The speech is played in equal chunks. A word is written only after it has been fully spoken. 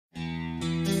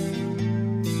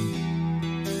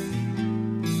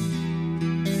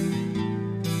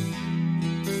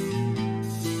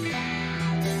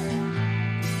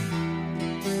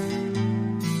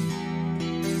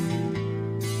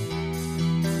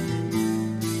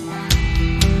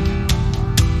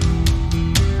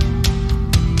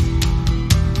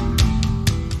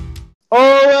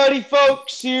Alrighty,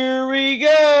 folks, here we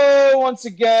go once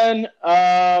again.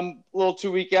 Little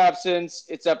 2-week absence.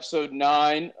 It's episode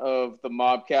 9 of the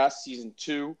Mobcast, season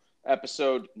 2,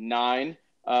 episode 9.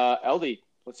 Eldy,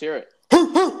 let's hear it.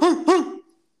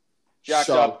 Jacked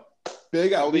up.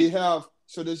 Big.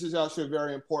 So this is actually a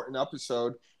very important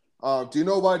episode. Do you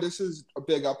know why this is a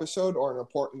big episode or an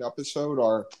important episode,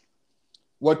 or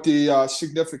what the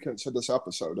significance of this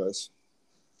episode is?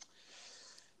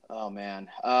 Oh, man.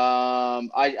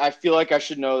 I feel like I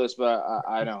should know this, but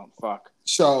I don't. Fuck.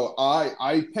 So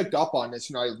I picked up on this,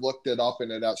 and I looked it up,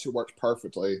 and it actually works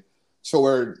perfectly.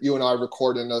 So you and I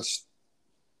recording this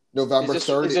November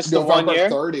 30th. Is this November 1 year?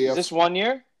 30th. Is this 1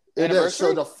 year? It is.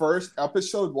 So the first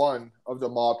episode 1 of the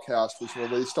Mobcast was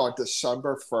released on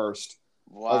December 1st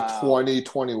of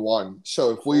 2021.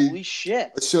 So Holy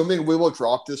shit. Assuming we will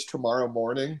drop this tomorrow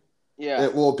morning,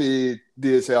 it will be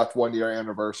the exact 1-year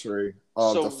anniversary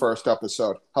of the first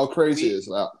episode. How crazy is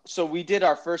that? So we did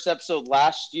our first episode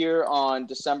last year on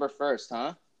December 1st,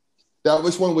 huh? That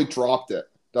was when we dropped it.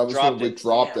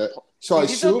 So I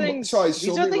assume these are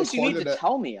things you need to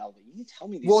tell me, Eldy. You need to tell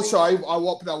me these things. So I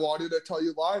wanted to tell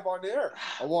you live on air.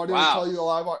 I wanted to tell you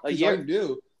live on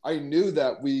because I knew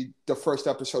that the first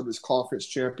episode was conference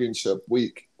championship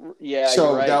week. Yeah,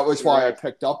 so that was why I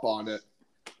picked up on it.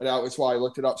 And that was why I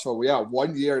looked it up. So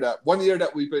 1 year that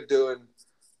we've been doing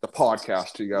the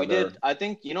podcast together. We did. I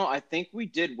think we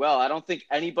did well. I don't think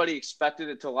anybody expected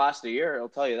it to last a year. I'll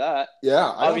tell you that. Yeah.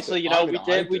 Obviously,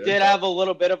 we did have a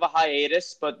little bit of a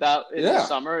hiatus, but that in the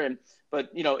summer. But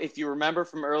if you remember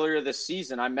from earlier this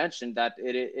season, I mentioned that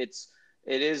it's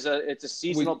a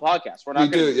seasonal podcast.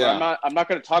 I'm not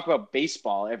going to talk about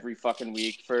baseball every fucking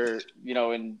week for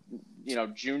in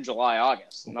June, July,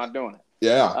 August. I'm not doing it.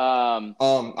 Yeah.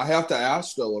 I have to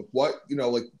ask though, what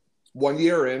 1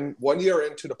 year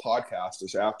into the podcast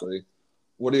exactly,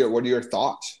 what are your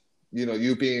thoughts?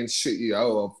 You being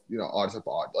CEO of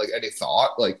Autobot, any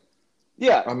thought?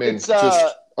 Yeah. I mean,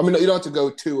 you don't have to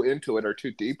go too into it or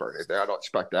too deep or anything. I don't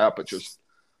expect that, but just.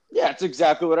 Yeah, it's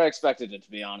exactly what I expected it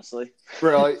to be, honestly.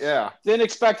 Really? Yeah. Didn't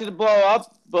expect it to blow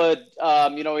up, but,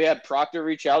 we had Proctor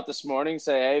reach out this morning,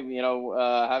 say, hey,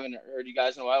 haven't heard you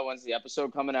guys in a while. When's the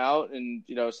episode coming out? And,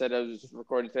 said I was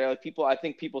recording today. I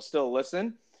think people still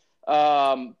listen.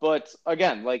 But,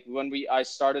 again, when I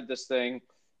started this thing,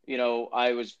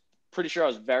 I was pretty sure I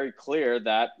was very clear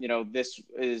that, this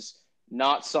is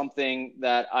not something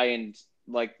that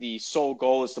the sole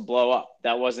goal is to blow up.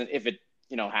 That wasn't, if it,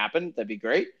 happened, that'd be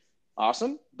great.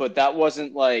 Awesome. But that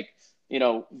wasn't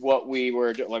what we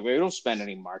were doing. We don't spend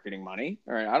any marketing money.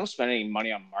 All right. I don't spend any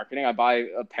money on marketing. I buy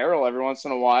apparel every once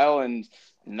in a while and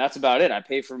that's about it. I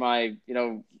pay for my,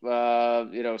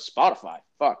 Spotify.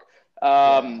 Fuck.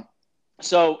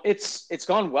 So it's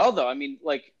gone well though. I mean,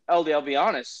 LD, I'll be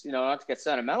honest, not to get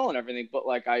sentimental and everything, but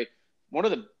one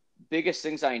of the biggest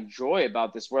things I enjoy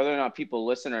about this, whether or not people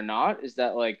listen or not, is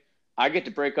that I get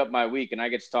to break up my week and I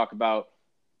get to talk about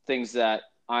things that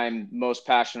I'm most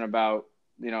passionate about,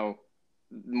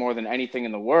 more than anything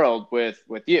in the world with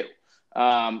you.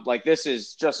 This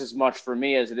is just as much for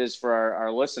me as it is for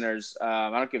our listeners. I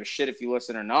don't give a shit if you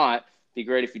listen or not. It'd be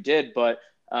great if you did, but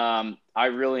I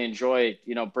really enjoy,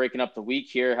 breaking up the week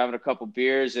here, having a couple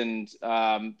beers and,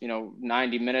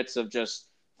 90 minutes of just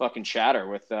fucking chatter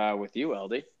with you,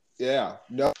 LD. Yeah.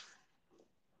 No.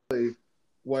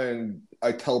 When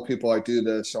I tell people I do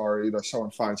this, or someone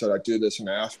finds out I do this and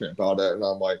they ask me about it, and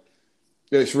I'm like,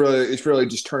 it's really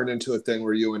just turned into a thing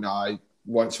where you and I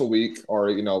once a week,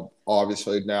 or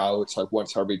obviously now it's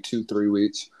once every 2-3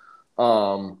 weeks.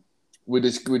 We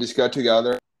just get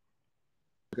together,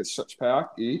 get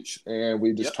 6-pack each, and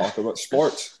we just talk about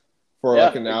sports for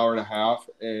an hour and a half,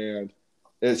 and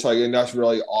it's and that's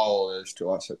really all it is to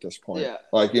us at this point. Yeah.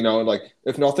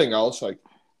 If nothing else, I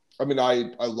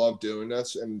love doing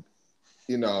this, and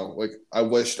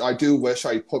I do wish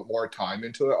I put more time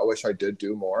into it. I wish I did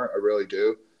do more. I really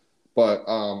do, but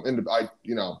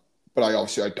but I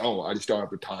obviously I don't. I just don't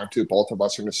have the time to. Both of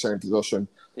us are in the same position.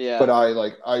 Yeah. But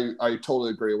I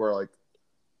totally agree. Where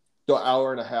the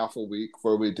hour and a half a week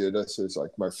where we do this is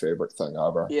my favorite thing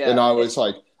ever. Yeah. And I was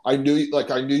I knew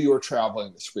you were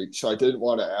traveling this week, so I didn't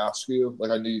want to ask you.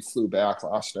 I knew you flew back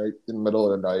last night in the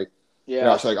middle of the night. Yeah. And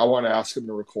I was I want to ask him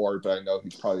to record, but I know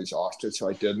he's probably exhausted, so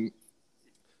I didn't.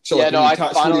 So when he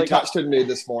texted me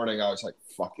this morning, I was like,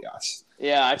 fuck yes.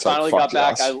 Yeah, I finally got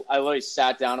back. I literally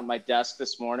sat down at my desk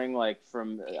this morning, I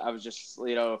was just,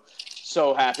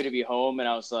 so happy to be home, and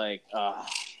I was like,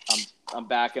 I'm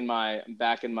back in my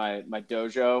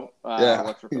dojo.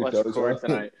 Let's record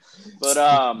tonight. But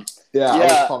I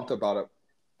was pumped about it.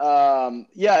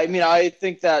 Yeah, I mean, I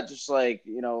think that just like,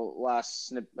 last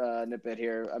snippet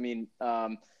here. I mean,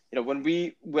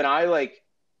 when I like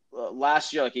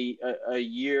last year, like a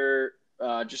year,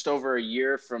 just over a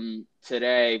year from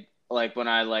today, like when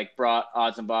I like brought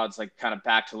odds and bods like kind of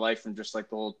back to life from just like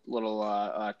the whole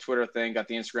little Twitter thing, got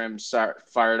the Instagram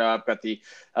fired up, got the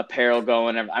apparel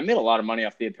going. I made a lot of money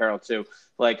off the apparel too.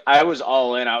 Like I was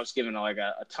all in. I was giving like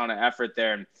a ton of effort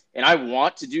there, and I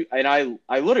want to do, and I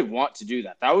literally want to do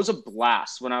that. That was a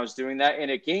blast when I was doing that,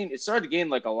 and it started to gain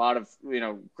like a lot of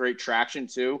great traction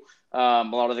too. A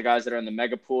lot of the guys that are in the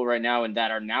mega pool right now and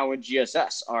that are now in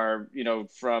GSS are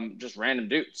from just random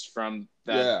dudes from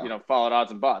that followed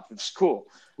odds and bots, which is cool.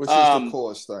 Which is the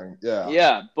coolest thing. Yeah.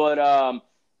 Yeah, but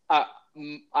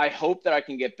I hope that I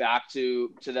can get back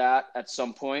to that at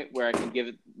some point where I can give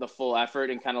it the full effort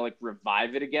and kind of like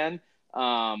revive it again.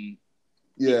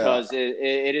 Because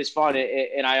it is fun.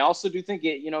 And I also do think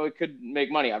it could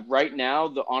make money. Right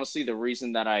now, honestly, the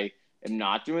reason that I am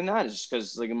not doing that is just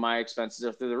because like my expenses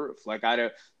are through the roof. Like I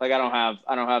don't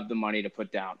have the money to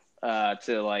put down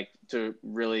to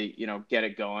really get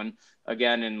it going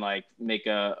again and like make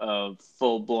a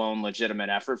full blown legitimate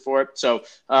effort for it. So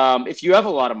if you have a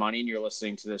lot of money and you're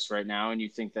listening to this right now and you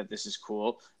think that this is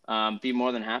cool, be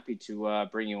more than happy to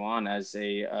bring you on as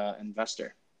a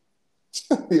investor.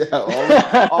 Yeah,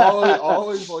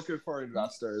 always looking for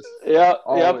investors. Yep.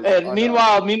 And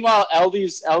meanwhile,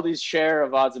 Eldy's share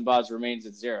of odds and bods remains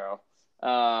at zero.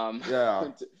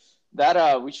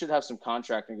 That we should have some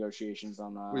contract negotiations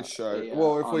on. We should. If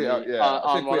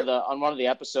on one of the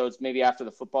episodes, maybe after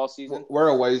the football season. We're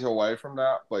a ways away from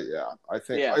that, but yeah, I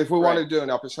think if we want to do an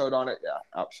episode on it,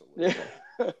 absolutely,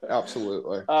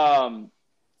 absolutely.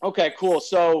 Okay, cool.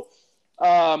 So,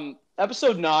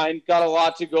 episode 9 got a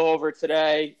lot to go over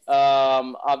today.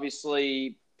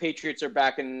 Obviously, Patriots are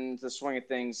back in the swing of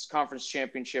things. Conference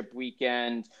championship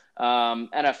weekend,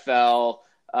 NFL.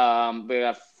 We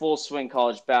got full swing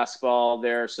college basketball.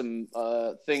 There are some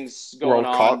things going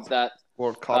on that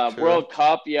World Cup. World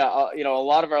Cup. Yeah, a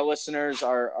lot of our listeners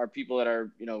are people that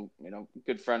are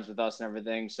good friends with us and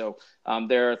everything. So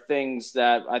there are things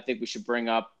that I think we should bring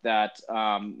up that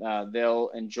they'll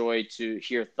enjoy to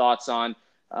hear thoughts on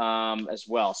as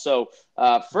well. So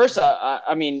first,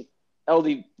 I mean,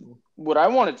 Eldy, what I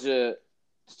wanted to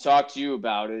talk to you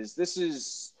about is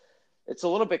it's a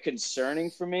little bit concerning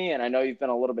for me, and I know you've been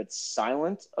a little bit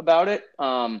silent about it.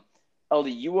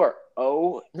 Eldy, you are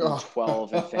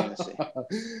 0-12 in fantasy.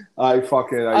 I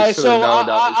should have known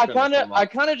that. I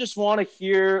kind of just want to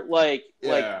hear like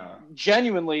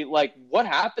genuinely like what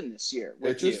happened this year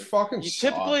with you. Fucking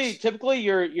sucks. Typically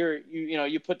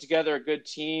you put together a good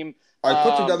team. I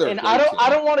put together and I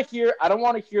don't want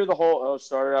to hear the whole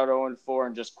started out 0-4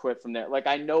 and just quit from there. Like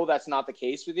I know that's not the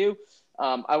case with you.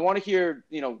 I want to hear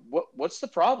what's the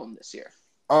problem this year.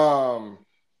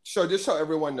 So just so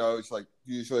everyone knows, like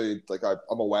usually, like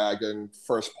I'm a wagon,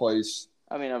 first place.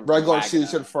 I mean, regular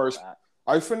season first.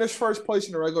 I finished first place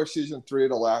in the regular season 3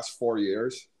 of the last 4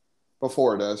 years.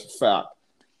 Before this, fact.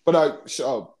 But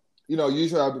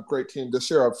usually I have a great team.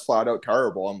 This year I'm flat out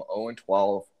terrible. I'm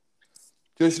 0-12.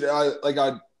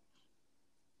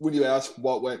 When you ask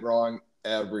what went wrong,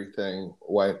 everything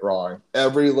went wrong.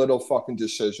 Every little fucking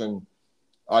decision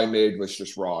I made was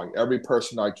just wrong. Every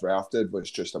person I drafted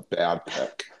was just a bad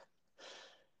pick.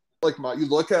 You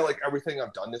look at like everything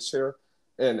I've done this year,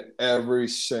 and every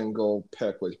single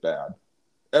pick was bad.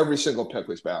 Every single pick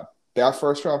was bad. Bad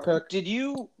first round pick.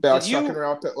 Second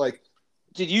round pick. Like,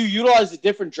 did you utilize a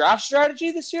different draft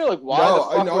strategy this year? Like, why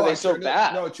the fuck were they so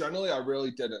bad? No, generally I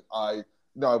really didn't. I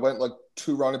went like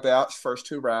 2 running backs, first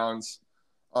 2 rounds,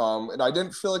 and I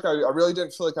didn't feel like I really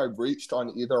didn't feel like I reached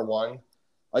on either one.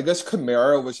 I guess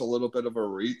Kamara was a little bit of a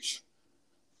reach.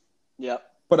 Yeah.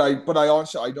 But I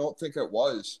honestly I don't think it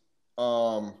was.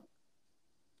 I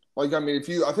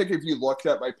think if you looked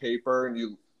at my paper and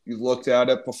you looked at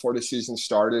it before the season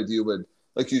started, you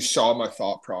saw my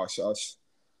thought process.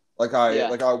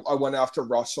 I went after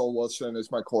Russell Wilson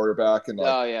as my quarterback, and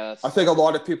I think a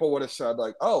lot of people would have said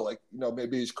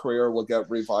maybe his career will get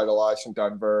revitalized in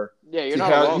Denver. Yeah, you're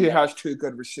not alone. He has 2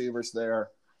 good receivers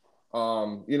there.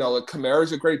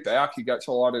 Kamara's a great back. He gets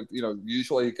a lot of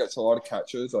usually he gets a lot of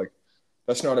catches. Like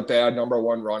that's not a bad number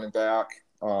 1 running back.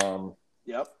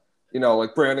 Yep.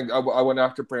 Brandon. I went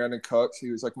after Brandon Cooks.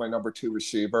 He was like my number 2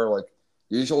 receiver. Like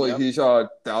usually he's a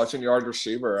 1,000-yard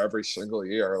receiver every single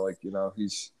year.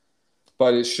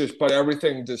 But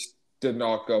everything just did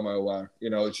not go my way.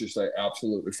 It's just like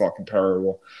absolutely fucking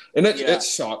terrible. And it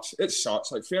sucks. It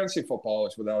sucks. Like fantasy football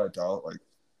is without a doubt like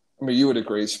I mean, you would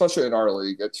agree, especially in our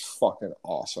league. It's fucking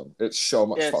awesome. It's so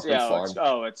much fucking fun.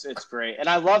 It's great, and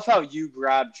I love how you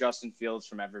grabbed Justin Fields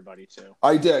from everybody too.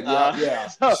 I did, yeah.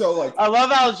 So like, I love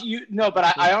how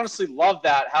but I honestly love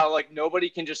that how like nobody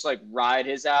can just like ride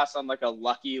his ass on like a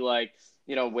lucky like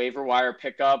waiver wire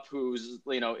pickup who's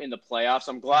in the playoffs.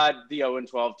 I'm glad the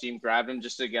 0-12 team grabbed him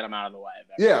just to get him out of the way.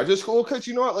 Yeah, just cool because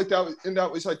you know what, like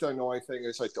that was like the annoying thing.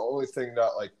 It's like the only thing that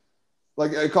like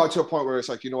it got to a point where it's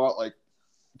like, you know what, like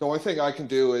the only thing I can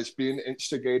do is be an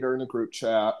instigator in a group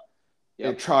chat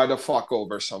and try to fuck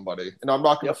over somebody. And I'm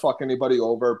not going to fuck anybody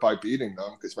over by beating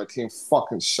them because my team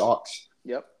fucking sucks.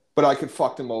 Yep. But I could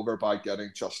fuck them over by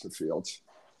getting Justin Fields.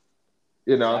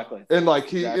 Exactly. And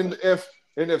like if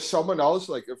someone else,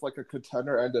 like if like a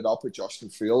contender ended up with Justin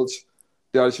Fields,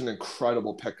 that is an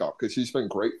incredible pickup because he's been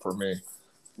great for me.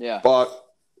 Yeah. But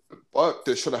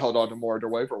they should have held on to more of their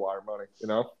waiver wire money,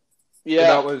 Yeah. And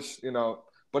that was,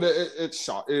 but it's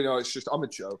it's just I'm a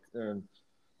joke, and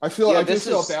I feel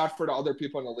bad for the other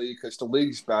people in the league because the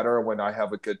league's better when I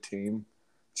have a good team.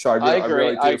 So I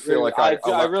really do feel like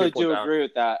I really do agree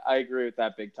with that. I agree with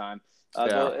that big time.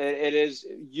 It is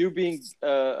you being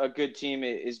a good team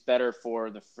is better for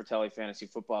the Fratelli Fantasy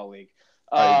Football League.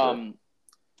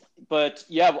 But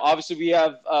yeah, obviously we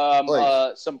have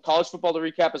some college football to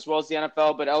recap as well as the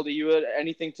NFL. But Eldy, you had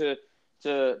anything to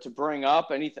bring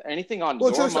up? Anything on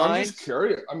your mind? I'm just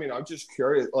curious. I'm just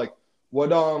curious. Like,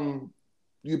 what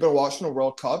you've been watching the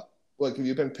World Cup? Like, have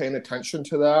you been paying attention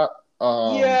to that?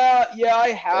 Yeah, I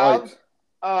have.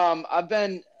 I've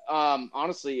been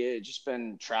honestly just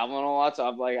been traveling a lot.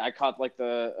 So I caught like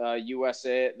the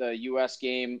US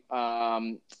game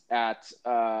at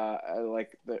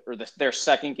their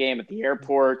second game at the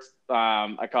airport.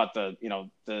 I caught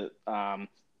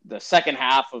the second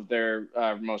half of their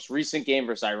most recent game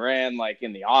versus Iran, like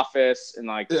in the office,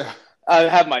 and I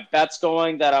have my bets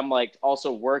going that I'm like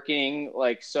also working.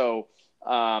 Like, so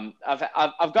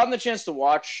I've gotten the chance to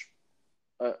watch,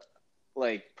 I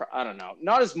don't know,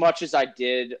 not as much as I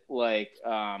did like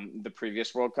the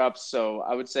previous World Cups. So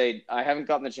I would say I haven't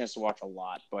gotten the chance to watch a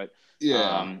lot, but yeah.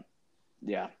 I know.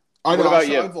 What about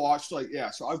so you? I've watched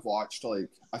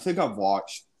I think I've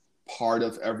watched part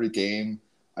of every game.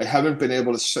 I haven't been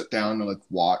able to sit down and like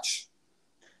watch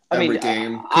every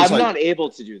game. I'm not able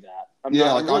to do that. I'm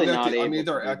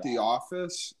either at the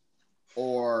office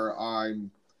or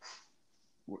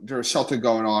there's something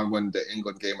going on when the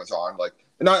England game is on. Like,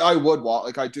 and I would watch.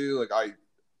 Like I do. Like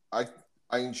I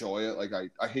enjoy it. Like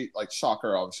I hate like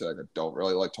soccer. Obviously, I don't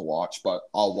really like to watch, but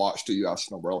I'll watch the U.S.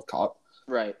 in the World Cup.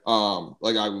 Right.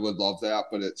 Like I would love that,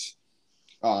 but it's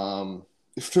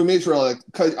for me it's really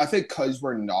because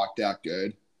we're not that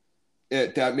good.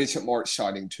 That makes it more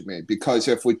exciting to me because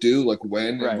if we do like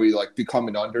win and we like become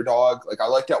an underdog, like I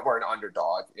like that we're an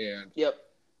underdog and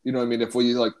you know what I mean? If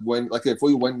we like win, like if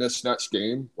we win this next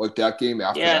game, like that game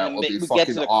after that will be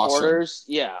fucking awesome. Quarters,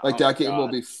 that game will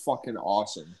be fucking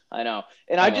awesome. I know,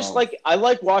 and I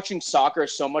like watching soccer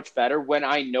so much better when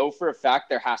I know for a fact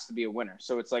there has to be a winner.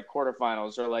 So it's like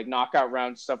quarterfinals or like knockout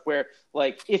round stuff where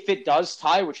like if it does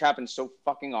tie, which happens so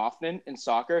fucking often in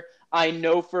soccer, I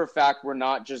know for a fact we're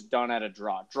not just done at a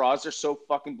draw. Draws are so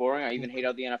fucking boring. I even hate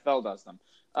how the NFL does them.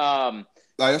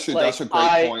 That's a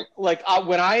great point.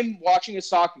 When I'm watching a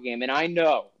soccer game and I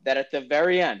know that at the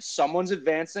very end someone's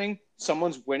advancing,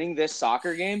 someone's winning this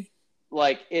soccer game,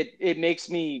 like it makes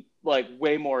me like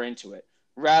way more into it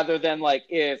rather than like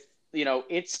if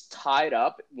it's tied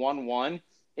up 1-1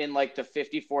 in like the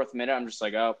 54th minute. I'm just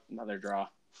like, oh, another draw.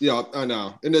 Yeah, I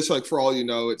know, and it's like for all you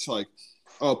know, it's like.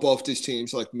 Both these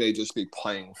teams like may just be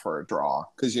playing for a draw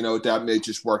because that may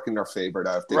just work in their favor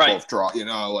that if they both draw,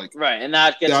 and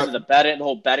that gets into the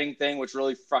whole betting thing, which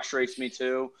really frustrates me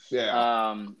too.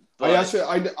 Yeah. I've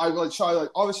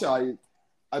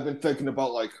been thinking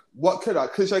about like what could I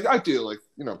because like I do like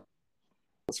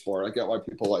sport. I get why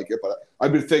people like it, but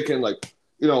I've been thinking like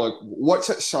like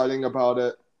what's exciting about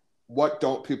it. What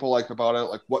don't people like about it?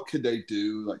 Like what could they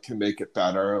do like to make it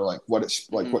better? Like what it's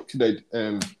like what could they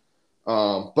and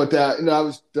but that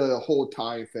was the whole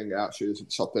tie thing actually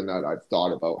isn't something that I've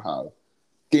thought about how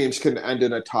games can end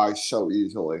in a tie so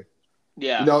easily.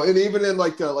 Yeah. And even in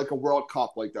like a World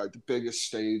Cup like that, the biggest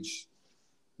stage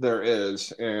there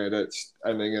is, and it's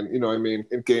ending in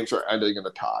and games are ending in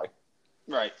a tie.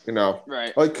 Right.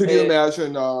 Right. Like could you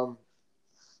imagine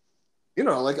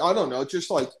like I don't know,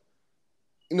 just like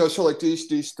so like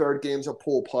these third games of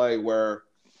pool play where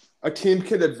a team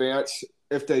can advance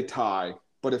if they tie.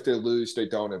 But if they lose, they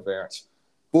don't advance.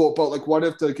 Well, but like, what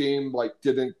if the game like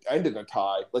didn't end in a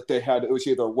tie? Like it was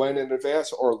either win and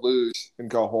advance or lose and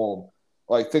go home.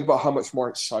 Like, think about how much more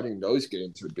exciting those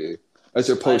games would be. as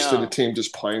opposed to the team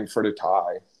just playing for the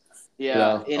tie.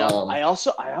 Yeah, I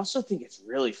also think it's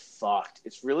really fucked.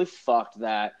 It's really fucked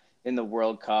that in the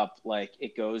World Cup, like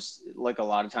it goes like a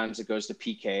lot of times it goes to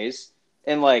PKs,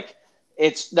 and like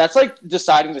that's like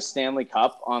deciding the Stanley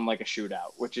Cup on like a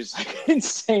shootout, which is like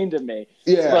insane to me.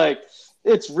 Yeah, like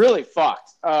it's really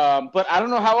fucked. But I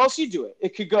don't know how else you do it.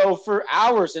 It could go for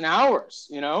hours and hours,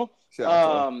 you know.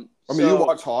 Exactly. You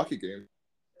watch hockey games,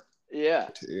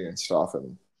 and stuff,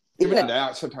 and even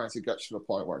that sometimes it gets to the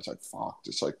point where it's like, fuck,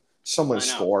 just like someone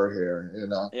score here, you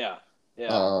know. Yeah.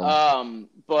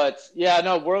 But yeah,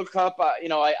 no, World Cup,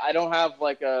 I don't have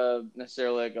like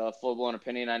necessarily like a full blown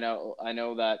opinion. I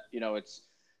know that,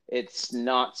 it's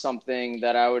not something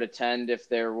that I would attend if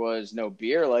there was no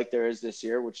beer like there is this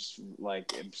year, which is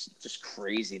like, it's just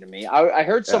crazy to me. I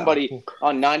heard somebody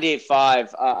on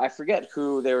 98.5, I forget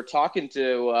who they were talking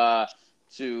to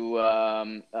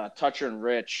Toucher and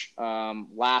Rich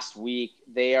last week.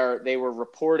 They were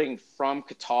reporting from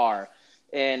Qatar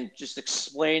and just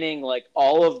explaining like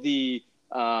all of the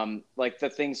like the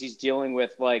things he's dealing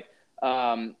with, like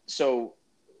so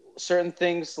certain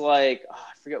things like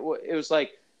I forget what it was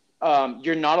like.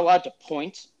 You're not allowed to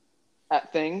point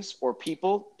at things or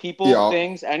people,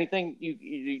 things, anything.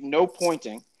 You no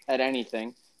pointing at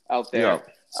anything out there.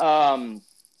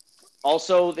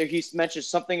 Also, he mentioned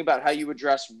something about how you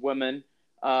address women.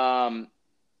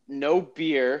 No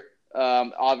beer,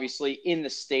 obviously, in the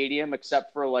stadium,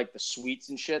 except for like the suites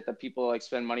and shit that people like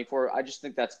spend money for. I just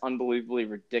think that's unbelievably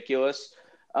ridiculous.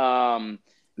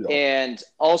 And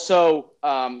also,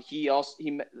 he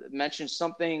mentioned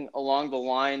something along the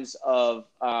lines of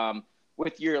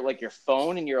with your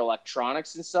phone and your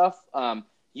electronics and stuff.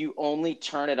 You only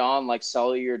turn it on like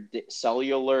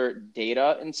cellular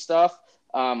data and stuff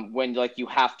when like you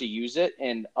have to use it,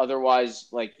 and otherwise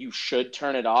like you should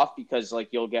turn it off because like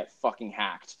you'll get fucking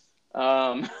hacked.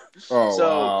 Wow.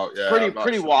 Yeah,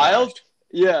 pretty wild.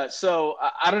 Yeah, so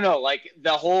I don't know, like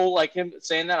the whole like him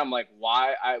saying that, I'm like,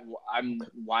 why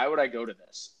would I go to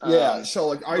this? So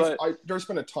like there's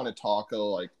been a ton of talk of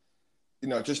like,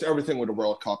 just everything with the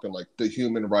World Cup and like the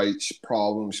human rights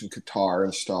problems in Qatar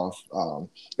and stuff.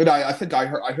 And I think I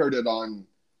heard it on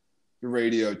the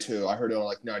radio too. I heard it on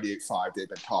like 98.5. They've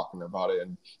been talking about it,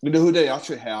 and you know who they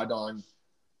actually had on.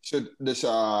 So this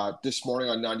morning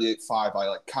on 98.5, I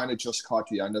like kind of just caught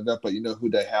the end of it, but you know who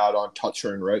they had on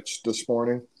Toucher and Rich this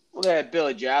morning? Well, they had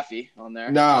Billy Jaffe on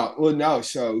there. No.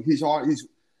 So he's on.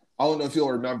 I don't know if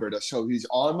you'll remember this. So he's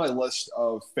on my list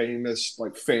of famous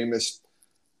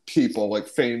people, like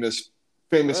famous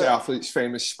athletes,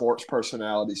 famous sports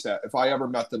personalities that if I ever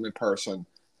met them in person,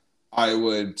 I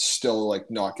would still like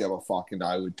not give a fuck, and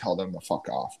I would tell them to fuck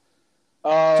off.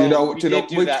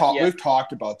 We've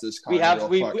talked about this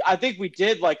I think we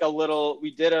did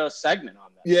we did a segment on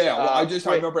this. Yeah, well,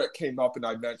 I remember it came up and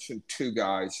I mentioned two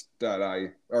guys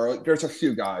there's a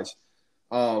few guys,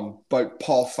 but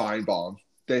Paul Feinbaum.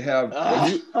 They have.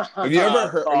 Have you ever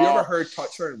heard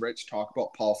Toucher and Rich talk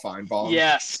about Paul Feinbaum?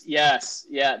 Yes, yeah.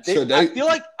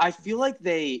 I feel like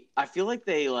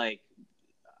they like.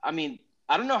 I mean,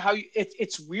 I don't know how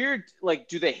it's weird. Like,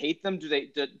 do they hate them? Do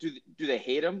they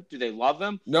hate him? Do they love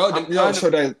him? No. I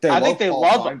think they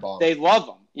love him. They love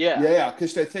him. Yeah. Yeah,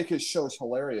 because they think his show is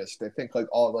hilarious. They think they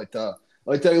love like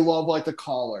the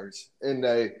callers,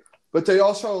 but they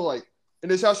also like,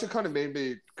 and it's actually kind of made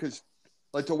me because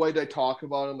like the way they talk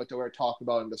about him, like the way I talked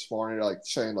about him this morning, like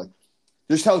saying like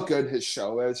just how good his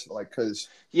show is, like because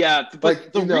but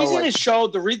like, the reason his show,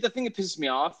 the thing that pisses me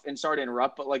off, and sorry to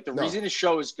interrupt, but like the reason his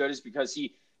show is good is because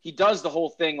he does the whole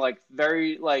thing like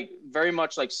very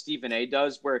much like Stephen A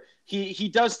does, where he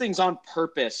does things on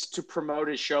purpose to promote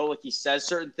his show. Like he says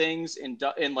certain things and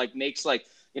like makes like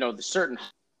the certain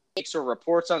takes or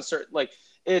reports on certain like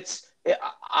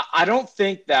I don't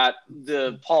think that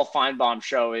the Paul Feinbaum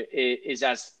show is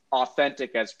as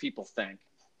authentic as people think.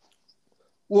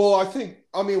 Well, what they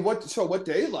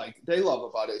love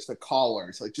about it is the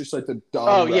callers, like just like the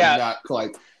dumb redneck,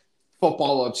 like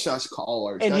football obsessed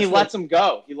callers. And he lets them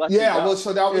go. Well,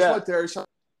 so that was what they're up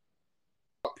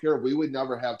here. We would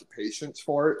never have the patience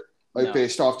for it,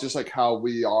 based off just like how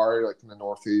we are, like in the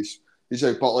Northeast. He's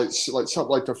like, but like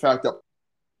something like the fact that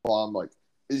like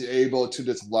is able to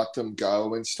just let them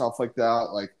go and stuff like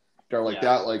that. Like they're like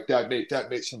that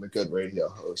makes him a good radio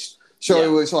host. So it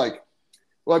was like.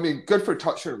 Well, I mean, good for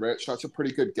Toucher and Rich. That's a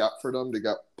pretty good get for them to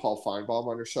get Paul Feinbaum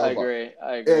on their show. I agree.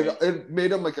 It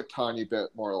made him like a tiny bit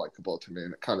more likable to me,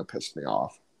 and it kind of pissed me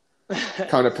off.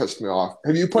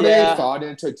 Have you put any thought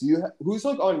into? Who's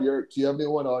like on your? Do you have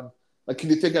anyone on? Like, can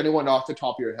you think anyone off the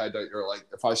top of your head that you're like,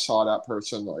 if I saw that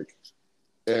person, like,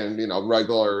 in,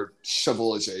 regular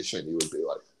civilization, you would be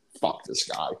like, fuck this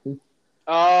guy.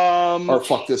 Or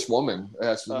fuck this woman.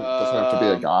 Doesn't have to be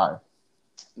a guy.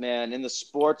 Man, in the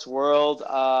sports world,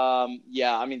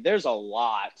 yeah, I mean, there's a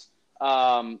lot.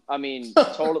 I mean,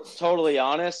 totally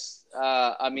honest.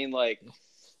 I mean, like,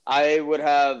 I would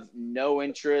have no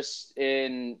interest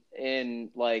in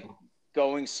like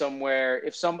going somewhere.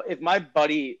 If my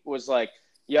buddy was like,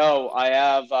 yo, I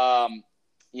have,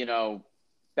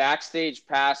 backstage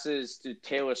passes to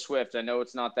Taylor Swift. I know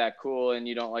it's not that cool and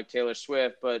you don't like Taylor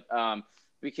Swift, but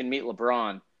we can meet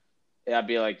LeBron. I'd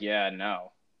be like, yeah,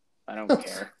 no, I don't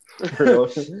care.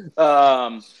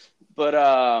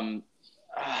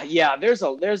 Yeah, there's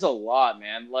a lot,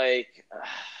 man. Like,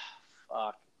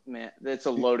 fuck, man, that's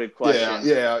a loaded question.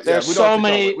 Yeah. There's so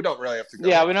many. We don't really have to go.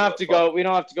 Yeah, we don't have to go. We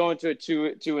don't have to go into it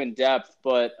too in depth,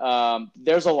 but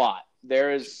there's a lot.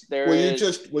 Will you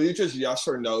just yes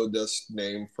or no this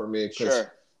name for me?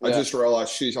 Sure. Yeah. I just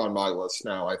realized she's on my list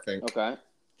now. I think. Okay.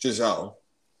 Giselle.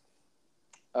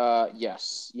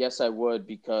 Yes, I would,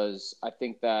 because I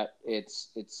think that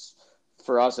it's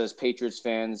for us as Patriots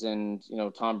fans and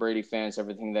Tom Brady fans,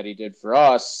 everything that he did for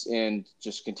us, and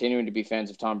just continuing to be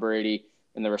fans of Tom Brady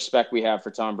and the respect we have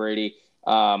for Tom Brady.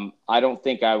 I don't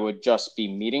think I would just be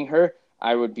meeting her.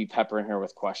 I would be peppering her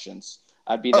with questions.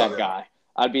 I'd be that guy.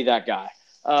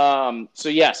 So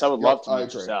yes, I would love to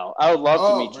meet Giselle. I would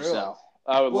love to meet Giselle.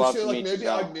 I would love to meet maybe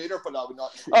Giselle. I'd meet her, but I would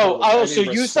not treat her with any so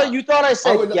respect. you thought I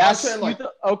said yes? I'm saying,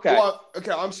 okay. Well,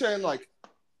 okay, I'm saying like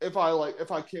if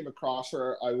I came across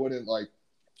her, I wouldn't like.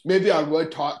 Maybe I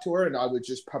would talk to her and I would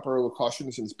just pepper her with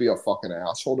questions and just be a fucking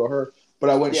asshole to her.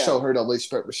 But I wouldn't show her the least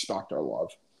bit respect or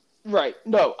love. Right.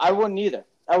 No, I wouldn't either.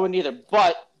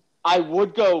 But I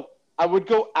would go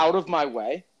out of my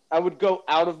way. I would go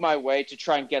out of my way to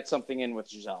try and get something in with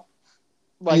Giselle.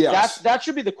 Like, that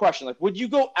should be the question. Like, would you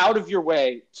go out of your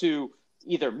way to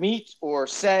either meet or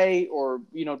say or,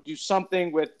 do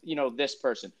something with, this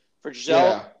person? For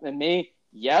Giselle and me,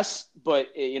 yes. But,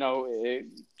 I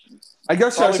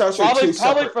guess that's actually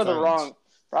probably for the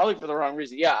wrong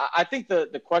reason. Yeah, I think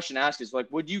the question asked is, like,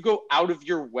 would you go out of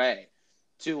your way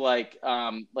to like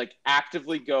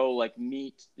actively go like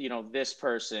meet this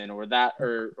person or that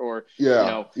or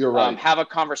you're right. Have a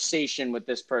conversation with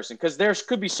this person, because there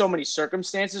could be so many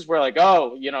circumstances where like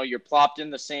you're plopped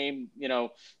in the same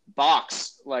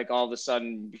box like all of a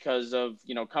sudden because of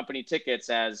company tickets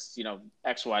as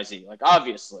XYZ, like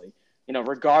obviously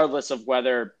regardless of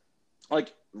whether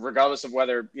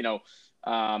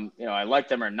I like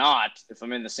them or not, if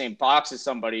I'm in the same box as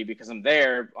somebody because I'm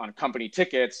there on company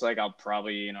tickets, like I'll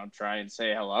probably, try and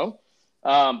say hello.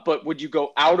 But would you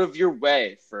go out of your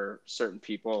way for certain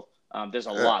people? There's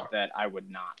a lot that I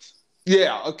would not.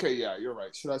 Yeah. Okay. Yeah, you're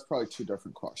right. So that's probably two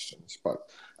different questions, but.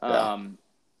 Yeah.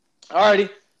 Alrighty.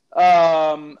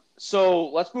 So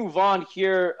let's move on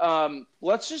here.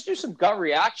 Let's just do some gut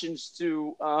reactions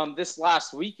to this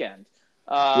last weekend.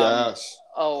 Yes.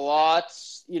 A lot,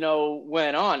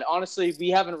 went on. Honestly, we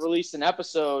haven't released an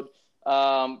episode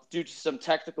due to some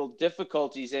technical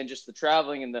difficulties and just the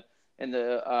traveling and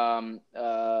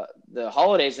the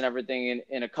holidays and everything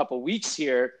in a couple weeks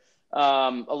here. A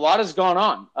lot has gone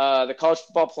on. The college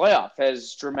football playoff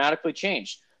has dramatically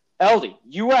changed. Eldy,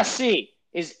 USC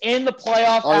is in the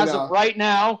playoff as of right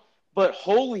now, but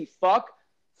holy fuck,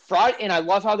 Friday, and I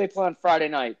love how they play on Friday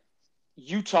night.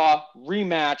 Utah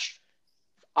rematch.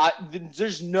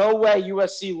 There's no way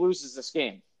USC loses this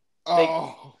game.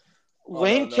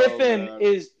 Lane Kiffin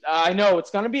is. I know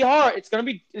it's going to be hard. It's going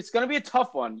to be a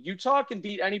tough one. Utah can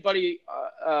beat anybody.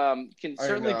 Can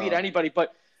certainly beat anybody.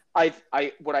 But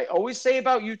what I always say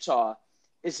about Utah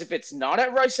is if it's not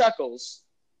at Rice Eccles,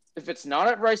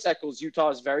 Utah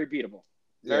is very beatable.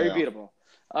 Very beatable.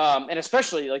 And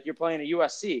especially like you're playing a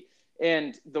USC,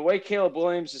 and the way Caleb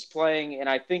Williams is playing, and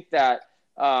I think that.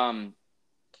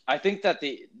 I think that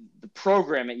the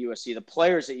program at USC, the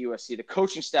players at USC, the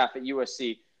coaching staff at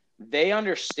USC, they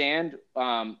understand,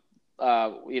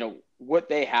 what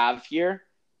they have here.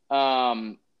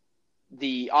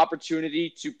 The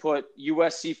opportunity to put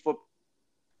USC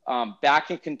football back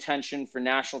in contention for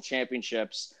national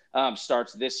championships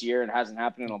starts this year and hasn't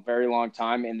happened in a very long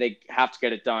time, and they have to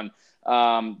get it done.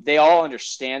 They all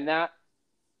understand that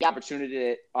the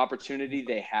opportunity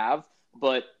they have,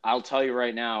 but I'll tell you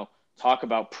right now. Talk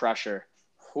about pressure.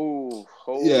 Holy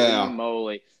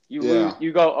moly. You go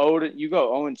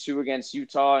 0-2 against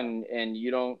Utah and you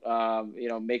don't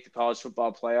make the college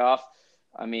football playoff.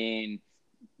 I mean,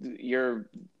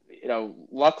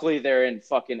 luckily they're in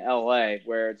fucking LA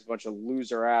where it's a bunch of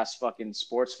loser ass fucking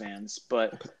sports fans.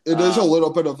 But it is a little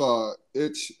bit of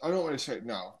I don't want to say,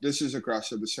 no, this is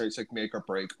aggressive to say it's like make or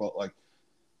break, but like,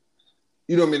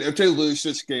 you know what I mean? If they lose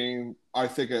this game, I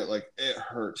think it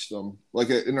hurts them. And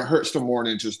it hurts them more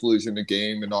than just losing the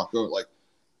game and not going like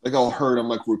I'll hurt them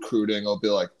like recruiting. I'll be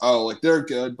like, oh, like they're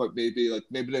good, but maybe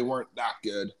they weren't that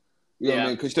good. You know what I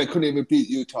mean? Because they couldn't even beat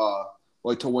Utah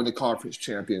like to win the conference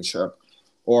championship,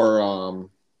 or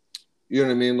you know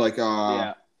what I mean? Like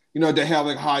they have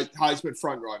like Heisman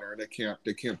front runner and they can't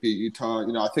beat Utah.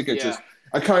 You know, I think it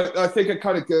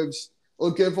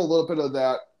will give a little bit of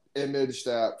that image,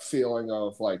 that feeling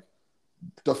of like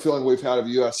the feeling we've had of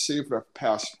USC for the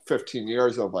past 15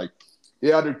 years of like,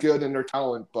 yeah, they're good in their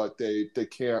talent, but they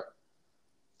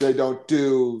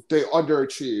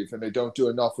underachieve and they don't do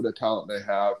enough with the talent they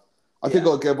have. I think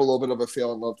it'll give a little bit of a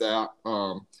feeling of that.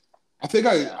 I think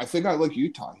I like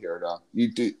Utah here though.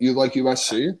 You like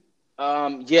USC?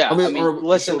 Yeah. I mean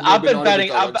listen, I've been betting.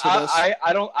 I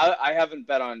haven't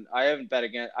bet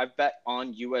again. I've bet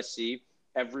on USC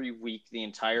every week the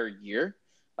entire year.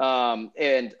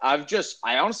 And I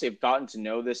honestly have gotten to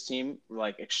know this team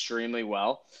like extremely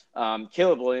well.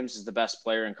 Caleb Williams is the best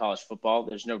player in college football.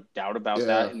 There's no doubt about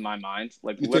that in my mind.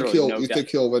 Like you think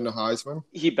he'll win the Heisman?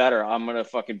 He better. I'm gonna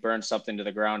fucking burn something to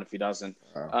the ground if he doesn't.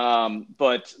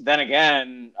 But then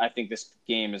again, I think this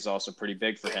game is also pretty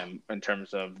big for him in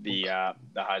terms of the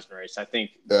Heisman race. I think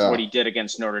what he did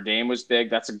against Notre Dame was big.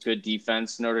 That's a good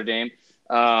defense, Notre Dame.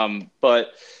 The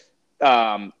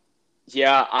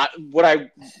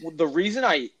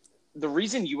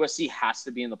reason USC has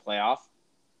to be in the playoff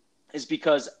is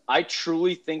because I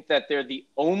truly think that they're the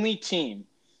only team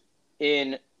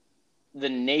in the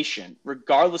nation,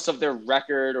 regardless of their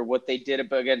record or what they did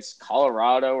against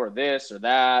Colorado or this or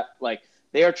that. Like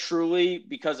they are truly,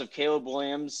 because of Caleb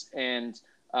Williams and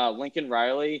Lincoln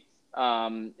Riley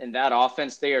and that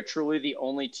offense, they are truly the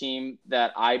only team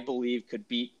that I believe could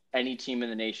beat any team in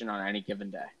the nation on any given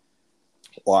day.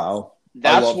 Wow.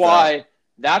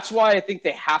 That's why I think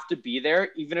they have to be there,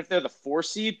 even if they're the 4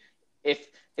 seed. If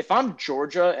I'm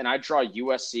Georgia and I draw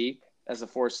USC as the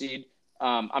 4 seed,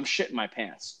 I'm shitting my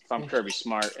pants if I'm Kirby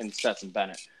Smart and Stetson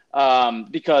Bennett.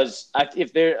 Because I'll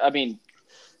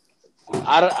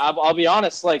be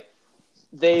honest, like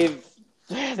they're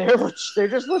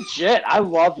just legit. I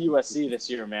love USC this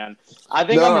year, man. I'm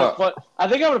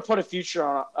gonna put a future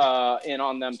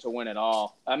on them to win it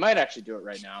all. I might actually do it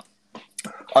right now.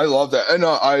 I love that, and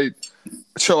I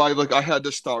had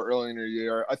this thought early in the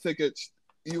year. I think it's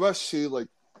USC. Like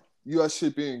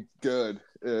USC being good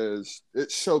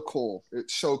it's so cool.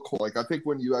 It's so cool. Like I think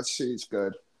when USC is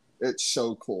good, it's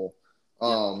so cool.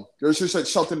 There's just like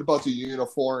something about the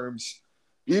uniforms,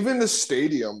 even the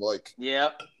stadium. Like you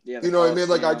know what I mean.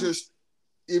 Like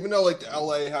even though like the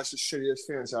LA has the shittiest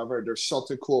fans ever, there's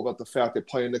something cool about the fact they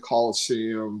play in the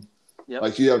Coliseum.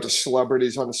 Like you have the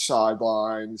celebrities on the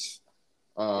sidelines.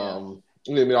 I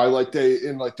mean, I like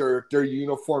their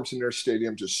uniforms in their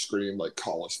stadium just scream like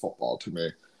college football to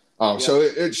me. So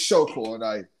it's so cool, and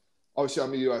I'm a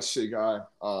USC guy.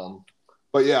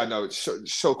 But yeah, no, it's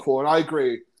so cool, and I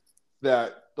agree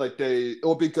that like it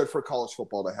will be good for college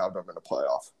football to have them in a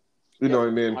playoff. You know what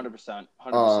I mean?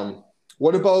 100%.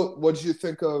 What did you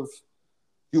think of?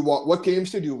 What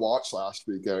games did you watch last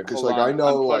weekend? Because I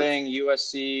know I'm putting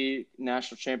USC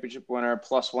national championship winner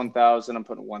plus 1,000. I'm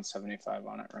putting 175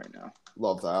 on it right now.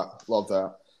 Love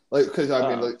that. Like because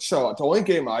so the only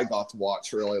game I got to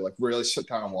watch really sit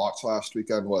down and watch last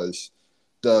weekend was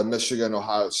the Michigan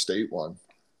Ohio State one.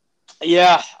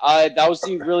 Yeah, that was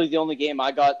really the only game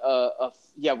I got.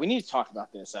 We need to talk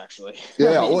about this actually.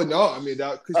 Yeah, that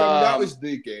was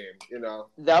the game. You know,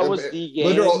 that was the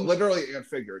game, literally and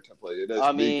figuratively. It is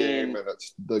the game, and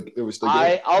it was the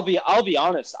game. I'll be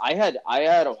honest. I had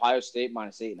Ohio State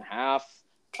minus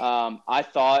 8.5. I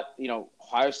thought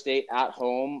Ohio State at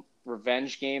home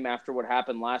revenge game after what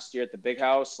happened last year at the Big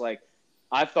House. Like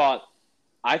I thought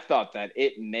that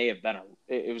it may have been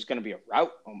it was going to be a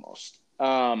rout almost.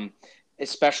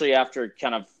 Especially after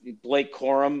kind of Blake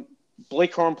Corum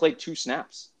played 2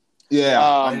 snaps. Yeah,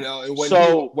 I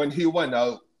know. When he went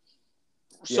out.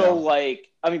 So Blake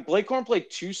Corum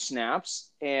played 2 snaps,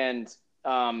 and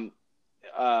I'm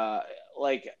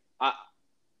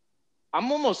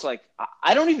almost like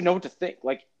I don't even know what to think.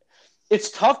 Like it's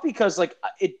tough because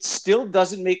it still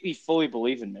doesn't make me fully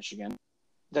believe in Michigan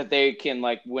that they can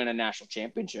win a national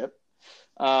championship.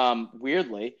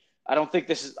 Weirdly. I think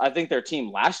their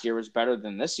team last year was better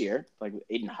than this year, like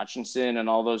Aiden Hutchinson and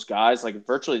all those guys, like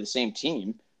virtually the same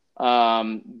team,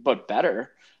 but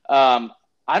better. I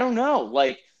don't know.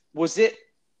 Like,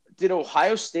 did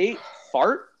Ohio State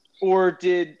fart, or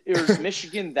is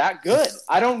Michigan that good?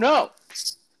 I don't know.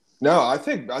 No, I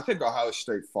think Ohio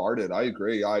State farted. I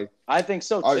agree. I think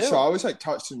so too. So I was like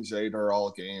touching Zader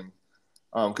all game,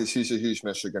 because he's a huge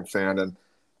Michigan fan, and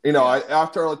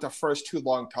after like the first 2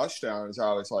 long touchdowns,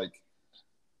 I was like,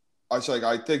 I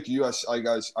think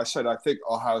I said I think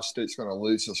Ohio State's going to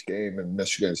lose this game, and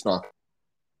Michigan's not.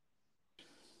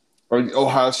 Or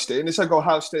Ohio State, and it's like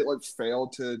Ohio State like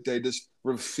failed to. They just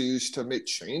refused to make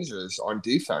changes on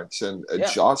defense and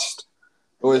adjust.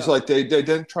 It was like they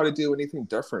didn't try to do anything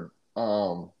different. It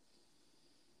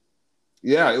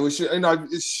was, and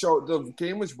the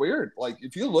game was weird. Like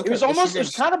if you look, it was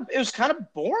kind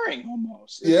of boring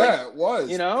almost. It was.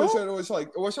 Because it was like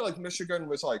it wasn't like Michigan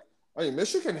was like. I mean,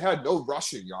 Michigan had no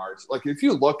rushing yards. Like if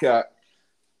you look at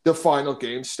the final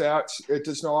game stats, it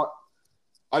does not.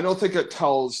 I don't think it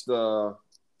tells the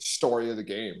story of the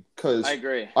game, because I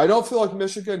agree. I don't feel like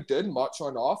Michigan did much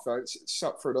on offense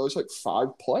except for those like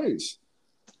 5 plays.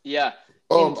 Yeah.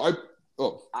 I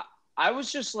was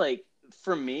just like,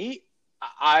 for me,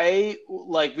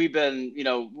 we've been,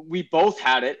 we both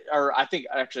had it, or I think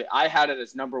actually I had it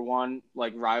as number one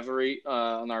like rivalry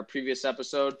on our previous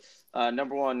episode,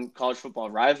 number one college football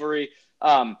rivalry.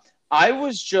 I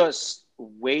was just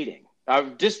waiting. I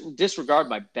disregard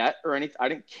my bet or anything. I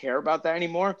didn't care about that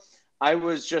anymore. I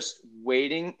was just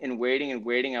waiting and waiting and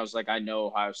waiting. I was like, I know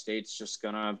Ohio State's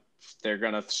they're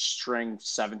going to string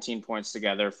 17 points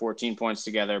together, 14 points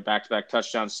together, back-to-back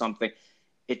touchdowns, something.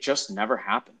 It just never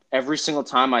happened. Every single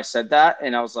time I said that,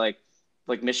 and I was like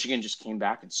Michigan just came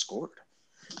back and scored.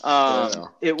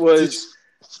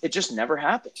 It just never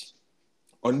happened.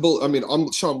 I mean, I'm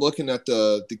looking at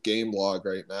the game log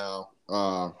right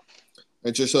now.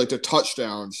 And just like the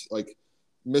touchdowns, like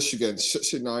Michigan,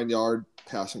 69-yard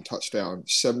passing touchdown,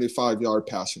 75-yard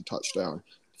passing touchdown,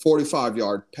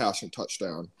 45-yard passing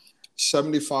touchdown,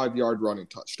 75-yard running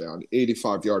touchdown,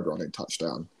 85-yard running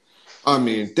touchdown. I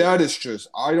mean, that is just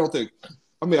 – I don't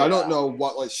know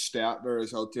what like stat there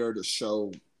is out there to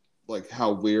show like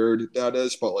how weird that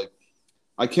is, but like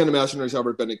I can't imagine there's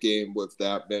ever been a game with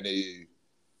that many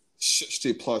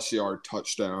 60-plus yard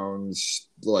touchdowns,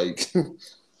 like –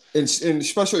 and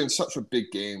especially in such a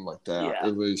big game like that,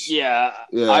 it was. Yeah.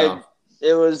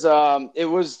 It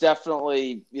was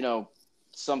definitely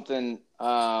something.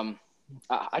 I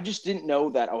just didn't know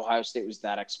that Ohio State was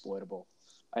that exploitable.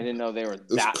 I didn't know they were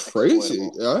that crazy.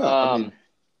 Exploitable. Yeah, I mean,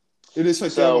 it is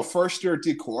like they have a first-year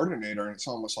D coordinator, and it's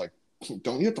almost like,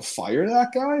 don't you have to fire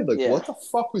that guy? Like, what the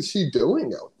fuck was he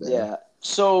doing out there? Yeah.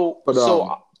 So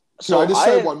I just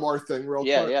say one more thing real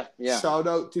quick? Yeah. Shout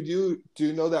out. Do you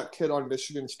know that kid on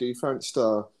Michigan's defense,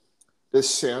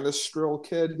 this Sanistril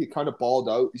kid? He kind of balled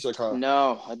out. He's like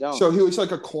no, I don't. So he was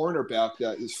like a cornerback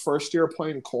that his first year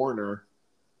playing corner.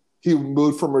 He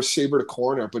moved from receiver to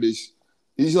corner, but he's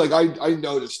like I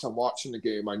noticed him watching the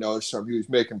game. I noticed him. He was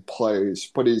making plays,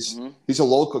 but he's a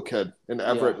local kid, an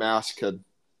Everett, Mass kid.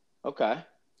 Okay.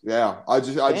 Yeah, I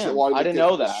just wanted to didn't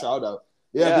know that. Shout out.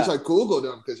 Yeah, because I Googled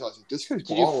him because I was like, this kid's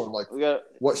balling. Like,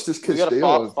 what's this kid's deal? We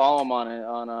got to follow him on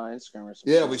Instagram or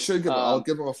something. Yeah, we should give him. I'll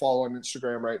give him a follow on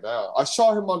Instagram right now. I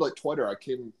saw him on like Twitter. I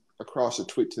came across a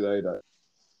tweet today that.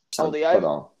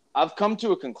 I've come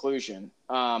to a conclusion.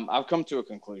 And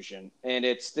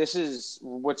this is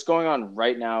what's going on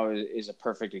right now is a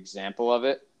perfect example of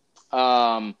it.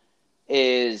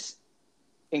 Is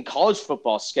in college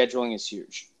football, scheduling is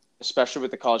huge, especially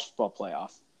with the college football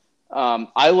playoff.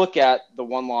 I look at the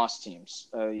one-loss teams.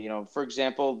 For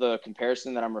example, the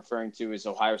comparison that I'm referring to is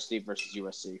Ohio State versus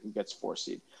USC, who gets 4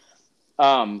 seed.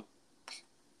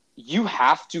 You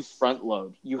have to front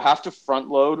load. You have to front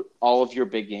load all of your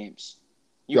big games.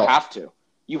 You have to.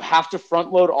 You have to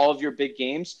front load all of your big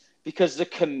games because the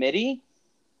committee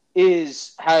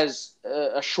has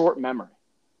a short memory.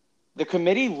 The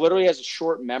committee literally has a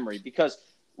short memory because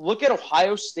look at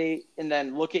Ohio State and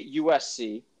then look at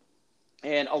USC.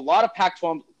 And a lot of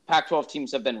Pac-12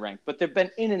 teams have been ranked, but they've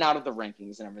been in and out of the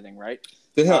rankings and everything, right?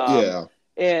 They have,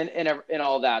 and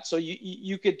all that. So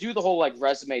you could do the whole like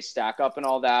resume stack up and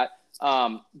all that.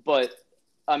 But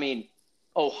I mean,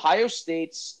 Ohio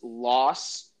State's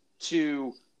loss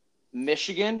to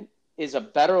Michigan is a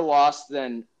better loss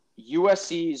than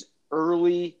USC's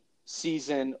early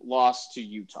season loss to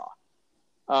Utah.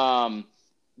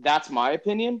 That's my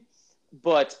opinion.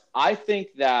 But I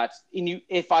think that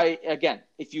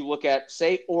if you look at,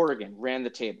 say, Oregon ran the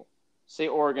table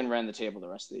the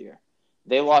rest of the year.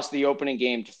 They lost the opening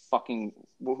game to fucking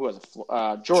who was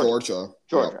it? Georgia.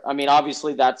 Yeah. I mean,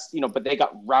 obviously that's but they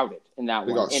got routed in that one.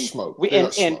 They got smoked.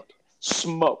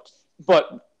 Smoked.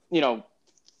 But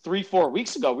 3-4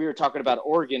 weeks ago, we were talking about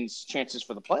Oregon's chances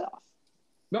for the playoff.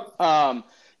 No.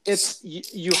 It's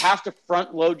you have to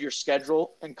front load your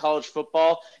schedule in college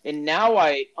football, and now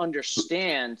I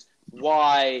understand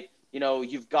why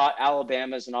you've got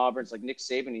Alabama's and Auburn's like Nick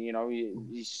Saban.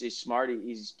 He's smart.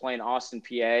 He's playing Austin,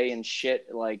 PA, and shit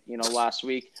last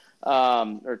week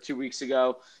or 2 weeks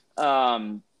ago.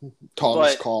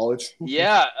 Thomas College.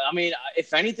 Yeah, I mean,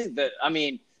 if anything,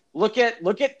 look at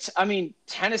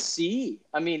Tennessee.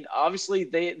 I mean, obviously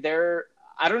they're.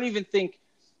 I don't even think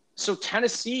so.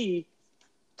 Tennessee,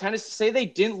 say they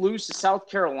didn't lose to South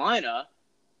Carolina,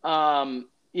 and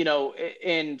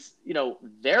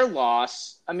their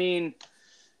loss. I mean,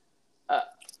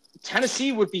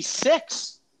 Tennessee would be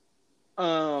 6.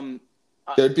 They'd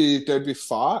be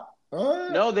 5.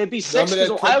 No, they'd be 6 because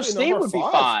Ohio State would be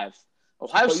 5.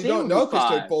 Ohio State you don't know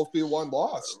because they'd both be 1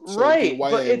 loss. So right,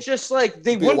 but it's just like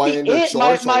they wouldn't be in.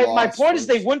 My point is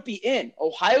they wouldn't be in.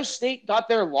 Ohio State got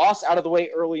their loss out of the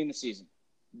way early in the season.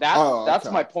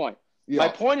 That's my point. Yeah. My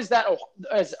point is that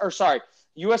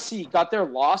USC got their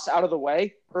loss out of the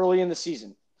way early in the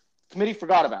season. Committee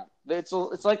forgot about it.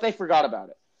 It's like they forgot about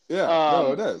it.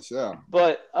 Yeah, it is. Yeah,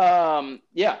 but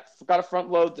got to front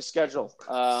load the schedule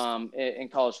in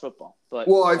college football. But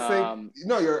I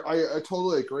think I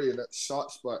totally agree, and it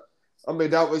sucks. But I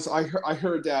mean, I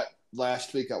heard that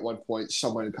last week at one point.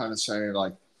 Someone kind of saying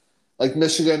like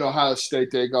Michigan, Ohio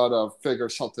State, they gotta figure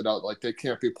something out. Like they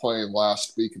can't be playing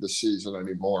last week of the season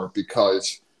anymore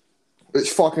because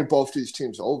it's fucking both these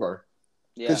teams over.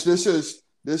 Because this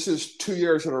is 2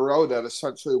 years in a row that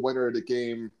essentially winner of the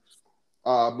game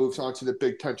moves on to the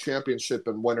Big Ten championship,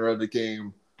 and winner of the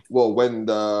game will win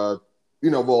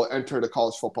will enter the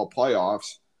college football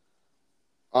playoffs.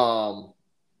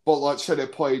 But let's say they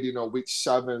played, week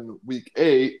 7, week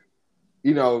 8,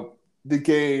 the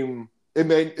game,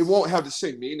 it won't have the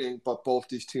same meaning, but both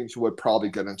these teams would probably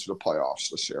get into the playoffs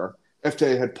this year if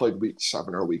they had played week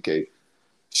 7 or week 8.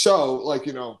 So,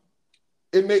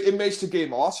 it makes the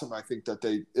game awesome. I think that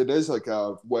it is like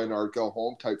a win or go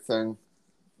home type thing.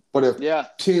 But if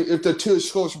the two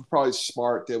schools were probably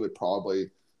smart, they would probably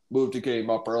move the game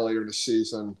up earlier in the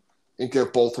season and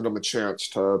give both of them a chance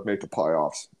to make the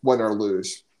playoffs, win or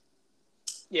lose.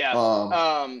 Yeah.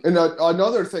 And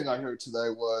another thing I heard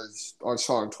today I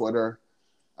saw on Twitter.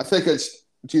 I think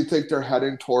do you think they're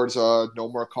heading towards no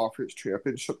more conference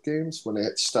championship games when they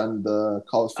extend the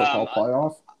college football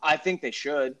playoff? I think they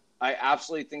should. I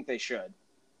absolutely think they should.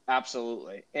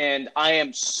 Absolutely. And I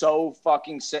am so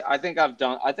fucking sick. I think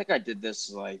I did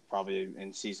this probably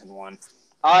in season 1.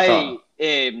 I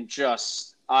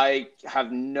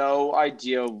have no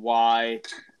idea why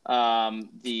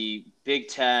the Big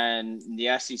Ten,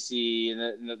 the SEC,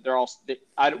 and they're all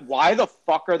why the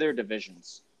fuck are there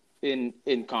divisions in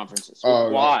conferences?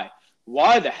 Why?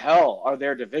 Why the hell are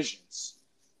there divisions?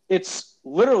 It's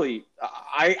literally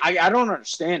I don't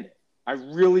understand it. I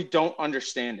really don't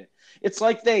understand it. It's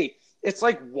like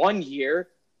 1 year.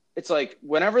 It's like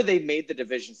whenever they made the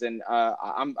divisions, and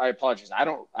I apologize. I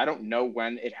don't know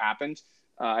when it happened.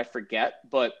 I forget,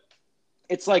 but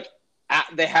it's like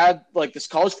they had this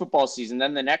college football season.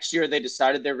 Then the next year they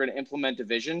decided they were going to implement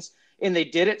divisions, and they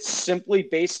did it simply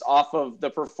based off of the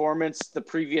performance the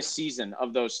previous season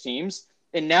of those teams.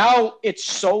 And now it's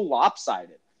so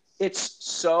lopsided. It's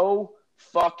so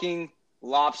fucking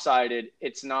lopsided.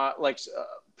 It's not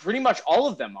pretty much all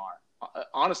of them are,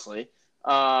 honestly.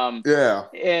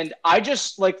 And I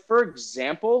just for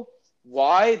example,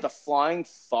 why the flying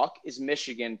fuck is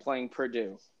Michigan playing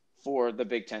Purdue for the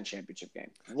Big Ten championship game?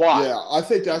 Why? Yeah, I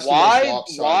think that's the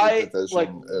most lopsided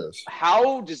division is.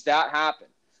 How does that happen?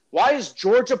 Why is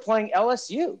Georgia playing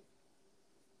LSU?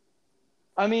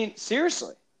 I mean,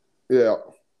 seriously. Yeah.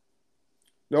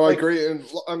 No, I agree, and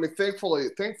I mean, thankfully,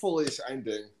 it's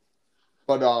ending,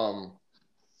 but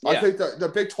I think that the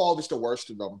Big 12 is the worst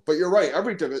of them. But you're right,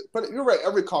 every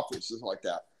conference is like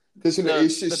that. Because in the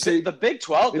ACC, the Big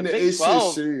 12, and the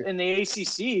ACC,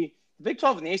 the Big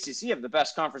 12 and the ACC have the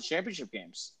best conference championship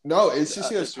games. No,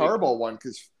 ACC has a terrible one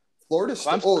because Florida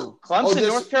State, Clemson,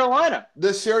 North Carolina.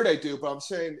 This year they do, but I'm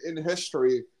saying in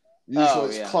history,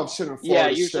 usually it's Clemson and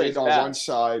Florida State on one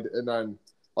side, and then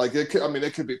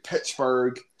it could be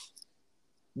Pittsburgh,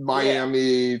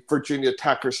 Miami, Virginia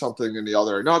Tech, or something in the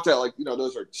other. Not that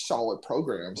those are solid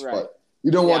programs, but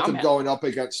you don't want them going up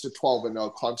against a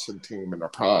 12-0 Clemson team in their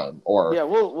prime.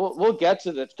 We'll get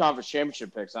to the conference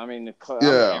championship picks. I mean, I'm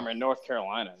hammering North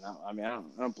Carolina. No, I mean, I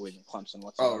don't believe in Clemson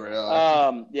whatsoever.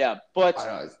 Oh, really? Yeah, but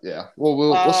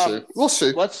we'll see. We'll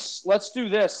see. Let's do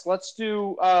this. Let's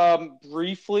do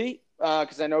briefly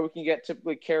because I know we can get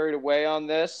typically carried away on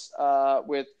this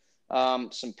with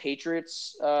some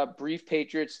Patriots, brief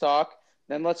Patriots talk.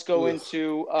 Then let's go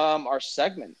into our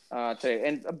segment today.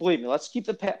 And believe me, let's keep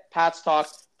the Pats talk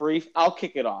brief. I'll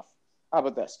kick it off. How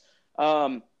about this?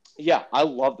 Yeah, I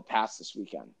love the Pats this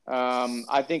weekend.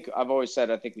 I think I've always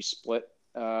said I think we split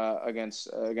against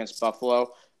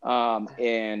Buffalo.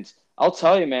 And I'll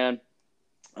tell you, man,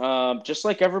 just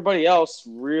like everybody else,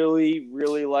 really,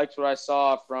 really liked what I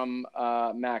saw from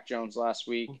Mac Jones last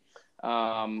week.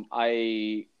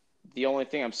 The only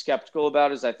thing I'm skeptical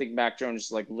about is I think Mac Jones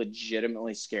is like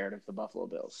legitimately scared of the Buffalo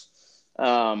Bills.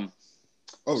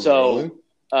 Really?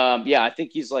 Yeah, I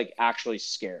think he's like actually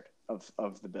scared of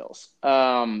the Bills.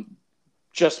 Think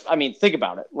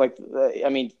about it. Like,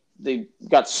 they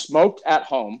got smoked at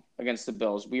home against the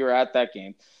Bills. We were at that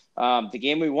game. The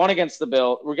game we won against the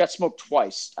Bills, we got smoked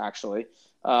twice, actually.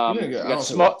 We got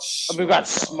smoked in the playoffs. We got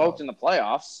smoked in the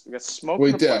playoffs. We got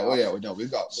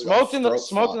smoked in the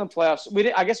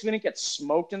playoffs. I guess we didn't get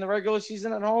smoked in the regular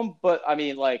season at home, but I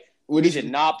mean, like, we did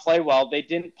not play well. They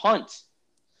didn't punt.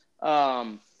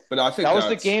 But I think that was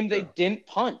the game they didn't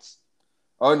punt.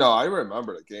 Oh no, I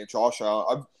remember the game. Josh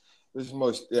Allen.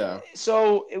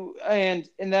 So and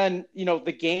then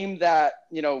the game that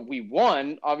we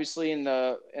won, obviously in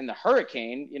the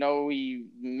hurricane,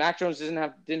 Mac Jones didn't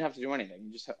have to do anything.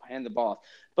 You just hand the ball off.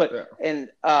 But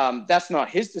that's not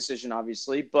his decision,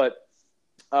 obviously. But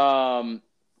we'll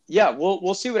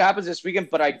see what happens this weekend.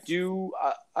 But I do.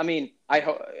 I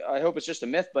hope it's just a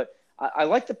myth. But I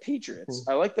like the Patriots.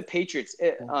 I like the Patriots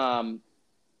at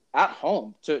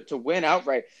home to win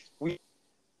outright.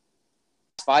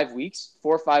 4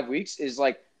 or 5 weeks is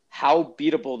like how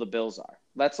beatable the Bills are.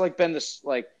 That's like been this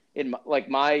like in like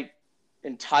my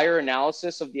entire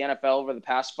analysis of the NFL over the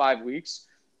past 5 weeks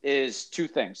is two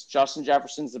things. Justin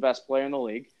Jefferson's the best player in the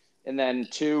league, and then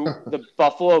two, the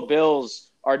Buffalo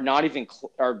Bills are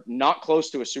not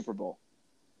close to a Super Bowl.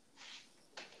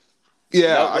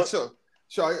 Yeah, those are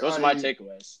my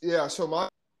takeaways. Yeah, so my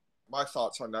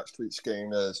thoughts on next week's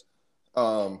game is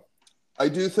I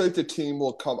do think the team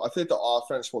will come – I think the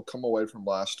offense will come away from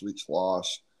last week's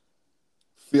loss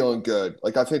feeling good.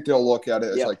 Like, I think they'll look at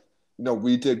it as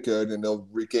we did good, and they'll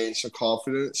regain some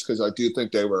confidence because I do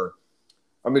think they were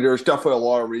 – there's definitely a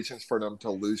lot of reasons for them to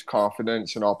lose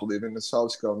confidence and not believe in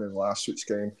themselves going into last week's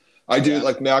game.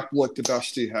 Mac looked the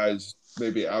best he has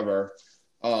maybe ever.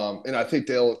 And I think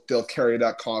they'll carry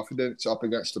that confidence up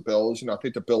against the Bills. And I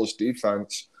think the Bills'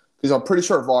 defense – because I'm pretty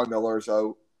sure Von Miller's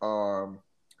out.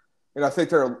 And I think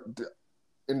they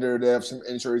have some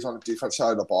injuries on the defense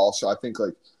side of the ball. So I think I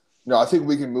think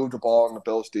we can move the ball on the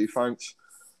Bills defense.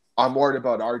 I'm worried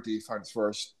about our defense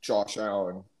versus Josh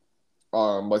Allen.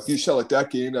 Like you said, like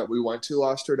that game that we went to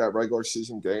last year, that regular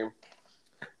season game,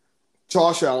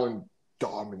 Josh Allen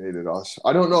dominated us.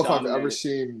 I don't know if I've ever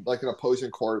seen like an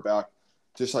opposing quarterback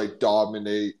just like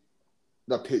dominate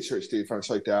the Patriots defense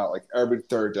like that. Like every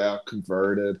third down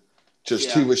converted.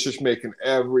 He was just making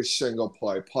every single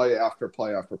play after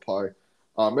play after play.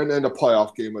 And then the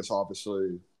playoff game was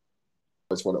obviously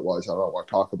that's what it was. I don't want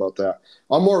to talk about that.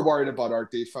 I'm more worried about our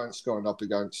defense going up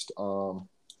against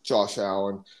Josh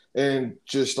Allen and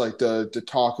just like the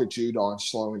talk of Judon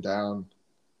slowing down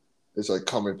is like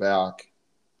coming back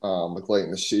like late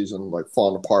in the season, like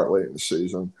falling apart late in the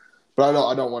season. But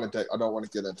I don't want to get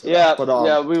into that.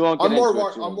 But we won't. I'm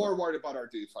more worried about our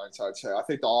defense. I'd say I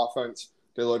think the offense.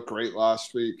 They looked great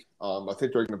last week. I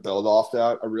think they're going to build off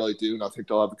that. I really do, and I think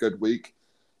they'll have a good week.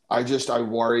 I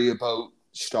worry about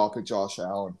stopping Josh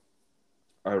Allen.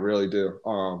 I really do.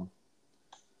 I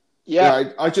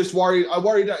just worry. I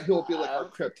worry that he'll be like our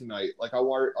kryptonite. Like I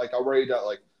worry that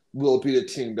like we'll be the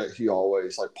team that he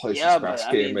always like plays his best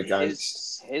game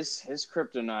against. His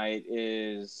kryptonite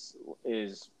is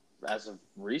as of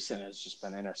recent has just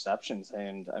been interceptions,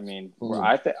 and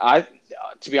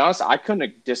to be honest, I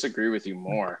couldn't disagree with you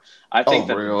more. I think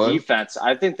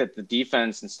that the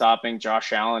defense and stopping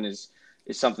Josh Allen is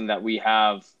something that we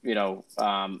have,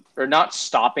 or not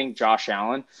stopping Josh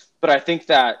Allen, but I think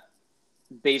that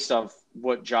based off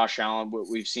what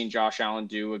we've seen Josh Allen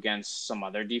do against some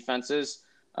other defenses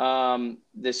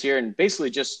this year, and basically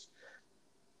just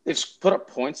they've put up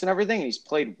points and everything, and he's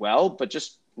played well, but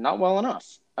just not well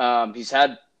enough. He's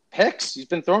had picks. He's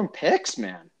been throwing picks,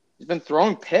 man. He's been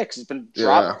fumbling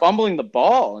the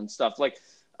ball and stuff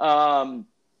I'm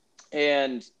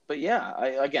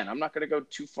not going to go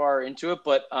too far into it,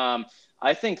 but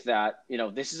I think that,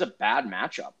 this is a bad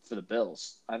matchup for the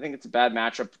Bills. I think it's a bad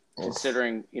matchup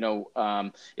considering,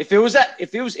 if it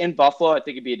was in Buffalo, I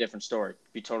think it'd be a different story,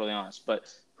 to be totally honest, but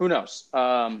who knows?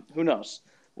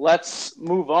 Let's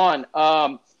move on.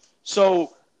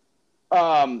 So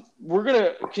we're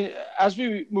gonna, as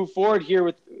we move forward here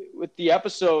with the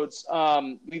episodes,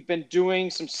 we've been doing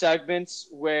some segments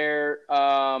where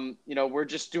we're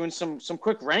just doing some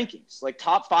quick rankings, like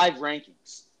top 5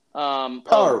 rankings,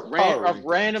 of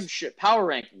random shit, power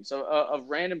rankings of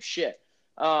random shit.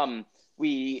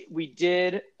 We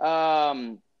did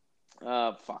fuck.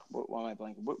 Why am I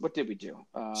blanking? What did we do?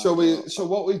 So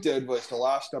what we did was the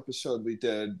last episode we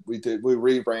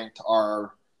re-ranked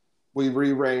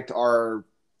our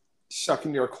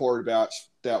second-year quarterbacks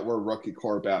that were rookie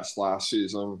quarterbacks last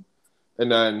season,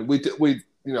 and then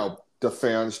the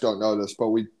fans don't know this, but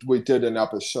we did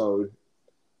another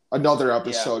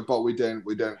episode, but we didn't.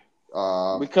 We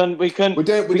couldn't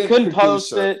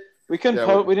post it. We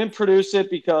didn't produce it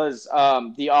because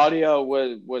the audio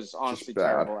was honestly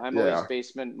terrible. Emily's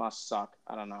basement must suck.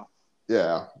 I don't know.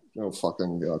 Yeah,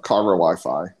 fucking Carver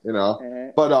Wi-Fi,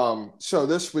 But so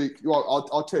this week,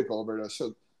 I'll take over this.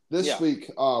 So this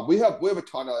week, we have a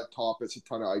ton of topics, a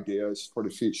ton of ideas for the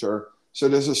future. So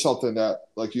this is something that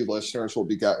like you listeners will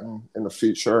be getting in the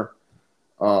future.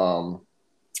 So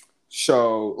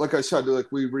like I said,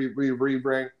 like we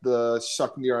re-ranked the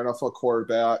second-year NFL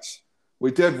quarterbacks.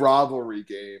 We did rivalry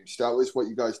games. That was what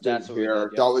you guys did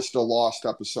here. That was the lost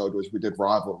episode. We did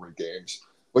rivalry games,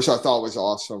 which I thought was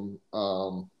awesome.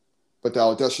 But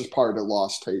that's just part of the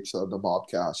lost tapes of the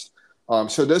Mobcast.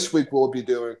 So this week we'll be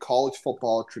doing college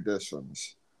football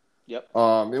traditions. Yep.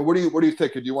 And what are you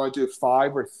thinking? Do you want to do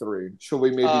 5 or 3? Should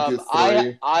we maybe do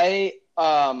 3?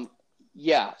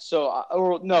 Yeah.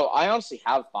 So no, I honestly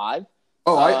have 5.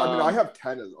 Oh, I have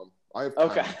 10 of them. I have 10.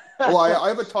 Okay. Well, I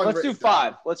have a ton. Let's do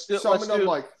 5. Down.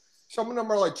 Some of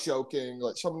them are like joking.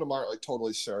 Like some of them aren't like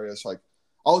totally serious. Like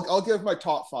I'll give my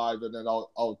top 5, and then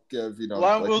I'll give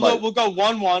Well, we'll go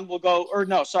 1-1. We'll go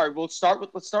let's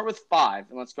start with 5,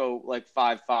 and let's go like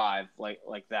 5-5,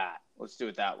 like that. Let's do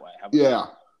it that way. How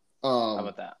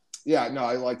about that? Yeah, no,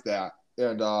 I like that.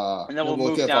 And then we'll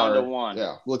move down to 1.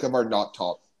 Yeah, we'll give our not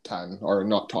top 10 or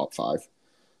not top 5.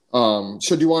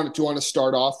 So do you want to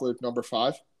start off with number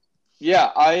 5?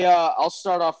 Yeah, I'll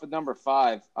start off with number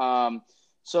 5.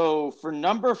 So for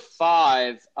number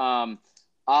 5,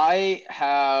 I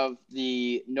have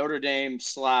the Notre Dame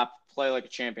slap play like a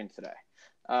champion today.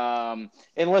 And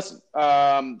listen,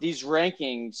 these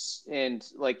rankings and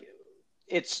like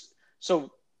it's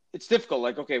difficult.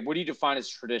 Like, okay, what do you define as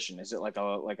tradition? Is it like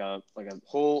a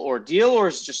whole ordeal, or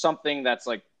is it just something that's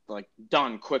like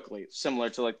done quickly, similar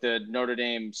to like the Notre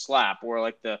Dame slap or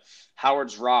like the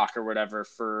Howard's Rock or whatever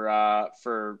for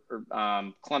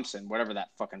Clemson, whatever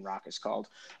that fucking rock is called.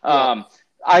 Yeah.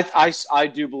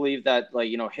 I do believe that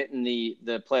hitting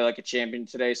the play like a champion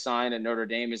today sign at Notre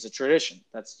Dame is a tradition.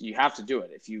 You have to do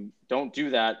it. If you don't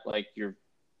do that, like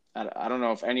I don't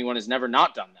know if anyone has never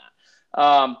not done that.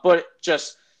 But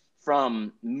just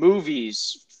from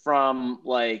movies, from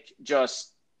like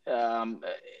just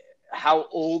how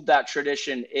old that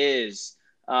tradition is,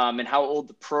 and how old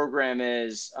the program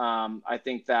is. I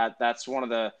think that's one of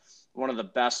the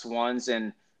best ones.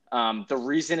 And the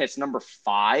reason it's number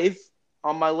 5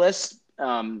 on my list,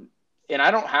 and I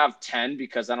don't have 10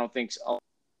 because I don't think it's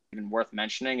even worth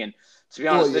mentioning. And to be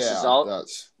honest, this is all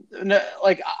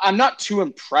like, I'm not too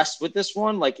impressed with this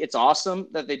one. Like, it's awesome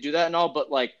that they do that and all, but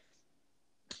like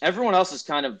everyone else is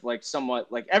kind of like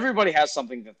somewhat like everybody has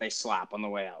something that they slap on the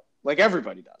way out. Like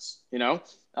everybody does,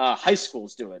 high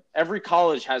schools do it. Every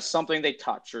college has something they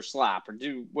touch or slap or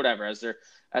do whatever as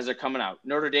they're coming out.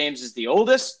 Notre Dame's is the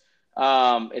oldest.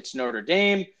 It's Notre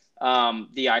Dame.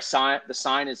 The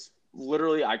sign is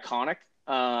literally iconic.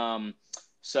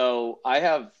 So I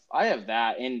have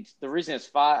that, and the reason it's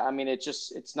 5. I mean,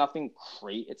 it's nothing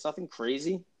crazy. It's nothing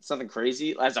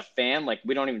crazy. As a fan, like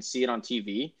we don't even see it on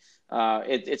TV.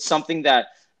 It's something that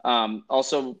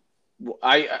also.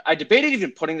 I debated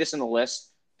even putting this in the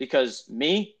list because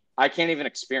I can't even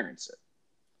experience it.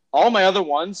 All my other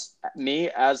ones, me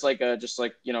as like a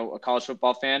college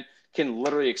football fan can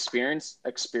literally experience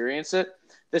it.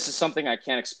 This is something I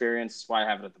can't experience. That's why I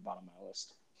have it at the bottom of my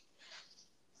list.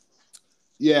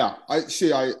 Yeah, I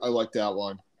like that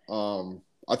one.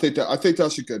 I think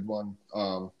that's a good one.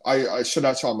 So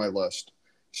that's on my list.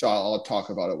 So I'll talk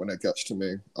about it when it gets to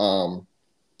me.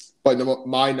 But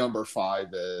my number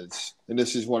 5 is, and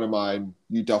this is one of mine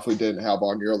you definitely didn't have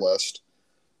on your list,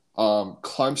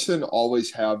 Clemson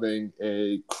always having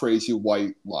a crazy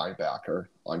white linebacker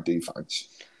on defense.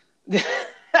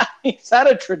 Is that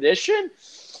a tradition?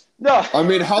 No. I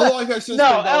mean, how long has this been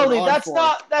going Eldy, on that's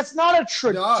for? that's not a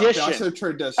tradition. No, that's a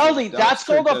tradition. Eldy, that's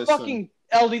called a fucking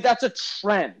 – Eldy, that's a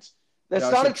trend.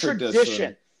 That's not a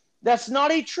tradition. That's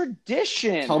not a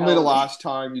tradition. Tell me the last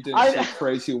time you didn't see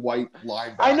crazy white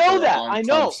linebacker. I know that. On I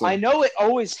know. Clemson. I know it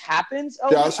always happens.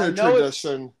 That's a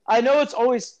tradition. I know it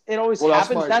always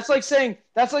happens. That's like saying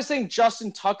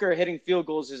Justin Tucker hitting field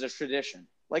goals is a tradition.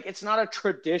 Like, it's not a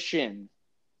tradition.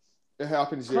 It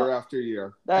happens year after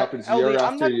year. I'm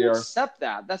not going to accept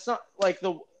that. That's not like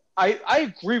the. I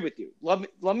agree with you.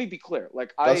 Let me be clear.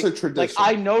 Like, that's a tradition. Like,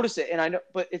 I notice it, and I know,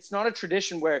 but it's not a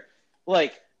tradition where,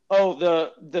 like, oh,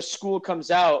 the school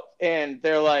comes out and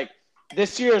they're like,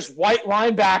 this year's white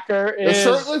linebacker is. It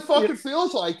certainly fucking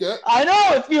feels like it. I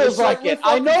know it feels like it.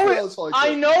 I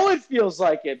know it feels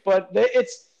like it, but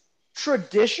it's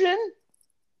tradition.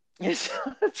 It's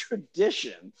not a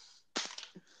tradition.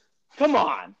 Come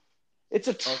on. It's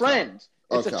a trend.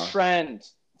 It's a trend.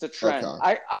 It's a trend. Okay.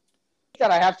 I that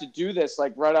I have to do this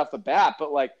like right off the bat,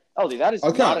 but like, Eldy, that is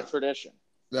not a tradition.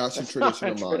 That's a tradition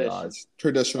in my eyes.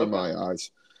 Tradition in my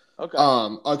eyes. Okay.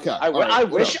 Okay. I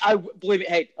wish believe it.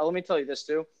 Hey, let me tell you this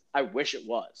too. I wish it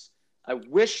was. I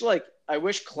wish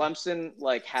Clemson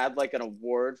like had like an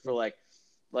award for like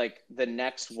the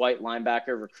next white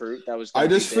linebacker recruit that was. I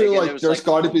just feel like there's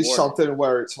got to be something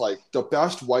where it's like the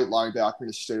best white linebacker in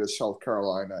the state of South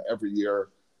Carolina every year.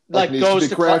 Needs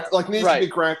to be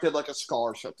granted like a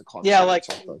scholarship to Clemson. Yeah, like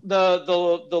the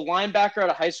linebacker out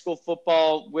of high school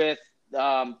football with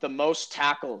the most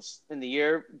tackles in the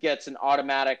year gets an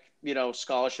automatic,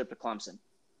 scholarship to Clemson.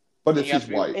 But if he's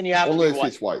white, and you have only to be if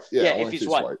he's white. Yeah, if he's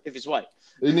white. If he's white,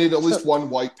 you need at least one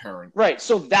white parent. Right.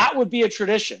 So that would be a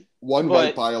tradition. One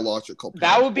white biological parent.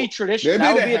 That would be tradition.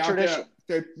 That would be a tradition.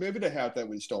 Maybe they have that.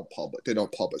 We just don't publish. They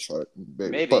don't publish it.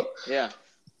 Maybe. But, yeah.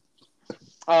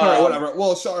 All right, whatever.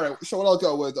 Well, sorry. So what I'll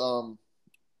go with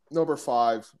number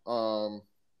 5. I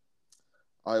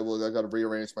got to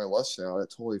rearrange my list now.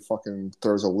 It totally fucking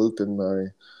throws a loop in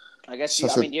my. I guess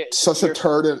such a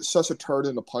turd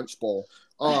in the punch bowl.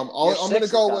 I'm gonna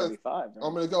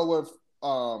go with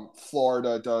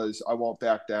Florida does I Won't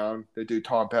Back Down. They do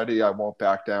Tom Petty, I Won't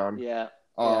Back Down. Yeah.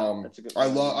 That's a good one.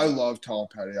 I love Tom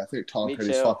Petty. I think Tom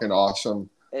Petty's fucking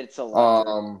awesome. It's a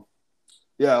lot.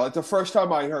 Yeah, like the first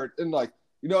time I heard, and like,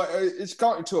 it's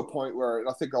gotten to a point where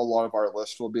I think a lot of our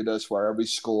list will be this, where every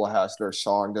school has their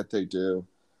song that they do.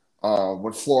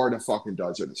 When Florida fucking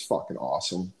does it, it's fucking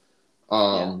awesome.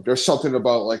 There's something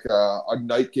about like a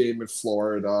night game in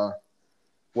Florida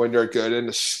when they're good in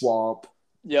the swamp.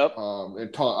 Yep. And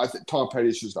I think Tom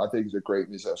Petty's he's a great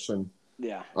musician.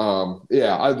 Yeah.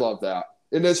 I love that.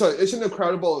 And it's an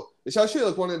incredible. It's actually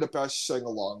like one of the best sing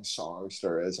along songs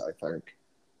there is. I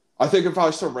think if I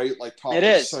was to rate like top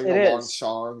sing along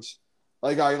songs,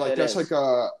 like I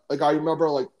remember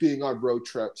like being on road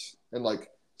trips and like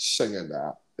singing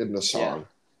that in the song. Yeah.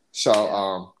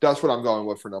 So that's what I'm going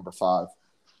with for number 5.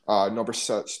 Number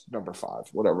 6, number 5,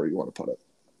 whatever you want to put it.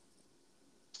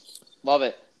 Love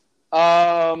it.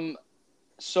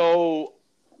 So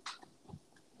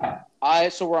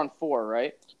we're on 4,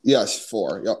 right? Yes,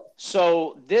 4. Yep.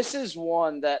 So this is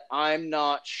one that I'm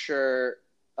not sure.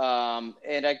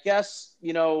 And I guess,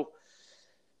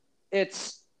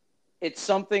 it's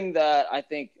something that I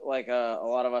think like a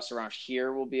lot of us around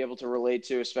here will be able to relate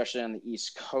to, especially on the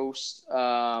East Coast,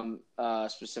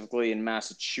 specifically in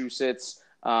Massachusetts.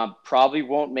 Probably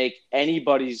won't make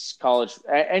anybody's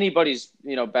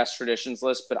best traditions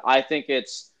list, but I think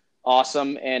it's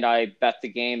awesome, and I bet the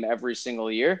game every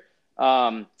single year.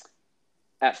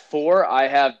 At 4, I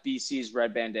have BC's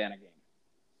red bandana game.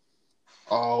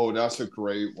 Oh, that's a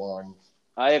great one.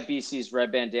 I have BC's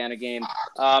red bandana game.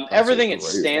 Everything it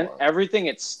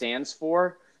stands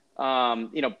for.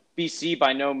 BC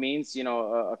by no means,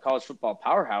 a college football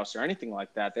powerhouse or anything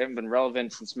like that. They haven't been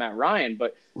relevant since Matt Ryan,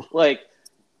 but like,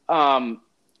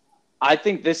 I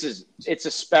think it's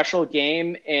a special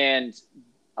game, and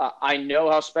I know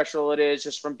how special it is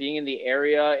just from being in the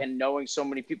area and knowing so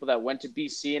many people that went to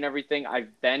BC and everything. I've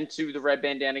been to the red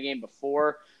bandana game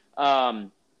before,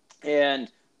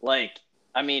 and like,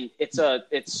 I mean,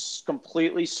 it's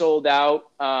completely sold out,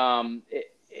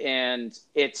 and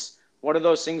it's one of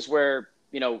those things where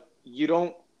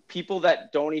people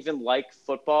that don't even like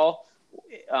football,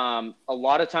 a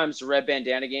lot of times the red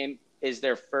bandana game is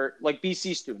their first, like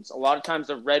BC students. A lot of times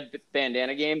the red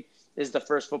bandana game is the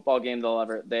first football game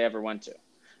they ever went to.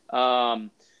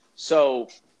 So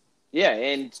yeah,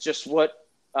 and just what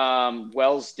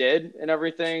Wells did and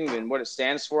everything, and what it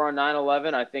stands for on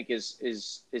 9/11, I think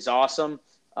is awesome.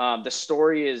 The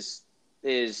story is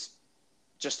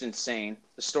just insane.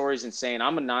 The story's insane.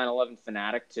 I'm a 9/11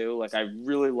 fanatic too. Like, I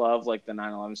really love like the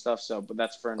 9/11 stuff. But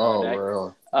that's for another day.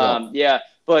 Really? Yeah.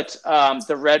 But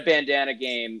the red bandana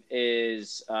game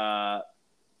is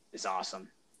awesome.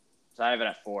 So I have it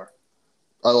at 4.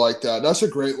 I like that. That's a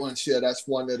great one. Yeah, that's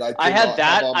one that I did had not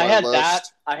have on my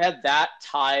list. I had that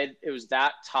tied. It was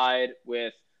that tied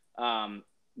with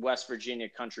West Virginia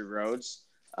Country Roads.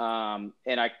 And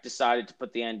I decided to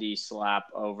put the ND slap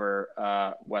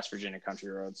over West Virginia Country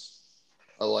Roads.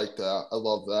 I like that. I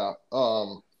love that.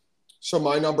 So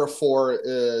my number 4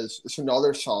 it's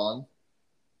another song.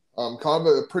 Kind of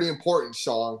a pretty important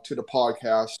song to the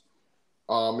podcast.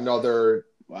 Another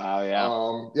Wow,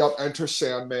 yeah. Enter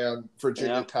Sandman,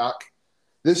 Virginia Tech.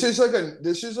 This is like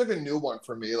a new one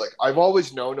for me. Like I've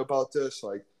always known about this.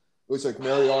 Like it was like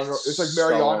Mariano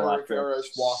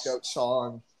Rivera's walkout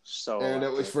song. And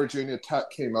it was Virginia Tech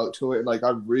came out to it. And like I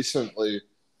recently,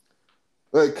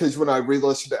 because when I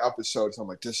re-listened to episodes, I'm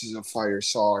like, this is a fire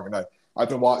song. And I've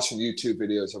been watching YouTube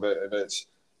videos of it, and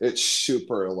it's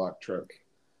super electric.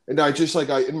 And I just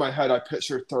in my head I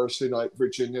picture Thursday night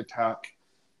Virginia Tech,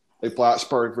 like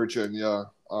Blacksburg, Virginia,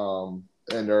 and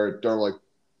they're like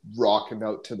rocking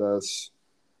out to this,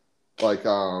 like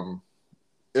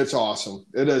it's awesome.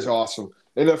 It is awesome.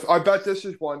 And if I bet this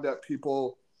is one that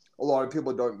a lot of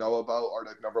people don't know about, or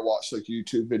they've never watched like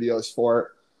YouTube videos for it.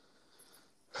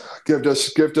 Give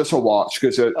this a watch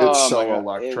because it's so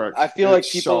electric. I feel like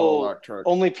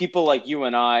only people like you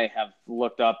and I have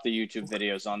looked up the YouTube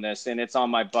videos on this, and it's on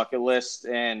my bucket list.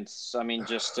 And I mean,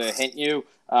 just to hint you,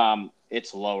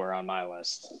 it's lower on my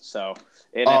list. So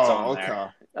it's on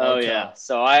there. Oh okay. Yeah.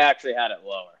 So I actually had it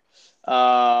lower.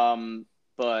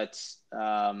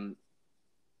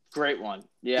 Great one.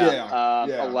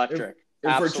 Yeah. Electric.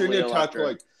 In Virginia Tech,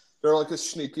 like they're like a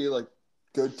sneaky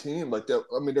good team. Like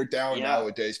they're down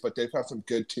nowadays, but they've had some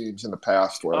good teams in the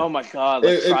past. Where oh my god,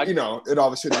 it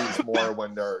obviously needs more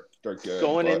when they're good.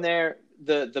 Going in there,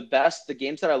 the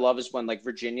games that I love is when like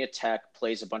Virginia Tech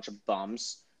plays a bunch of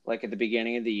bums like at the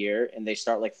beginning of the year, and they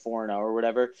start like 4-0 or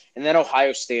whatever, and then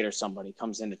Ohio State or somebody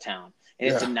comes into town, and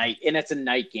it's a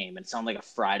night game, and it's on like a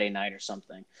Friday night or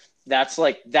something. That's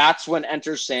when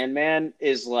Enter Sandman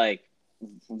is like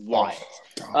wild.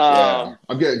 Oh,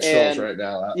 I'm getting chills right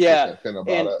now. Thinking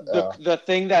about it. The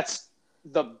thing that's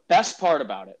the best part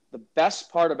about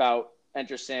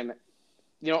Enter Sandman,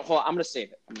 hold on, I'm gonna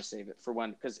save it for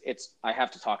when, because I have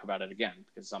to talk about it again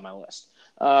because it's on my list.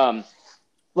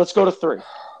 Let's go to 3.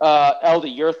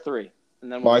 Eldy, your 3,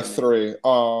 and then my 3.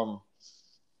 Because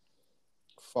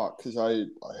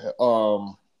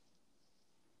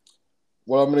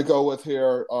what I'm gonna go with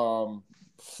here,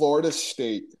 Florida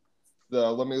State.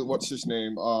 What's his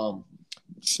name?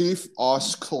 Chief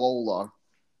Osceola.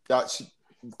 That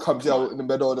comes out in the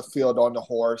middle of the field on the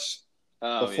horse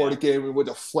before the game with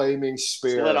a flaming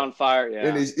spear. It's lit on fire, yeah.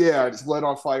 And it's lit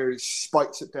on fire. He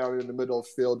spikes it down in the middle of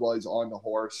the field while he's on the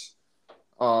horse.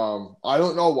 I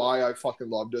don't know why I fucking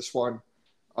love this one.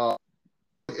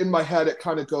 In my head, it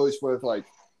kind of goes with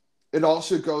it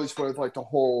also goes with the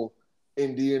whole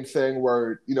Indian thing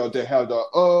where they have the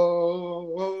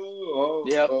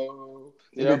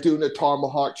and they're doing the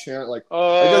tomahawk chant. I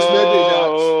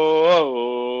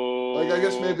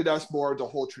guess maybe that's more of the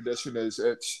whole tradition. Is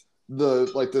it's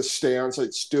the stands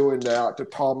Stu and that the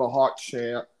tomahawk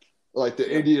chant, the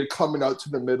Indian coming out to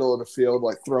the middle of the field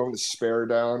throwing the spear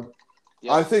down.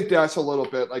 Yep. I think that's a little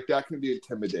bit that can be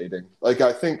intimidating.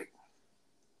 I think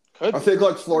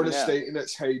Florida State in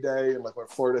its heyday and when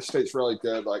Florida State's really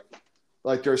good,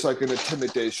 there's an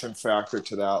intimidation factor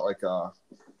to that.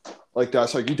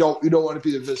 That's you don't want to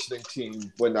be a visiting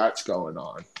team when that's going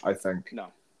on. I think.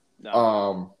 No.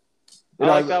 I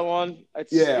like that one.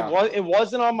 It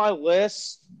wasn't on my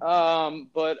list,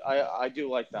 but I do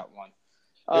like that one.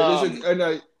 I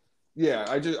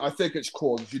think it's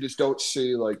cool. You just don't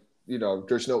see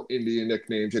there's no Indian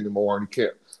nicknames anymore, and you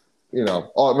can't. I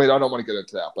don't want to get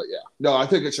into that, but no, I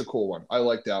think it's a cool one. I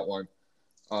like that one.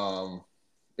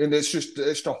 And it's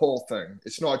the whole thing.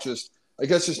 It's not just. I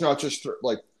guess it's not just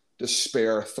the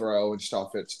spare throw and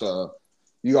stuff. It's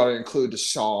you got to include the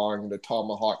song, the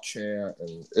tomahawk chant,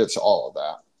 and it's all of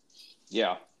that.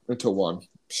 Yeah. Into one.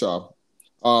 So,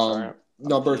 are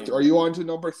you on to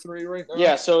number 3 right now?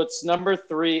 Yeah. So it's number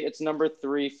 3. It's number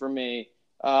 3 for me.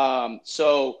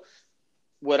 So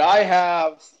what I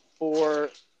have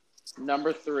for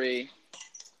number 3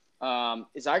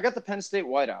 is I got the Penn State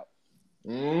whiteout.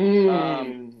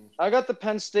 I got the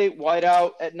Penn State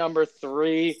whiteout at number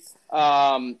 3.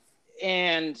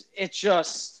 And it's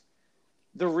just,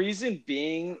 the reason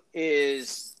being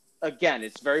is, again,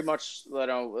 it's very much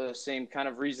the same kind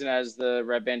of reason as the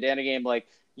red bandana game.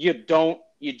 You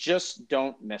just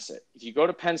don't miss it. If you go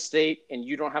to Penn State and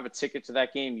you don't have a ticket to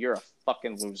that game, you're a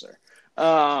fucking loser.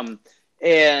 And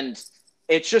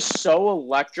it's just so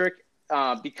electric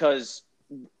because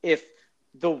if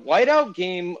the whiteout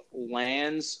game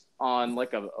lands on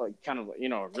like a kind of,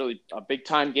 a really a big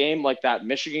time game like that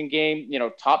Michigan game,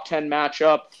 top 10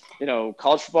 matchup,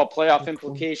 college football playoff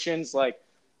implications. Like,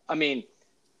 I mean,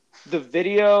 the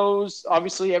videos,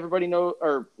 obviously everybody knows,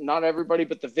 or not everybody,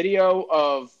 but the video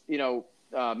of,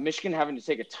 Michigan having to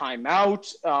take a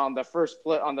timeout on the first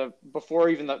play before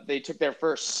even they took their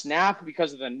first snap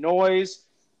because of the noise.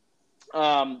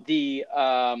 Why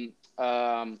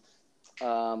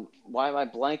am I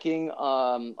blanking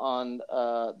on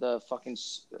the fucking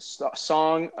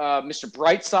song Mr.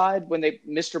 Brightside, when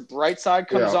Mr. Brightside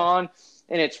comes on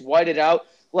and it's whited out,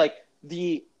 like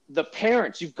the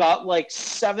parents, you've got like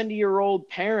 70-year-old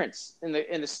parents in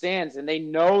the stands, and they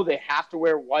know they have to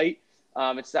wear white.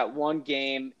 It's that one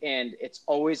game, and it's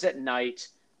always at night,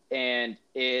 and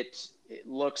it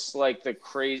looks like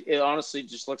it honestly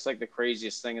just looks like the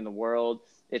craziest thing in the world.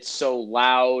 It's so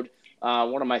loud.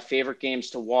 One of my favorite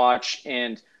games to watch,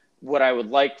 and what I would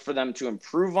like for them to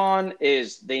improve on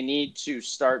is they need to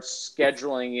start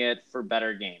scheduling it for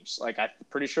better games. Like, I'm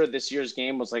pretty sure this year's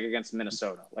game was like against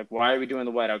Minnesota. Like, why are we doing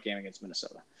the whiteout game against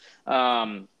Minnesota?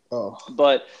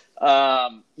 But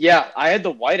yeah, I had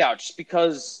the whiteout just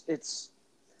because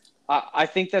I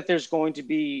think that there's going to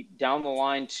be down the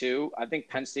line too. I think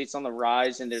Penn State's on the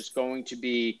rise, and there's going to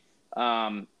be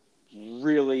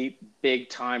really big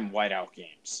time whiteout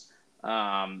games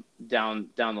down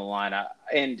the line,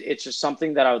 and it's just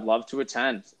something that I would love to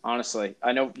attend. Honestly,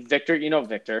 I know Victor.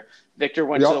 Victor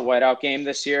went to the whiteout game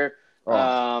this year.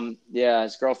 Yeah,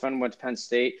 his girlfriend went to Penn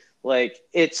State. Like,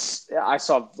 I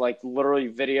saw like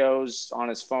literally videos on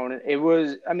his phone.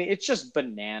 It's just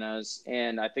bananas,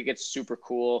 and I think it's super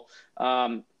cool.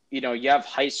 You have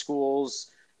high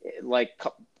schools like,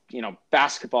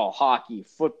 basketball, hockey,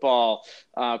 football,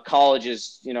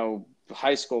 colleges,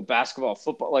 high school basketball,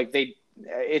 football. Like,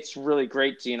 it's really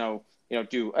great to,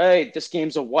 do, hey, this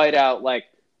game's a whiteout. Like,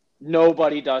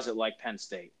 nobody does it like Penn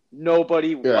State.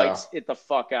 Nobody whites it the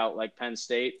fuck out like Penn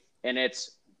State, and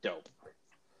it's dope.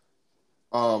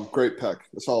 Great pick.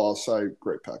 That's all I'll say.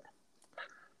 Great pick.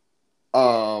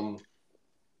 So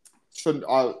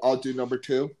I'll do number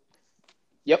 2.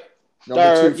 Yep.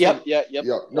 Number 2. Yep.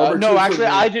 Number 2. No, actually,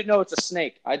 I did. No, it's a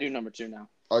snake. I do number 2 now.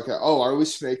 Okay. Oh, are we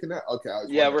snaking it? Okay.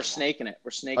 We're snaking it.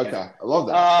 Okay. I love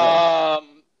that.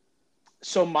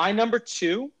 So my number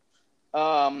 2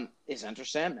 is Enter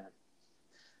Sandman.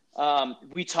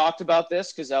 We talked about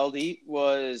this because LD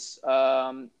was,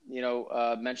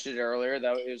 mentioned it earlier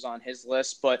that it was on his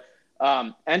list. But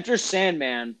Enter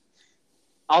Sandman,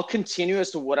 I'll continue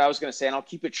as to what I was going to say, and I'll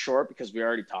keep it short because we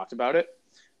already talked about it.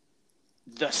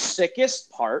 The sickest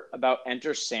part about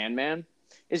Enter Sandman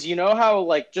is, how,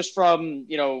 like, just from,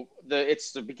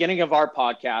 it's the beginning of our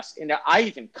podcast, and I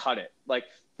even cut it. Like,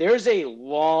 there's a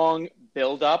long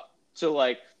buildup to,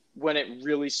 like, when it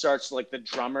really starts, like, the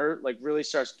drummer, like, really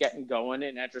starts getting going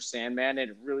in Enter Sandman, and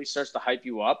it really starts to hype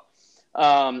you up.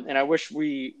 And I wish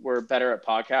we were better at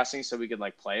podcasting so we could,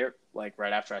 like, play it, like,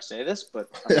 right after I say this, but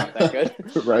I'm not that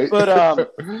good. Right.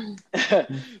 But,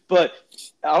 but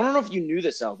I don't know if you knew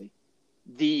this, Eldy.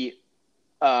 The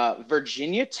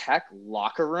Virginia Tech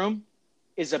locker room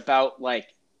is about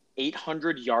like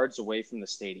 800 yards away from the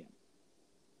stadium.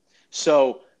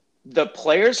 So the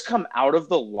players come out of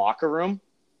the locker room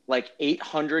like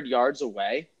 800 yards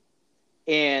away,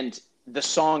 and the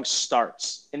song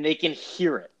starts, and they can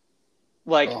hear it.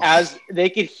 Like, as they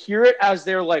can hear it as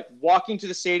they're like walking to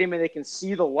the stadium, and they can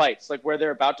see the lights, like where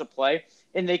they're about to play,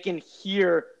 and they can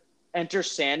hear Enter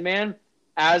Sandman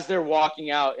as they're walking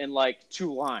out in like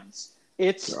 2 lines.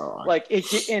 It's like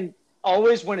and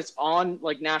always when it's on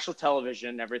like national television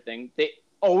and everything, they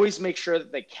always make sure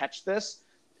that they catch this,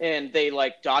 and they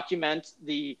like document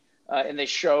and they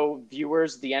show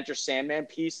viewers the Enter Sandman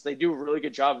piece. They do a really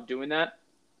good job of doing that.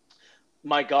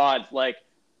 My God, like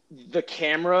the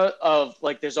camera of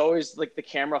like, there's always like the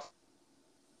camera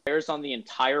players on the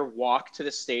entire walk to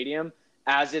the stadium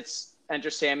as it's Enter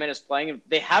Sandman is playing, and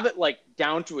they have it like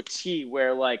down to a T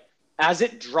where like as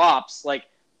it drops, like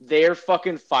they're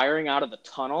fucking firing out of the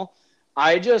tunnel.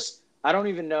 I don't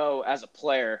even know, as a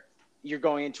player, you're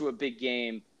going into a big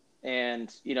game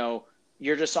and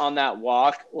you're just on that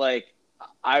walk. Like,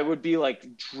 I would be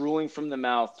like drooling from the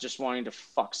mouth just wanting to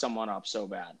fuck someone up so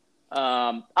bad.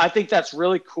 I think that's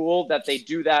really cool that they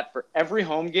do that for every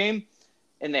home game,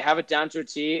 and they have it down to a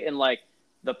T, and like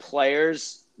the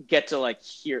players get to like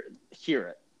hear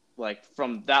it like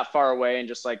from that far away and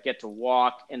just like get to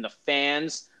walk, and the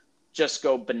fans just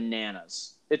go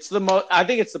bananas. I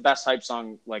think it's the best hype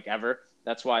song like ever.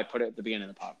 That's why I put it at the beginning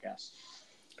of the podcast.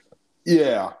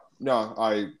 Yeah. No,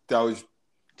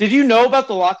 Did you know about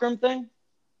the locker room thing?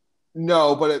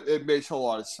 No, but it makes a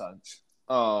lot of sense.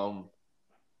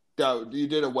 That you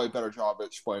did a way better job at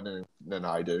explaining than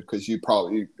I did because it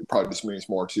probably just means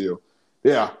more to you.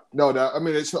 Yeah, no, I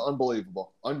mean it's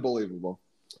unbelievable. My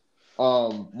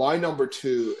number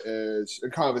two is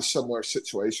in kind of a similar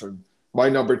situation. My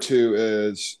number two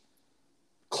is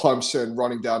Clemson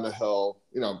running down the hill.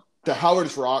 The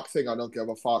Howard's Rock thing. I don't give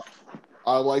a fuck.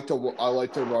 I like the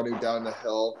running down the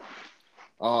hill.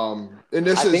 And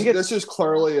this is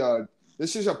clearly a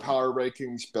power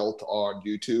rankings built on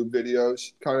YouTube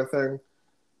videos kind of thing.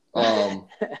 When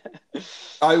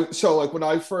I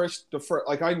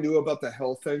I knew about the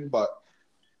hill thing, but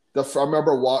I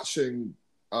remember watching.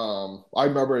 I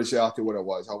remember exactly what it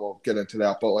was. I won't get into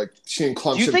that, but seeing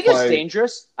Clemson. Do you think it's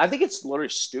dangerous? I think it's literally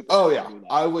stupid. Oh yeah,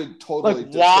 I would totally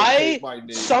why my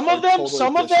knee. Some of them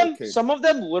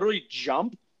literally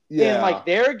jump. Yeah, and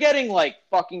they're getting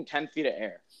fucking 10 feet of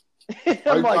air.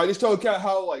 I just don't get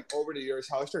how over the years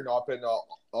how has there not been a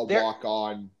walk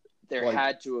on. There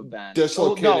had to have been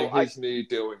dislocating his knee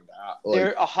doing that.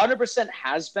 There 100%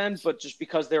 has been, but just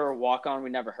because they were a walk on, we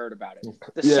never heard about it.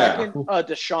 The second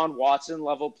Deshaun Watson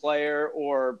level player,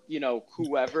 or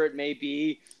whoever it may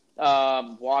be,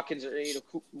 Watkins, or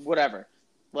whatever,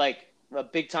 a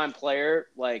big time player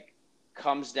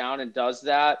comes down and does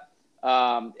that,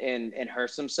 and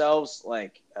hurts themselves,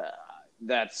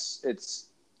 that's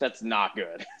not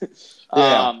good.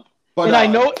 Yeah. But I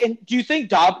know. And do you think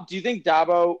Dabo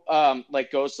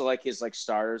goes to his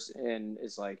starters and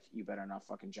is you better not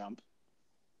fucking jump?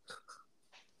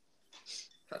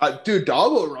 Dude,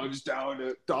 Dabo runs down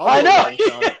it. I know.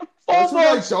 That's what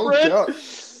I don't get.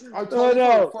 I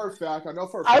know for a fact. I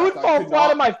would fall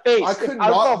flat on my face. I could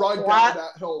not run down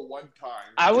that hill one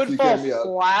time. I would fall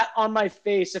flat on my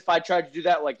face if I tried to do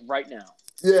that right now.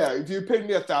 Yeah, if you paid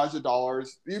me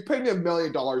 $1,000, you paid me $1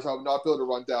 million, I would not be able to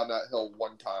run down that hill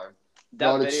one time.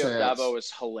 That video of Dabo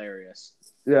is hilarious.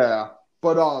 Yeah,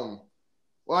 but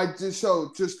just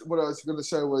what I was gonna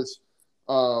say was,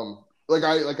 I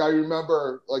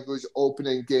remember it was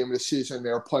opening game of the season. They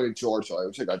were playing Georgia.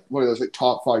 It was one of those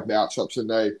top 5 matchups, and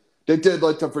they did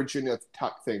the Virginia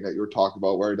Tech thing that you were talking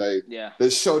about, where they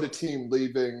showed a team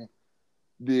leaving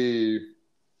the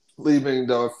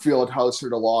field house or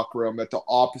the locker room at the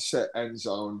opposite end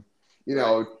zone.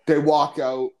 They walk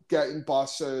out, get in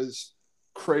buses,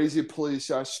 crazy police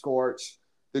escorts.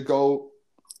 They go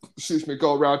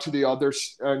around to the other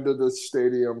end of the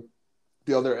stadium,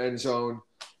 the other end zone.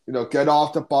 Get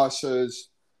off the buses,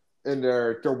 and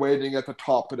they're waiting at the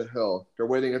top of the hill. They're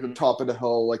waiting at the top of the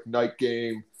hill, night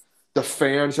game. The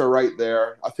fans are right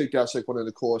there. I think that's one of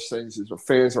the coolest things is the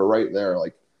fans are right there.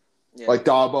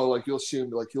 Dabo, you'll see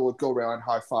him, he'll go around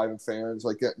high-fiving fans,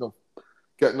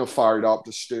 getting them fired up,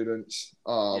 the students.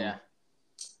 I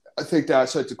think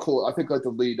that's the cool. I think the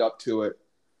lead up to it.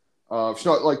 It's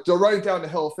not the running down the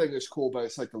hill thing is cool, but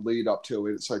it's the lead up to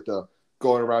it. It's the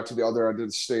going around to the other end of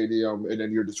the stadium, and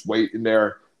then you're just waiting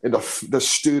there, and the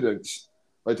students,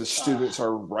 students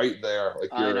are right there.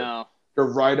 I know. They're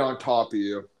right on top of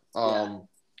you. And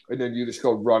then you just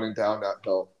go running down that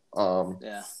hill.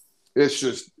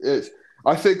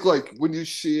 I think when you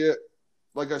see it,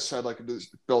 like I said, it's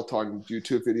built on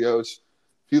YouTube videos.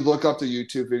 If you look up the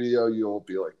YouTube video, you'll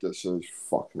be this is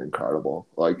fucking incredible.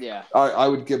 I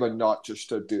would give a nut just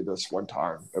to do this one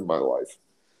time in my life.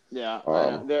 Yeah.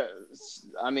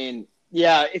 I mean,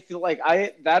 yeah, if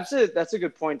that's a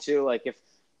good point too. If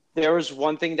there was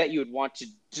one thing that you would want to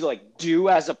do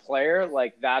as a player,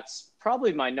 that's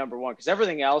probably my number one, because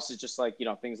everything else is just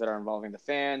things that are involving the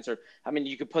fans, or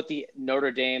you could put the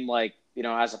Notre Dame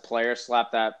as a player,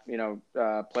 slap that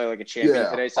play like a champion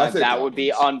today, so that would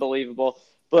be unbelievable.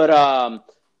 But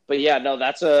yeah, no,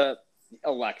 that's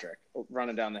electric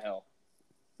running down the hill.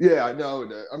 Yeah, I know.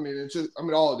 I mean, it's just. I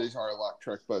mean, all of these are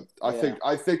electric, but I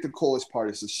think the coolest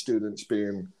part is the students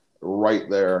being right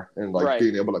there and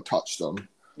being able to touch them.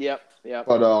 Yep.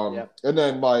 But and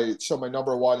then my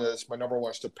number one is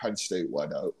the Penn State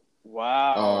whiteout.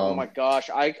 Wow. Oh my gosh.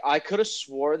 I could have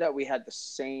swore that we had the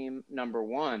same number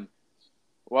one.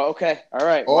 Well, okay. All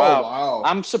right. Oh, wow.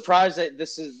 I'm surprised that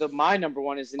this is my number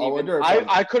one isn't even.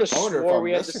 I could have swore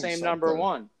we had the same number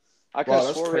one. I could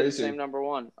have swore we had the same number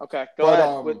one. Okay. Go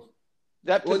ahead.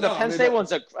 The Penn State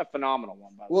one's a phenomenal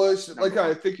one, by the way. Well, it's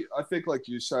I think like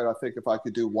you said, I think if I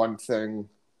could do one thing,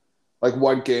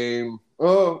 one game.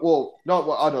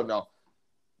 I don't know.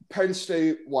 Penn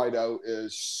State whiteout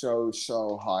is so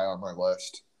high on my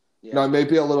list. Now, I may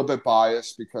be a little bit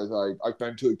biased because I've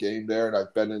been to a game there and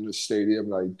I've been in the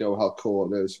stadium and I know how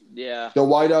cool it is. Yeah. The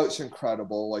whiteout's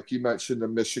incredible. Like you mentioned the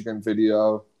Michigan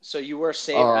video. So you were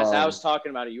saving, as I was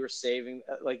talking about it, you were saving,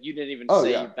 like you didn't even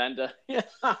say you've been to. Yeah,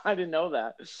 I didn't know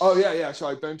that. Oh, yeah. So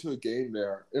I've been to a game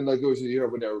there. And like it was a year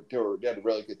when they had a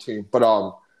really good team. But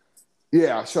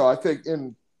yeah, so I think,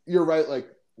 and you're right, like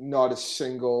not a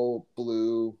single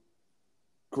blue,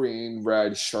 green,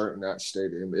 red shirt in that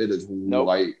stadium. It is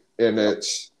white. And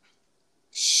it's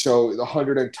so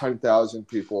 110,000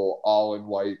 people all in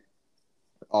white.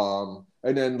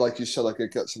 And then, like you said, like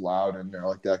it gets loud in there,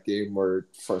 like that game where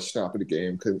first snap of the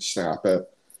game couldn't snap it.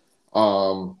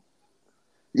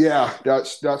 Yeah,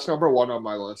 that's number one on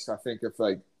my list. I think if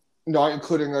like not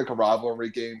including like a rivalry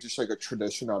game, just like a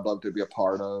tradition I'd love to be a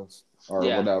part of or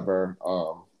whatever.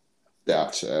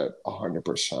 That's it,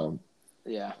 100%.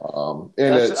 Yeah.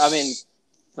 And it's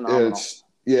phenomenal.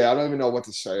 I don't even know what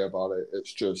to say about it.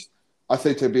 It's just, I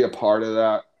think to be a part of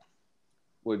that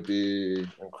would be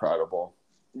incredible.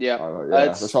 Yeah.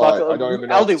 That's all I don't even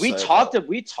know. Eldy,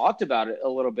 we talked about it a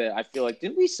little bit. I feel like,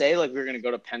 didn't we say like we were going to go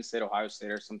to Penn State, Ohio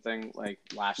State or something like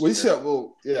last year? We said we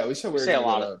were going to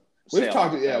go to. We've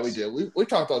talked. Yeah, we did. We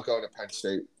talked about going to Penn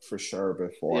State for sure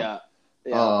before. Yeah.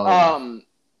 Yeah.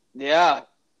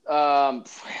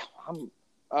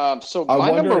 So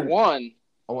my number one.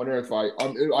 I wonder if I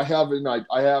have an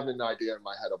idea in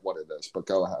my head of what it is, but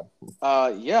go ahead.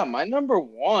 Yeah, my number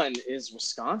one is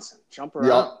Wisconsin. Jump around.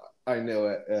 Yep, I knew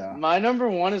it. Yeah. My number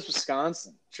one is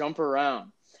Wisconsin. Jump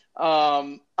around.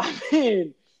 I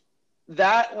mean,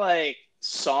 that like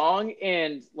song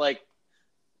and like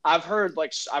I've heard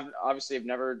like I've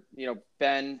never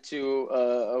been to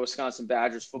a Wisconsin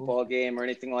Badgers football game or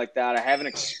anything like that. I haven't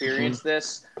experienced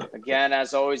this. Again,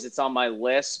 as always, it's on my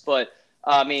list, but.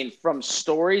 I mean, from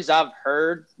stories I've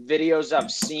heard, videos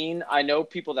I've seen, I know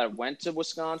people that went to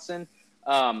Wisconsin.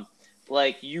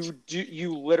 Like you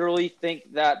literally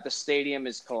think that the stadium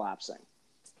is collapsing,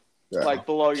 like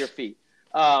below your feet.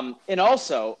 And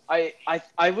also, I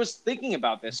was thinking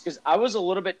about this because I was a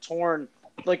little bit torn.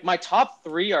 Like my top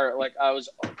three are like I was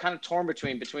kind of torn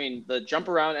between the jump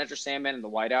around, enter Sandman, and the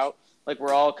whiteout. Like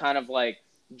we're all kind of like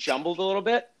jumbled a little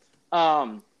bit.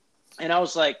 And I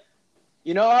was like.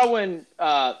 You know how when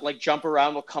like jump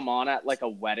around will come on at like a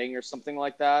wedding or something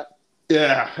like that?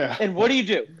 Yeah. And what do you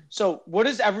do? So what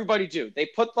does everybody do? They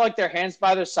put like their hands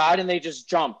by their side and they just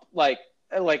jump like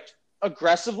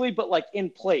aggressively, but like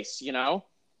in place,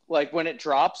 like when it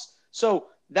drops. So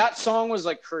that song was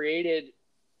like created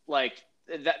like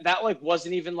that like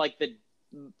wasn't even like the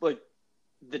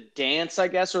dance, I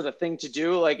guess, or the thing to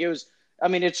do. Like it was, I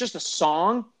mean, it's just a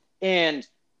song and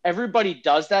everybody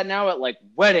does that now at like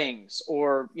weddings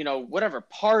or, whatever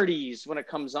parties when it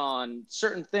comes on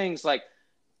certain things. Like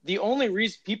the only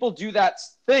reason people do that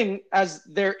thing as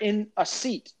they're in a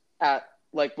seat at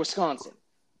like Wisconsin,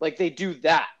 like they do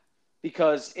that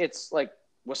because it's like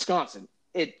Wisconsin.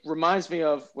 It reminds me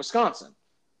of Wisconsin.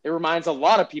 It reminds a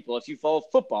lot of people, if you follow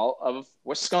football, of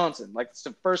Wisconsin. Like it's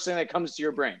the first thing that comes to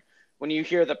your brain when you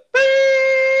hear the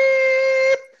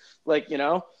beep, like,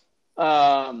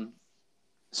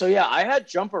 so yeah, I had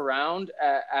jump around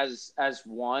as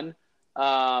one,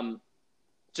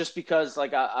 just because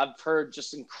like I've heard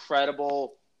just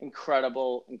incredible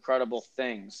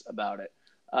things about it.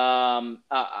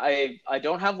 I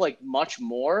don't have like much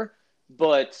more,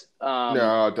 but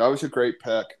no, that was a great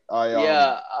pick.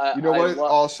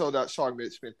 Also that song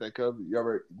makes me think of. You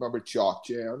ever remember Jock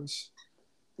Jams?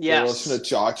 Yes. Listen to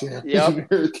Jock Jams. Yep.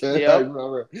 I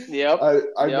remember. Yep.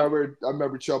 I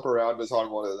remember Jump Around was on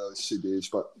one of those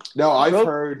CDs, but no, I've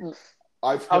heard.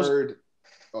 Oh, I'm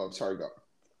sorry, go.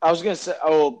 I was gonna say,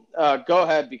 go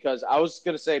ahead because I was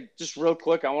gonna say just real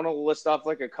quick. I want to list off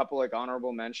like a couple like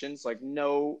honorable mentions, like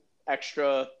no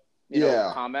extra,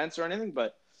 comments or anything,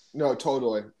 but no,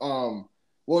 totally. Well,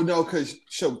 no, because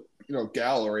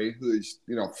Gallery, who's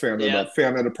fan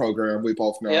of the program, we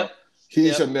both know. Yep.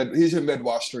 He's a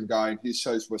Midwestern guy, and he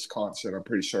says Wisconsin. I'm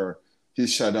pretty sure he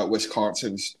said that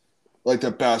Wisconsin's like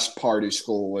the best party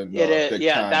school in the Big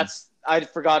Ten. I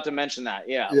forgot to mention that.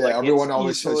 Yeah, like everyone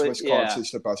always says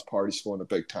Wisconsin's the best party school in the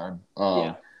Big Ten.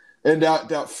 And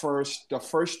the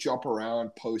first jump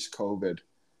around post COVID.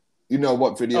 You know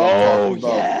what video I'm talking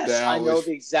about? Yes, I know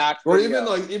the exact video. Or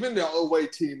even the away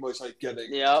team was like getting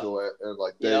into it, and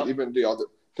like even the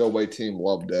away team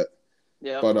loved it.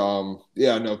 Yeah. But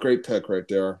great pick right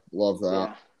there. Love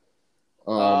that.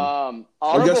 Yeah.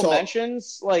 Honorable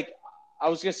mentions, like I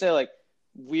was gonna say, like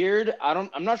weird.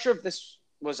 I'm not sure if this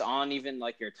was on even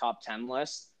like your top 10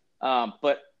 list.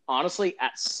 But honestly,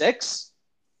 at 6,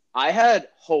 I had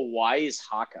Hawaii's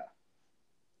haka.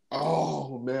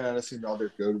 Oh man, that's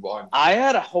another good one. I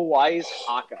had a Hawaii's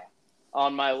haka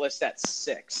on my list at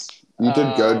 6. You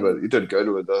did good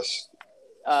with this.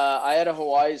 I had a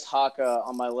Hawaii's haka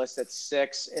on my list at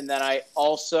 6, and then I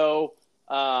also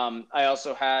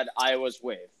had Iowa's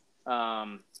wave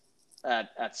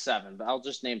at 7. But I'll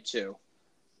just name 2.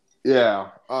 Yeah.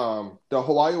 The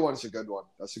Hawaii one's a good one.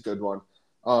 That's a good one.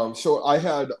 So I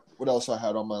had what else I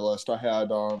had on my list? I had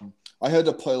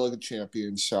the Play Like a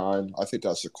Champion sign. I think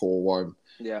that's a cool one.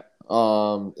 Yeah.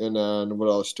 And then what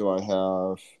else do I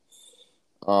have?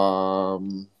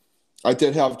 I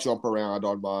did have Jump Around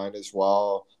on mine as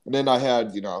well. And then I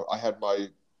had my,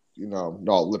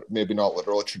 maybe not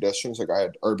literal traditions. Like I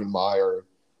had Urban Meyer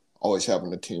always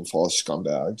having a team full of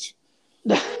scumbags.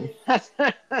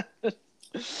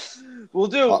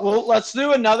 Let's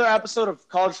do another episode of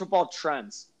college football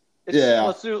trends.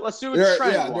 Let's do a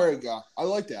trend. Yeah, one. there you go. I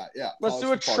like that. Yeah. Let's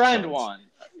do a trend one.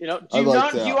 Do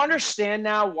you understand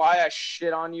now why I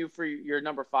shit on you for your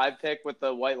number 5 pick with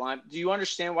the white line? Do you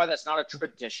understand why that's not a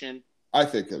tradition? I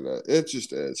think it is. It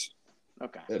just is.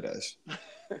 Okay. It is.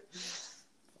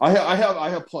 I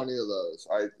have plenty of those.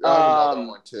 I have another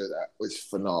one too that was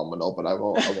phenomenal, but I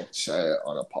won't say it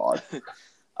on a pod.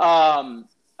 All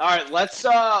right,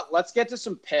 let's get to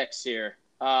some picks here.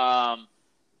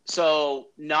 So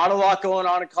not a lot going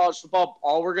on in college football.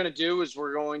 All we're going to do is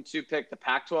we're going to pick the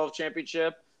Pac-12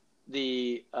 championship,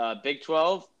 the Big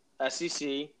 12, SEC.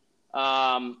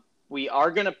 We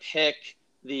are going to pick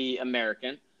the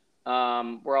American.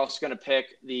 We're also going to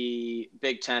pick the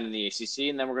Big 10 and the ACC,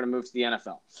 and then we're going to move to the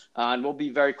NFL. And we'll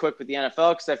be very quick with the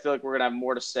NFL because I feel like we're going to have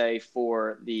more to say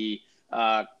for the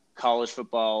college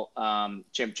football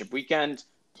championship weekend.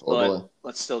 Totally. But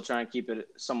let's still try and keep it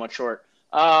somewhat short.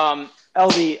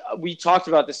 Eldy, we talked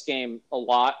about this game a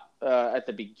lot at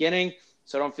the beginning,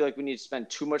 so I don't feel like we need to spend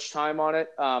too much time on it.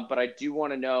 But I do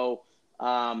want to know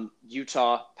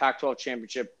Utah Pac-12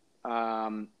 championship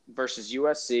versus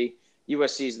USC.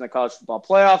 USC is in the college football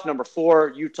playoff. Number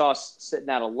 4, Utah's sitting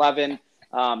at 11.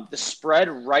 The spread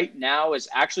right now is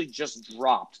actually just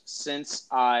dropped since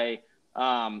I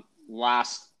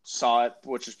last saw it,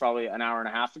 which is probably an hour and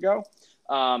a half ago.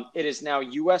 It is now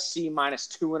USC minus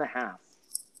 2.5.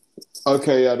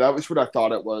 Okay, yeah, that was what I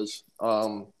thought it was.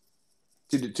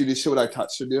 Did you see what I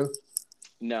texted you?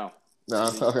 No.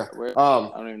 No. Okay.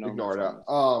 I don't even know. Ignore that.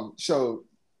 So,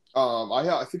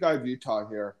 I think I have Utah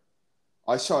here.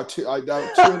 I saw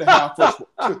 2.5 was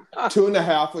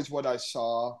 2.5 was what I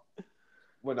saw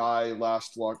when I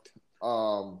last looked.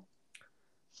 And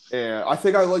I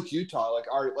think I like Utah.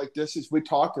 We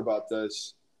talked about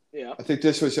this. Yeah. I think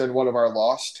this was in one of our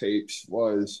lost tapes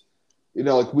was,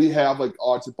 we have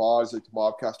odds and bonds, the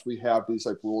Mobcast, we have these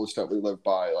rules that we live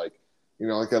by,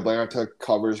 Atlanta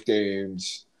covers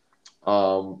games.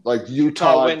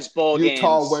 Utah wins bowl games.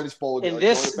 And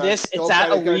this it's at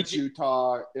Allegiant.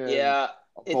 Utah. Yeah.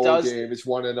 A bowl game is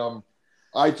one of them.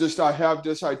 I have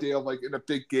this idea of in a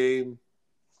big game,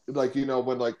 when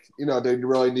they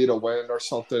really need a win or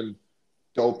something,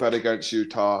 don't bet against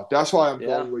Utah. That's why I'm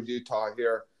going with Utah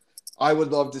here. I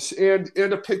would love to see and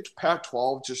to pick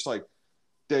Pac-12, just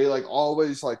they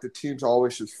always the teams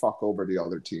always just fuck over the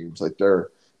other teams. They're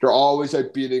always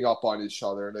beating up on each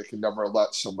other, and they can never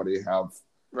let somebody have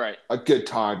a good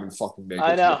time and fucking make it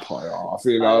to the playoff.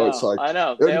 I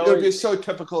know. It would be so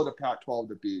typical of the Pac-12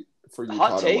 to beat for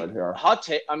Utah to win here. Hot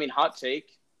take.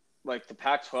 The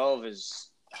Pac-12 is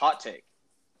hot take.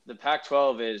 The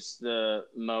Pac-12 is the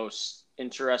most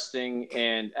interesting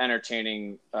and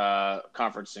entertaining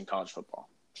conference in college football.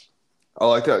 I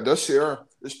like that. This year,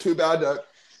 it's too bad that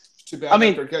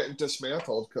they're getting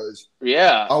dismantled because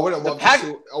I would have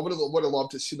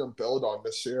loved to see them build on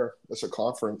this year as a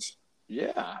conference.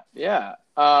 Yeah.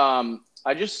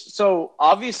 So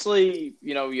obviously,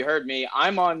 you heard me.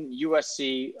 I'm on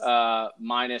USC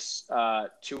minus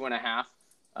 2.5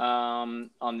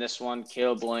 on this one.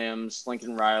 Caleb Williams,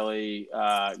 Lincoln Riley,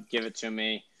 give it to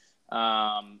me.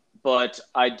 But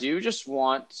I do just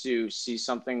want to see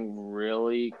something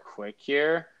really quick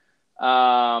here.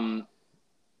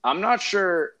 I'm not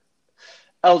sure,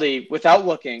 LD, without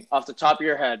looking off the top of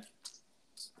your head,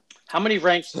 how many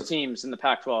ranked teams in the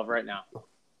Pac-12 right now?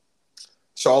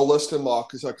 So I'll list them off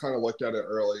because I kind of looked at it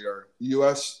earlier.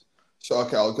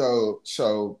 I'll go.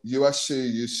 So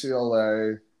USC,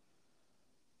 UCLA,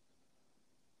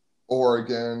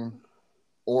 Oregon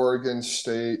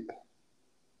State,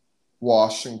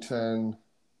 Washington,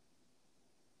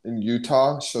 and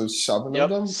Utah. So 7 of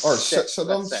them, or 6 of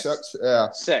them. Six.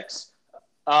 Yeah. 6.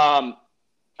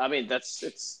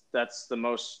 That's the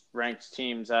most ranked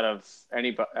teams out of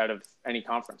any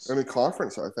conference. Any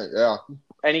conference, I think. Yeah.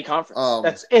 Any conference.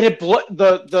 That's it.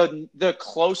 The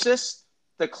closest.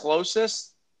 The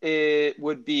closest it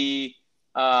would be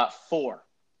 4,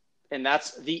 and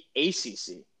that's the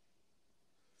ACC.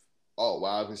 Oh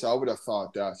wow! Because I would have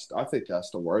thought I think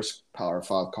that's the worst Power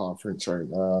 5 conference right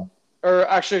now. Or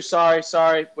actually, sorry.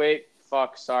 Wait,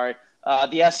 sorry.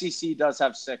 The SEC does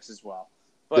have 6 as well.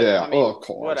 But yeah, I mean, of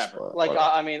course. whatever. Whatever.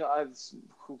 I mean,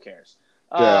 who cares?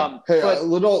 Yeah. Hey,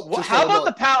 but how about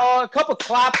the a couple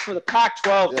claps for the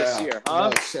Pac-12 this year, huh?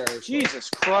 No, seriously. Jesus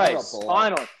Christ!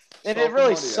 Finally, and it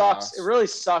really sucks. It really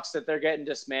sucks that they're getting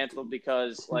dismantled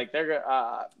because, like, they're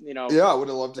Yeah, I would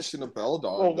have loved to see a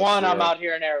Belladon. Well, one, I'm out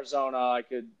here in Arizona. I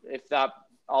could, if that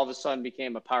all of a sudden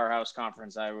became a powerhouse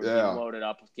conference, I would be loaded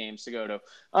up with games to go to.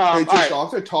 Hey, just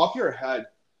off the top of your head,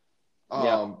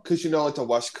 because like the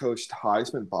West Coast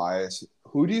Heisman bias,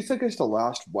 who do you think is the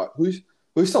last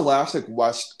Who's the last like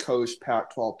West Coast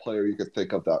Pac-12 player you could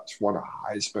think of that's won a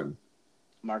Heisman?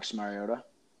 Marcus Mariota.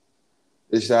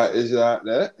 Is that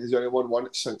it? Is there anyone won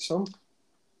it since him?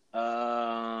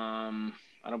 I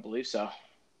don't believe so.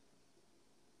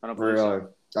 Really?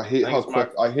 I hate how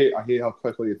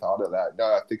quickly you thought of that. No,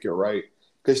 I think you're right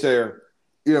because they're,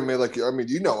 you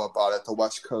know about it, the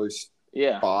West Coast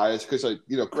bias because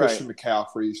Christian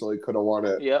McCaffrey easily could have won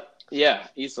it. Yep. Yeah,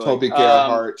 easily. Toby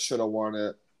Gerhart should have won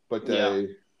it. But so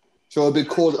it'll be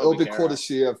cool. It'll be cool to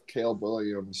see if Caleb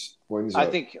Williams wins it. I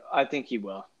think he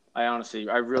will. I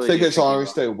really think as long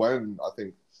as they win, I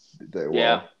think they will.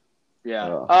 Yeah.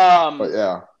 But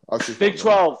yeah, Big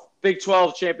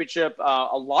 12 championship.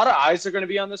 A lot of eyes are going to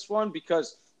be on this one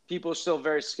because people are still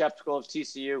very skeptical of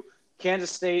TCU.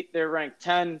 Kansas State, they're ranked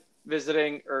 10,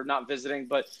 not visiting,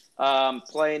 but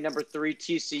playing number 3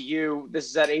 TCU. This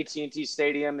is at AT&T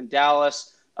Stadium in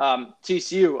Dallas.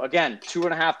 TCU again,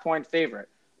 2.5-point favorite.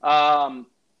 I'm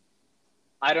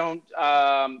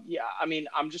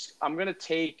gonna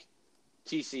take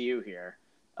TCU here.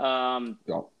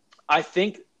 I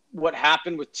think what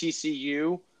happened with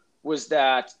TCU was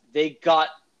that they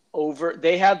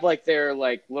had like their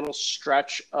like little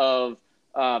stretch of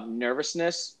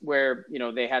nervousness where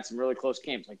they had some really close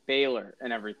games like Baylor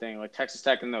and everything, like Texas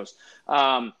Tech and those.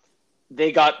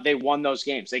 They won those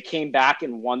games. They came back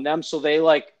and won them. So they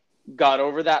got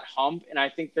over that hump. And I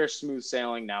think they're smooth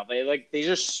sailing now. They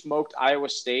just smoked Iowa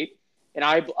State. And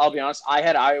I'll be honest, I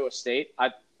had Iowa State.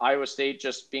 Iowa State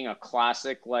just being a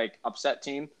classic upset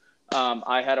team.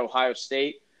 I had Iowa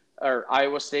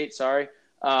State, sorry.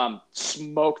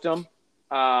 Smoked them.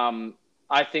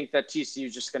 I think that TCU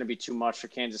is just going to be too much for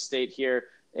Kansas State here.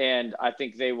 And I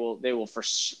think they will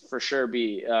for sure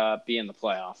be in the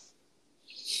playoff.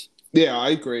 Yeah, I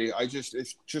agree.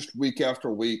 It's just week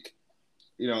after week,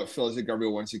 it feels like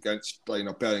everyone's against,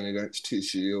 betting against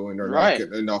TCU, and they're not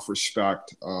getting enough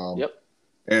respect. Yep.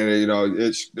 And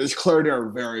it's clear they're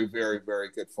a very, very, very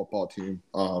good football team.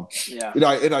 And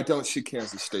I don't see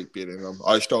Kansas State beating them.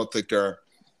 I just don't think they're,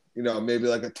 maybe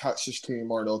like a Texas team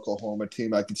or an Oklahoma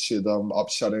team. I could see them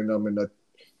upsetting them in the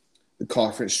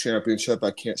conference championship.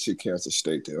 I can't see Kansas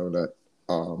State doing it.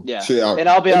 And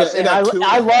I'll be honest.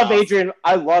 I love Adrian.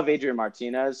 I love Adrian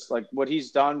Martinez. Like what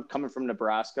he's done coming from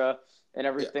Nebraska and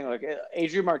everything. Yeah. Like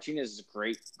Adrian Martinez is a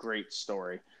great, great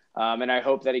story. And I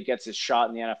hope that he gets his shot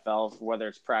in the NFL, whether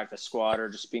it's practice squad or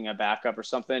just being a backup or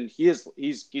something. He's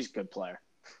a good player.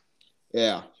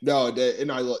 Yeah. No. They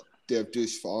have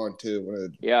Deuce Vaughn too.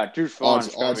 Deuce Vaughn.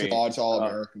 Odds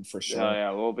All-American for sure.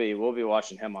 Yeah. We'll be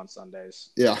watching him on Sundays.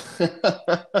 Yeah.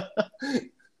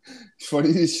 It's funny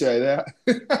you say that.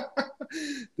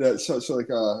 That's such like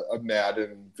a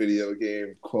Madden video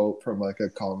game quote from like a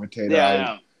commentator.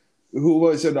 Yeah. Who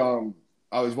was it?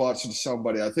 I was watching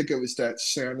somebody. I think it was that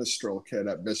Sandistro kid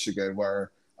at Michigan, where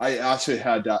I actually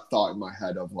had that thought in my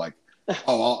head of like,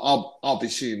 I'll be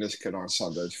seeing this kid on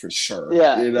Sundays for sure.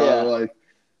 Yeah.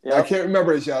 I can't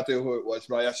remember exactly who it was,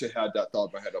 but I actually had that thought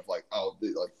in my head of like,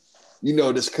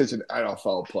 this kid's an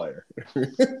NFL player.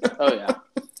 Oh yeah.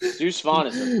 Deuce Vaughn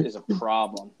is a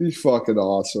problem. He's fucking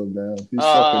awesome, man. He's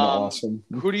fucking awesome.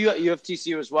 Who do you have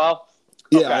TCU as well?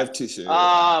 Yeah, okay. I have TCU.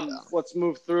 Let's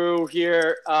move through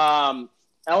here.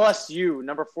 LSU,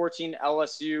 number 14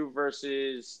 LSU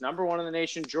versus number 1 in the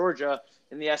nation, Georgia,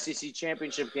 in the SEC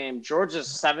championship game. Georgia's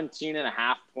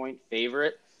 17.5-point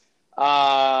favorite.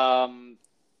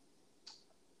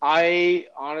 I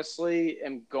honestly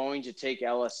am going to take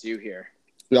LSU here.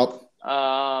 Yep.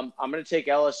 I'm going to take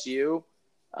LSU.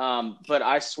 But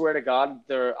I swear to God,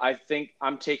 I think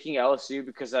I'm taking LSU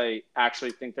because I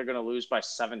actually think they're going to lose by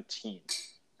 17.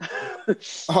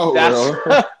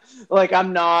 Really?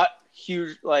 I'm not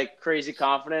huge, crazy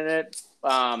confident in it.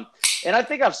 And I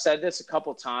think I've said this a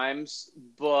couple times,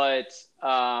 but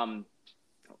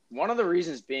one of the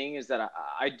reasons being is that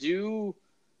I do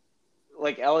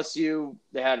like LSU.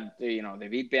 They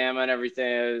beat Bama and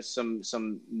everything.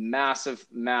 Some massive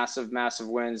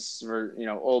wins for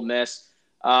Ole Miss.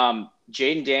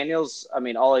 Jaden Daniels. I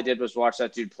mean, all I did was watch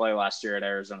that dude play last year at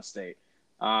Arizona State,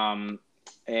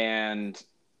 and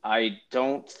I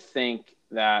don't think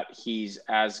that he's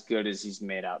as good as he's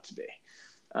made out to be.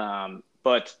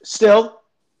 But still,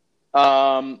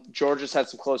 Georgia's had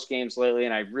some close games lately,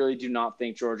 and I really do not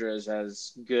think Georgia is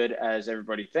as good as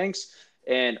everybody thinks.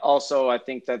 And also, I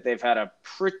think that they've had a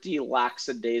pretty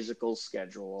lackadaisical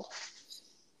schedule.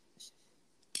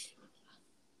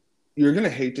 You're going to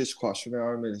hate this question,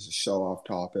 Adam. It's so off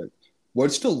topic.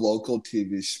 What's the local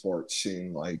TV sports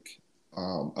scene like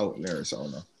out in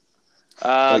Arizona?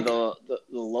 The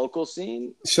local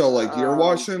scene? So, like, you're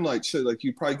watching,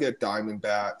 you probably get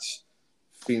Diamondbacks,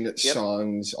 Phoenix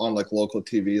Suns on, like, local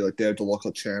TV. Like, they have the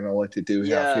local channel like they do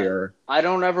have here. I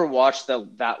don't ever watch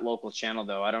that local channel,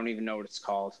 though. I don't even know what it's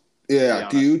called. Yeah.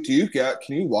 Can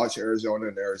you watch Arizona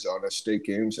and Arizona State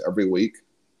games every week?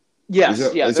 Yes.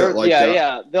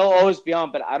 They'll always be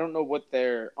on, but I don't know what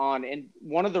they're on.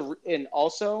 And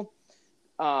also,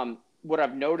 what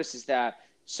I've noticed is that,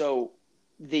 so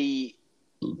the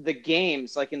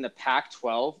games, like in the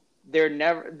Pac-12, they're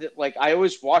never like, I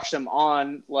always watch them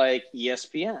on like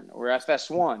ESPN or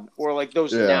FS1 or like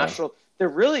those national. They're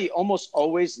really almost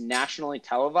always nationally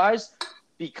televised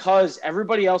because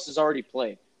everybody else has already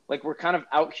played. Like, we're kind of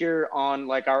out here on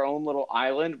like our own little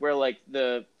island where like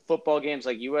the football games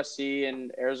like USC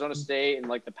and Arizona State and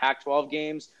like the Pac-12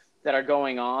 games that are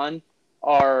going on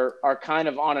are kind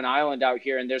of on an island out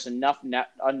here, and there's enough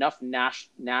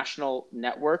national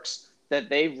networks that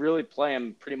they really play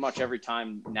them pretty much every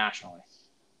time nationally.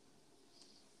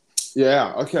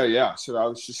 Yeah. Okay. Yeah. So I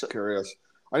was just curious.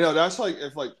 I know that's like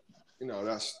if like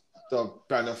that's the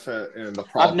benefit and the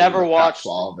problem. I've never watched.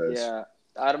 Yeah.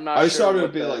 I'm not. I just sure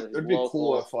thought it'd be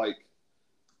cool if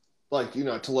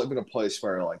to live in a place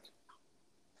where like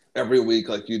every week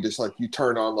you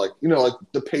turn on like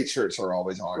the Patriots are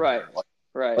always on. Right. Here.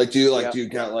 Right. Like do you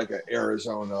get like an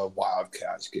Arizona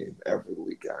Wildcats game every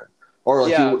weekend? Or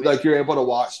you're able to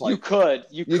watch like you could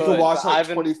watch like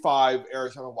 25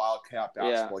 Arizona Wildcat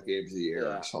basketball games a year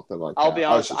or something like that. I'll be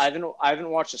honest, I haven't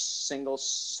watched a single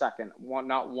second,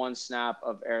 not one snap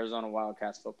of Arizona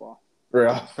Wildcats football.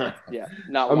 Yeah. Yeah.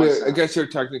 Not one snap. I guess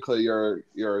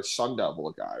you're a Sun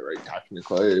Devil guy, right?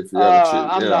 Technically, if you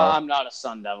I'm not a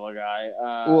Sun Devil guy.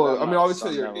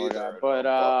 Obviously you're neither.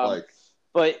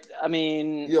 But I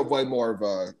mean, you have way more of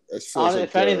a.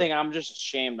 If anything, I'm just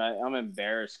ashamed. I'm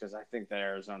embarrassed because I think that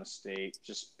Arizona State,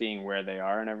 just being where they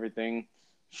are and everything,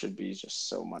 should be just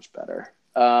so much better.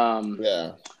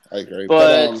 Yeah, I agree.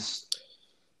 But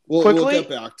we'll get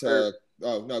back to.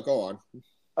 Oh no, go on.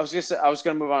 I was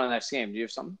gonna move on to the next game. Do you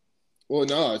have something? Well,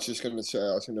 no, I was just gonna say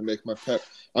I was gonna make my pick.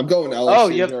 I'm going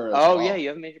LSU. Yeah, you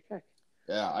haven't made your pick.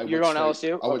 Yeah, you're going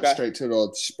LSU. I went straight to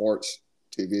the sports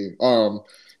TV.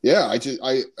 Yeah, I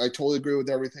totally agree with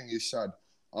everything you said.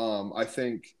 I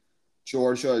think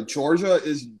Georgia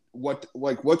is what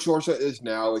Georgia is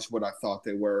now is what I thought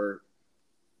they were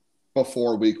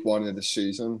before week 1 of the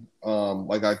season.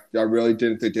 I really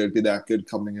didn't think they'd be that good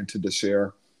coming into this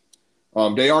year.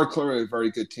 They are clearly a very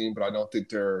good team, but I don't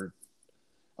think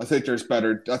I think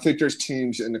there's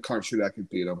teams in the country that can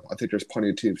beat them. I think there's plenty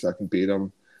of teams that can beat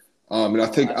them. And I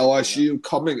think LSU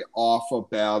coming off a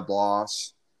bad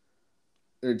loss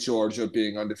in Georgia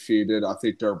being undefeated, I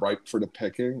think they're ripe for the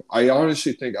picking. I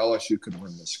honestly think LSU could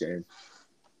win this game.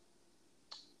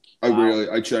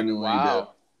 I genuinely do.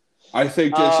 I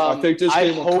think this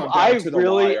game will come down to the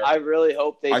wire. I really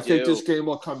hope they do. I think this game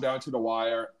will come down to the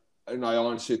wire, and I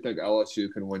honestly think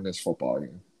LSU can win this football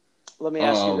game. Let me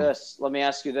ask you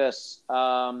this.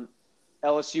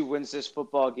 LSU wins this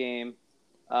football game.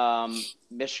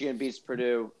 Michigan beats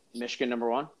Purdue. Michigan number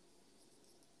one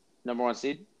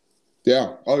seed.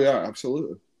 Yeah. Oh, yeah.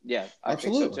 Absolutely. Yeah, I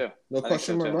think so too. No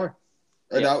question in my mind.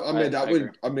 And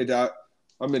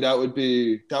that would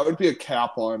be a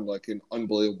cap on like an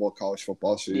unbelievable college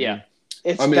football season. Yeah,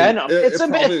 it's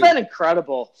been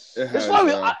incredible. That's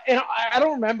why I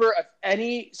don't remember I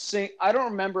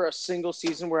don't remember a single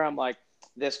season where I'm like,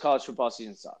 this college football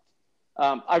season sucked.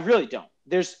 I really don't.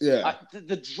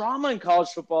 The drama in college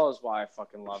football is why I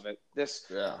fucking love it.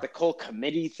 The whole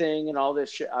committee thing and all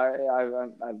this shit. I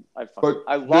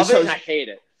love it and I hate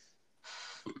it.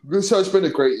 This has been a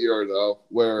great year though.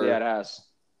 It has.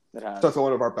 It's definitely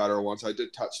one of our better ones. I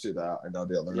did touch to that. I know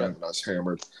the other night when I was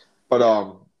hammered, but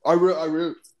I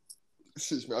really,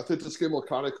 excuse me. I think this game will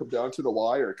kind of come down to the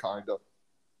wire, kind of.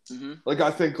 Mm-hmm. Like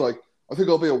I think I think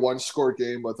it'll be a one-score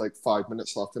game with like 5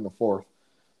 minutes left in the fourth.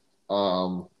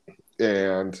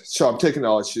 And so I'm taking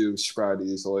LSU spread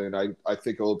easily, and I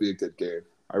think it will be a good game.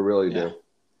 I really do.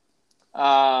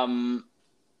 I'm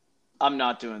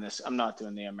not doing this. I'm not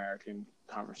doing the American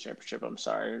Conference Championship. I'm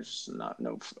sorry.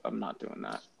 I'm not doing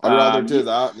that. I'd rather do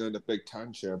that than the Big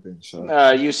Ten Championship.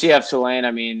 UCF Tulane.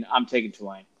 I mean, I'm taking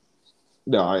Tulane.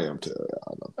 No, I am too.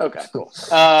 Yeah, okay, cool.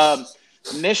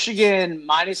 Michigan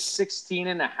minus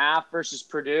 16.5 versus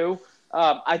Purdue.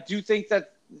 I do think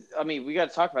that. I mean, we got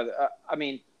to talk about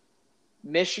it.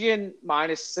 Michigan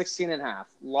minus 16.5,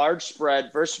 large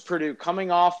spread versus Purdue, coming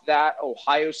off that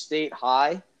Ohio State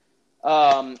high.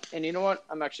 And you know what?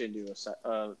 I'm actually going to do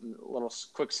a little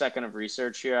quick second of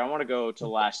research here. I want to go to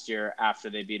last year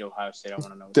after they beat Ohio State. I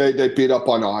want to know. They beat up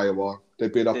on Iowa. They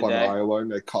beat up on Iowa,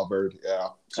 and they covered. Yeah.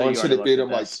 So I they beat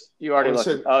them you already looked.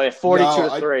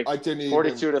 42-3. I didn't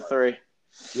 42-3.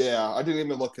 Yeah, I didn't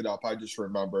even look it up. I just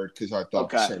remembered because I thought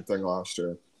the same thing last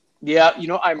year. Yeah,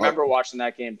 I remember watching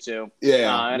that game too.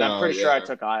 Yeah, and I'm pretty sure I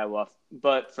took Iowa,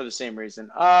 but for the same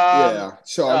reason.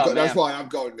 So that's why I'm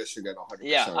going Michigan 100%.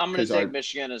 Yeah, I'm going to take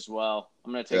Michigan as well.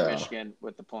 I'm going to take Michigan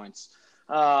with the points.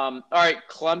 All right,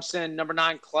 Clemson, number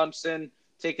 9, Clemson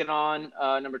taking on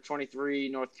number 23,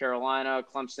 North Carolina.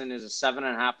 Clemson is a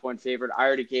 7.5-point favorite. I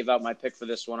already gave out my pick for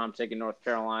this one. I'm taking North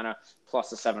Carolina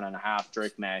plus the 7.5.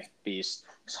 Drake May, beast,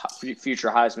 future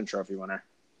Heisman Trophy winner.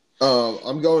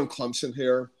 I'm going Clemson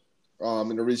here.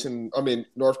 And the reason,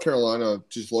 North Carolina,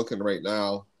 just looking right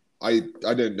now, I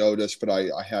didn't notice, but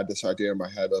I had this idea in my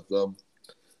head of them,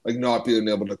 like, not being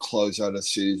able to close out a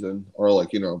season or,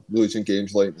 like, losing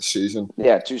games late in the season.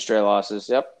 Yeah, 2 straight losses.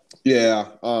 Yep. Yeah.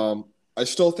 I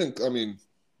still think, I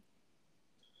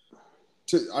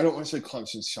don't want to say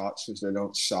Clemson sucks because they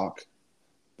don't suck,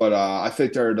 but I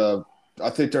think they're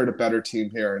the better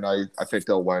team here, and I think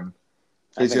they'll win.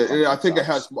 I think it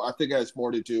has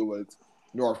more to do with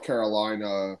North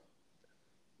Carolina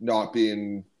not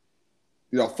being,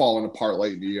 falling apart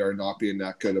late in the year, not being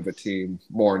that good of a team,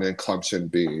 more than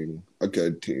Clemson being a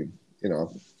good team.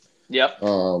 Yep.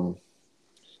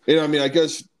 I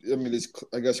guess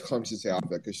Clemson's out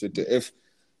of it because if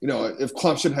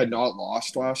Clemson had not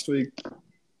lost last week,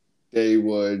 they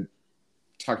would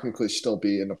technically still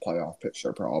be in the playoff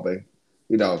picture, probably.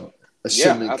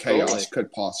 Assuming chaos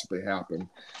could possibly happen.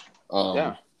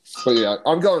 But yeah,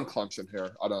 I'm going Clemson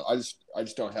here. I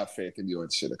just don't have faith in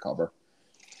UNC to cover.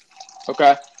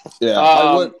 Okay. Yeah,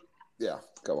 I would. Yeah,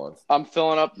 go on. I'm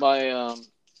filling up my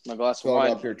my glass of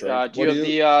wine. Up your drink. Do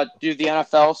you have the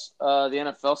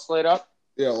NFL slate up?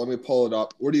 Yeah, let me pull it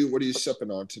up. What are you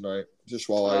sipping on tonight? Just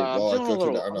while I go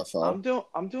through the NFL.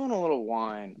 I'm doing a little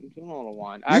wine.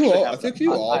 I think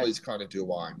you always kind of do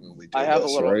wine when we do right?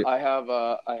 I have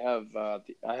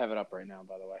it up right now,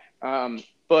 by the way.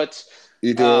 But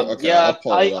you do okay. Yeah,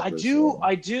 I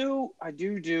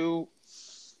do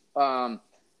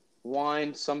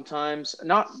wine sometimes.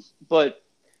 But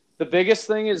the biggest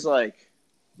thing is, like,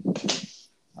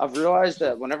 I've realized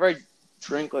that whenever I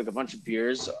drink like a bunch of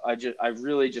beers, I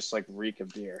really just like reek of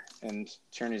beer, and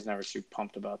Tierney's never too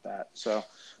pumped about that. So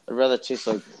I'd rather taste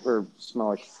like or smell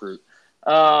like fruit.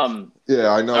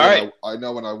 Yeah, I know. Right. I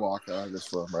know when I walk out of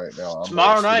this room right now.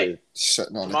 Tomorrow night,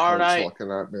 sitting on the couch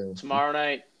looking at me. Tomorrow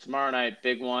night,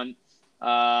 big one.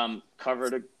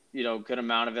 Covered a good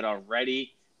amount of it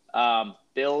already.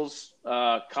 Bills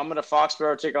coming to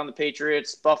Foxborough, take on the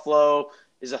Patriots. Buffalo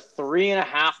is a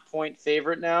 3.5-point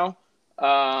favorite now.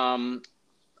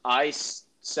 I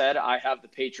said I have the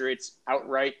Patriots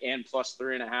outright and plus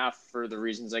 3.5 for the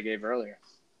reasons I gave earlier.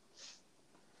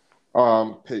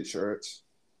 Patriots.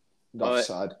 Enough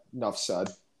said.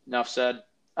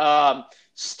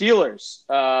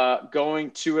 Steelers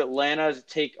going to Atlanta to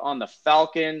take on the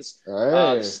Falcons. Hey.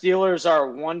 Steelers are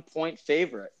a 1-point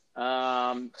favorite.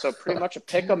 So pretty much a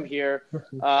pick 'em here.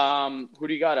 Who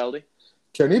do you got, Eldy?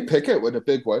 Kenny Pickett with a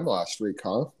big win last week,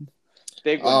 huh?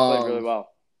 Big one, played really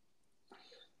well.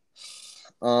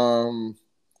 I'm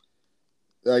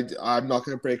not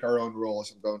going to break our own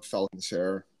rules. I'm going Falcons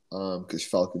here because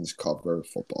Falcons cover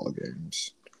football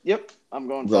games. Yep, I'm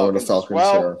going Falcons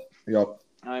here. Yep.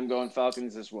 I'm going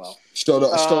Falcons as well. Still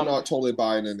not totally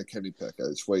buying into Kenny Pickett.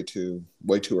 It's way too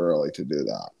early to do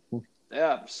that.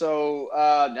 Yeah. So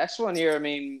next one here.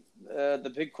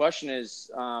 The big question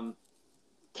is,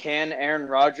 can Aaron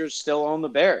Rodgers still own the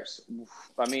Bears?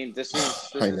 This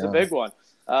is a big one.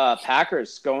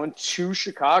 Packers going to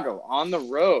Chicago on the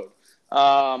road.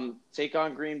 Take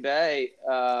on Green Bay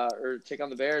or take on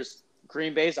the Bears.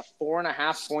 Green Bay is a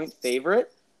 4.5-point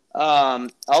favorite.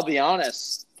 I'll be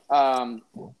honest.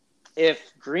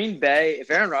 If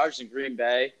Aaron Rodgers in Green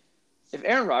Bay if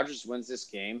Aaron Rodgers wins this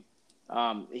game,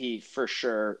 he for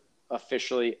sure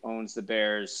officially owns the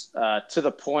Bears to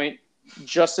the point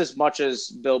just as much as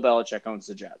Bill Belichick owns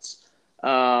the Jets.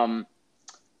 Yeah.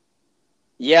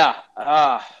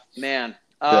 Man.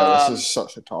 Yeah, this is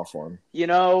such a tough one. You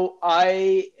know,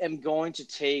 I am going to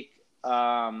take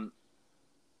I'm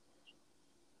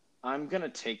going to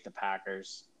take the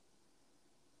Packers.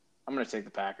 I'm going to take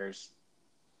the Packers.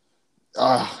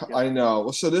 I know.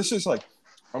 Well, so this is like,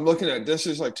 I'm looking at this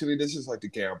is like, to me, this is like the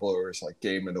gambler's like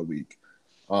game of the week.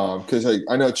 Because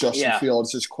I know Justin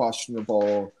Fields is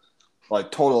questionable,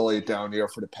 like totally down here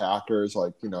for the Packers.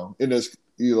 Like, you know, it is,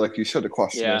 like you said, the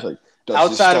question is like,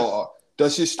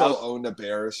 does he still own the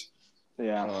Bears?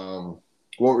 Yeah.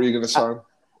 What were you going to say?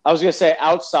 I was going to say,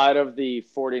 outside of the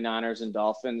 49ers and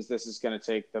Dolphins, this is going to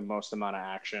take the most amount of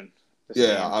action.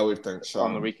 Yeah, I would think so.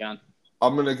 On the weekend.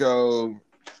 I'm gonna go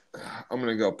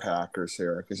Packers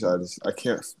here because I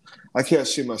can't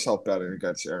see myself betting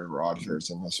against Aaron Rodgers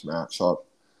in this matchup.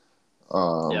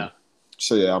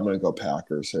 So yeah, I'm gonna go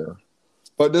Packers here.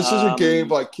 But this is a game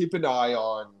like keep an eye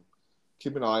on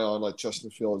like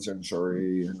Justin Fields'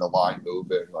 injury and the line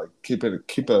moving. Like I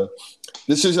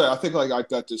think like I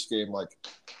bet this game like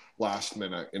last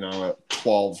minute, you know, at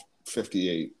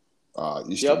 12:58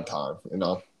 Eastern time, you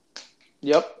know.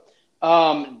 Yep.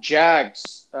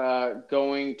 Jags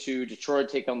going to Detroit,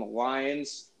 take on the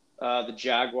Lions. The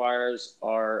Jaguars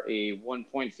are a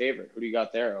 1-point favorite. Who do you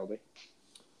got there, Eldy?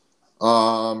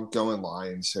 Going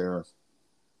Lions here.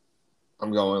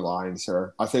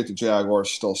 I think the Jaguars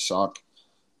still suck.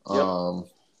 Yep. I'm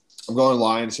going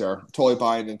Lions here. I'm totally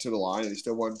buying into the Lions.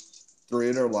 They won 3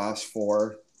 of their last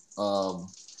 4.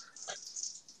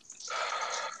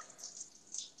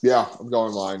 Yeah, I'm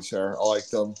going Lions here. I like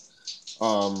them.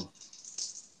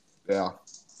 Yeah.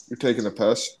 You're taking a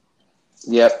piss?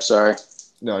 Yep, sorry.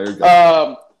 No, you're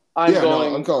good.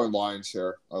 I'm going Lions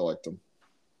here. I like them.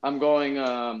 I'm going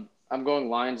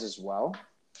Lions as well.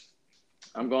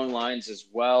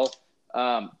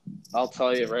 I'll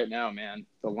tell you right now, man,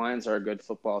 the Lions are a good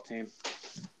football team.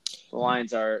 The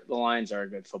Lions are a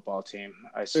good football team.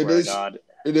 I swear to God.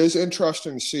 It is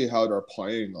interesting to see how they're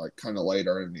playing like kind of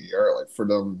later in the year. Like for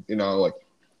them, you know, like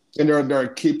and they're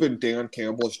keeping Dan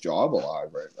Campbell's job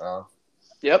alive right now.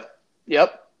 Yep,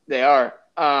 they are.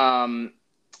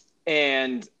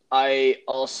 And I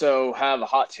also have a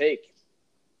hot take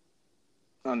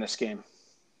on this game.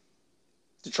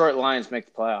 Detroit Lions make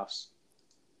the playoffs.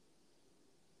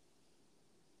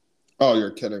 Oh,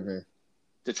 you're kidding me.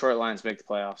 Detroit Lions make the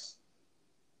playoffs.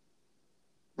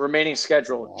 Remaining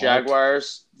schedule: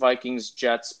 Jaguars, Vikings,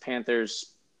 Jets,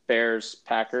 Panthers, Bears,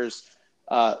 Packers.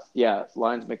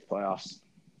 Lions make the playoffs.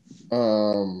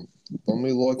 Let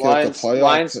me look at the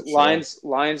playoffs.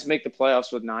 Lions make the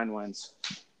playoffs with 9 wins.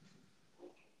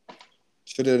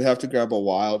 Should it have to grab a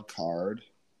wild card?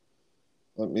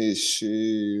 Let me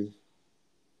see.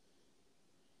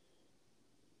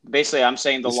 Basically, I'm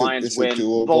saying the Lions win.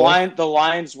 The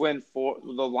Lions win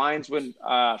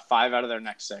 5 out of their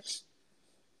next 6.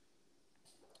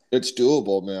 It's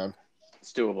doable, man.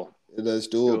 It's doable. It is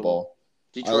doable.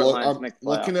 Detroit Lions make the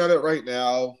playoffs. Looking at it right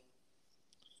now.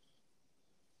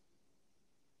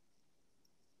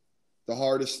 The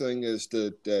hardest thing is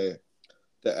the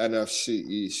NFC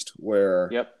East, where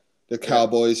the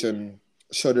Cowboys and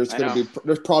so there's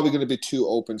probably going to be 2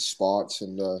 open spots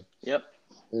in the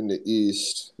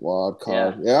East wild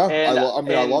card. Yeah, I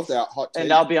love that hot take.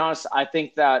 And I'll be honest, I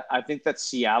think that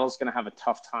Seattle's going to have a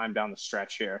tough time down the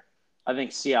stretch here. I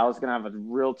think Seattle's going to have a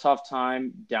real tough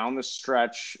time down the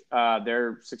stretch.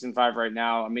 They're 6-5 right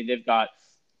now. I mean, they've got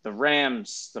the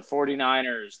Rams, the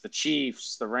 49ers, the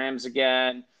Chiefs, the Rams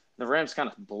again. The Rams kind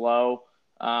of blow.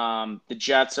 The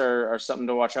Jets are something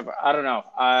to watch out for. I don't know.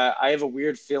 I have a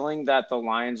weird feeling that the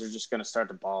Lions are just going to start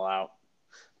to ball out.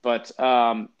 But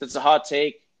that's a hot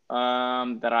take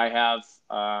that I have.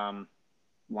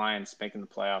 Lions making the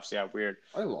playoffs. Yeah, weird.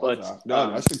 I love that.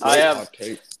 No, that's a great hot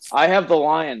take. I have the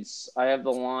Lions. I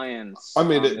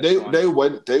mean,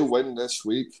 they win this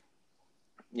week.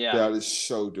 Yeah, that is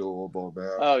so doable,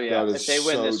 man. Oh yeah, if they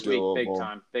win this week,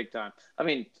 big time. I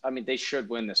mean, they should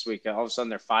win this week. All of a sudden,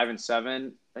 they're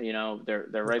 5-7. You know, they're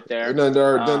right there. And then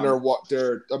they're. I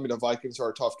mean, the Vikings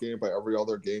are a tough game, but every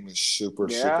other game is super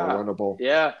winnable.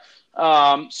 Yeah.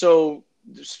 So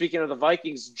speaking of the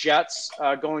Vikings, Jets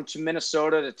going to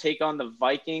Minnesota to take on the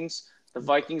Vikings. The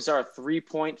Vikings are a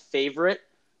 3-point favorite.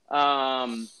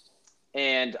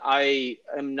 And I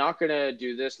am not going to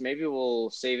do this. Maybe we'll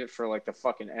save it for like the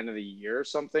fucking end of the year or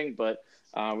something. But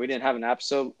we didn't have an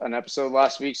episode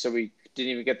last week, so we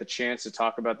didn't even get the chance to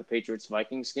talk about the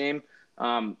Patriots-Vikings game.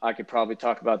 I could probably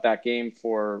talk about that game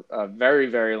for a very,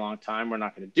 very long time. We're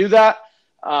not going to do that.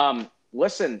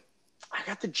 Listen, I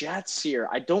got the Jets here.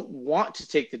 I don't want to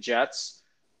take the Jets,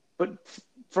 but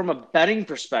from a betting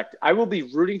perspective, I will be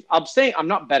rooting. I'm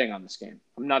not betting on this game.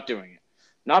 I'm not doing it.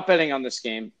 Not betting on this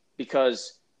game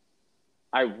because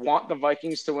I want the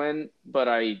Vikings to win, but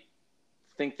I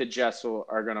think the Jets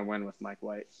are going to win with Mike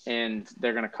White, and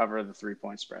they're going to cover the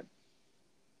 3-point spread.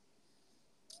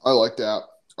 I like that.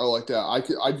 I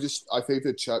think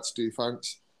the Jets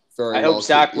defense I hope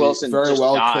Zach Wilson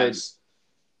dies.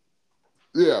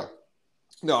 Yeah.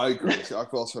 No, I agree.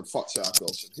 Zach Wilson, fuck Zach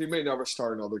Wilson. He may never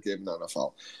start another game in the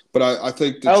NFL. But I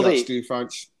think the Jets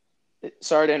defense.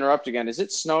 Sorry to interrupt again. Is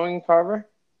it snowing in Carver?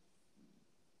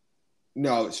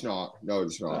 No, it's not.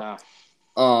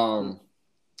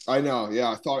 I know. Yeah,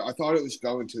 I thought it was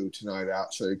going to tonight.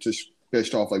 Actually, just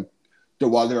based off like the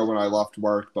weather when I left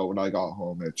work, but when I got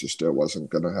home, it wasn't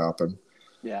going to happen.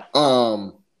 Yeah.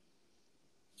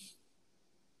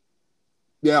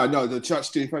 Yeah, no, the Jets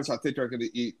defense, I think they're going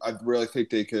to eat. I really think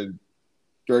they're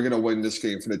going to win this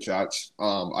game for the Jets.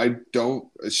 I don't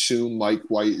assume Mike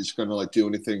White is going to like do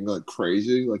anything like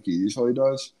crazy like he usually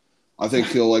does. I think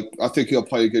he'll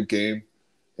play a good game,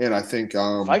 and I think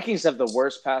Vikings have the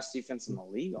worst pass defense in the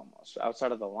league almost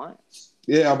outside of the Lions.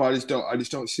 Yeah, but I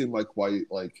just don't see Mike White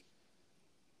like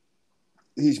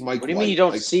he's Mike White. What do you mean you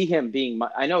don't see him being?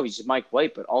 I know he's Mike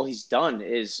White, but all he's done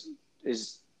is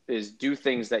do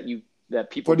things that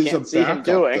people can't see him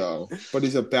doing. Though. But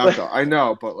he's a backup. I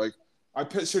know, but like I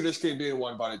picture this game being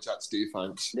won by the Jets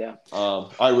defense. Yeah.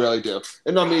 I really do.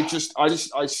 And I mean,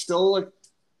 I still like,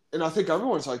 and I think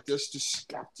everyone's like this, just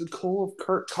skeptical of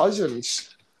Kirk Cousins.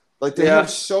 Like they have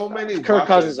so many weapons. Kirk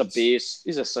Cousins is a beast.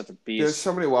 He's such a beast. There's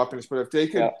so many weapons, but if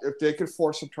they could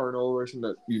force some turnovers, and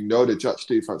that the Jets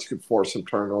defense could force some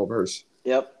turnovers.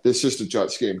 Yep. It's just a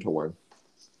Jets game to win.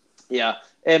 Yeah.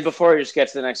 And before we just get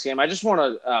to the next game, I just want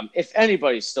to, if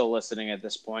anybody's still listening at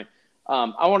this point,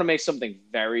 I want to make something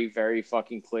very, very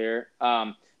fucking clear.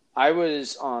 I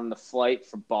was on the flight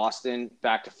from Boston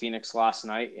back to Phoenix last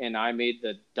night, and I made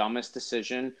the dumbest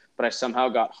decision, but I somehow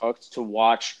got hooked to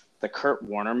watch the Kurt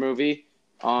Warner movie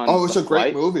on Oh, it's a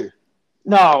great movie.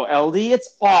 No, Eldy,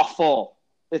 it's awful.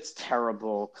 It's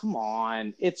terrible. Come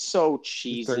on, it's so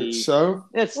cheesy. You think so?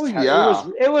 It's yeah.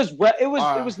 It was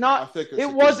not. I think it's it a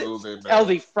good wasn't movie, man.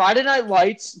 Eldy. Friday Night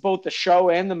Lights, both the show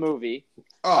and the movie.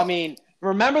 Oh. I mean,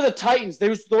 remember the Titans?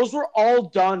 Those were all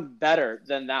done better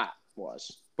than that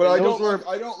was. But I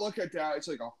don't look at that. It's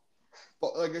like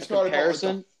it's not comparison?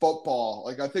 about like football.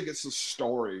 Like I think it's a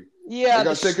story. Yeah, like,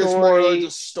 I think it's more like a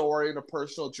story and a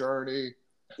personal journey.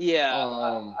 Yeah,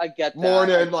 I get that. More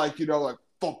than like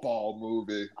football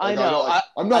movie. Like, I know.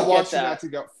 I'm not watching that to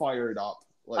get fired up.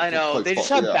 Like, I know. They just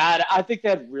had bad. I think they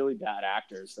had really bad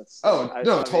actors.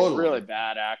 Totally. Really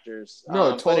bad actors.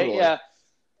 No, totally. But,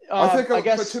 I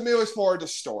guess. But to me, it was more the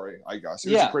story. I guess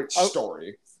it was a great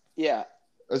story. Yeah.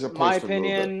 My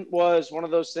opinion was one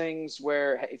of those things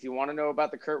where if you want to know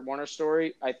about the Kurt Warner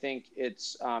story, I think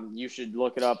it's you should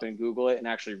look it up and Google it and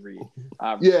actually read.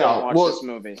 Don't watch this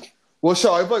movie. Well,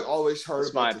 so I've always heard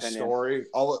about the story.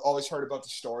 Always heard about the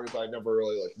story, but I never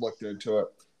really looked into it.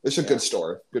 It's a good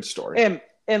story. Good story.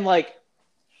 And like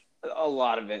a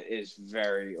lot of it is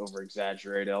very over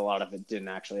exaggerated. A lot of it didn't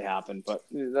actually happen, but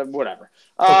whatever.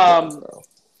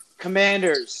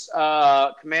 Commanders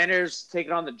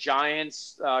taking on the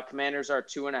Giants. Commanders are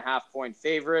 2.5-point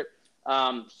favorite.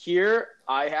 Here,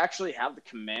 I actually have the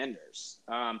Commanders.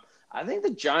 I think the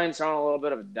Giants are on a little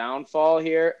bit of a downfall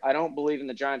here. I don't believe in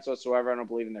the Giants whatsoever. I don't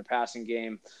believe in their passing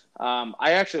game.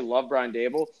 I actually love Brian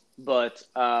Dable, but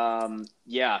I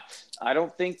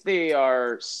don't think they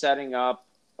are setting up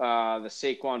the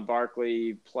Saquon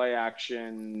Barkley play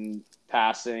action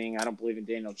passing. I don't believe in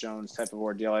Daniel Jones type of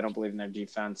ordeal. I don't believe in their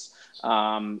defense.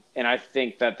 And I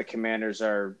think that the Commanders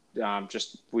are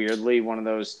just weirdly one of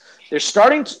those.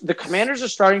 The Commanders are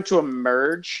starting to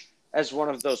emerge as one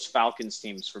of those Falcons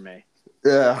teams for me.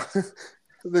 Yeah.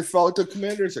 The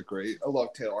Commanders are great. I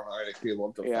love Taylor Heineke. I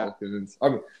love the Falcons.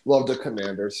 I love the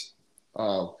Commanders.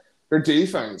 Their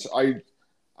defense, I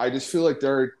just feel like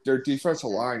their defensive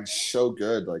line is so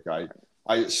good. Like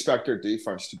I expect their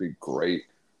defense to be great.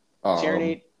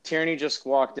 Tierney just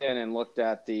walked in and looked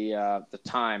at the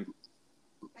time.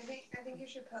 I think you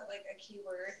should put like a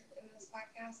keyword in this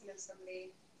podcast, and if somebody.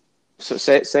 So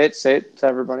say it to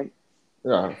everybody.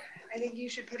 Yeah. I think you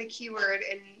should put a keyword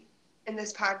in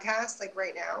this podcast, like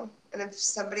right now, and if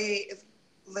somebody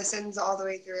listens all the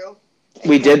way through.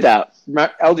 We did that,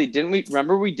 LD, didn't we?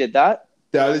 Remember we did that.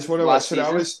 That is what it was. So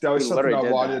that was something I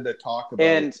wanted to talk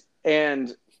about.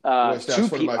 And That's two one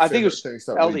of people. my I think it favorite was things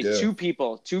that we LD. do.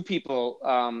 Two people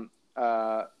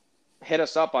hit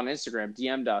us up on Instagram,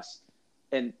 DM'd us,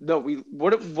 and no,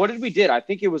 what did we did? I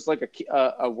think it was like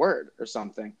a word or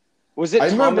something. Was it I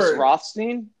Thomas remember-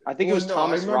 Rothstein? I think it was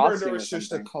Thomas I remember Rothstein there or was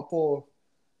just a something. couple.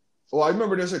 Well, I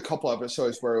remember there's a couple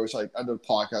episodes where it was like end of the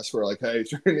podcast where like, hey, is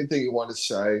there anything you want to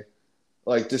say?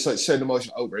 Like just like say the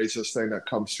most outrageous thing that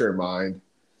comes to your mind.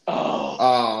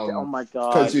 Oh my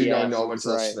God! Because Yeah, no one's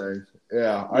right. listening.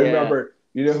 Yeah, I remember.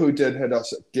 You know who did hit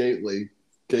us? Gately.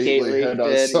 Gately hit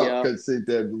us up because he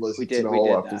did listen to the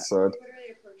whole episode.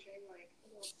 Literally approaching like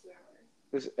almost 2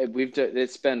 hours.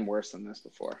 It's been worse than this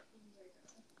before.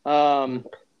 Oh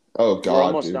God, we're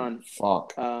almost dude. done.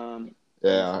 Fuck.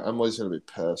 Yeah, Emily's gonna be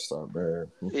pissed on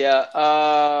me. Yeah.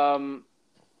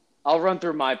 I'll run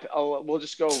through we'll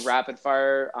just go rapid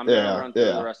fire. I'm gonna run through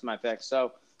the rest of my picks.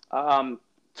 So,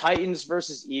 Titans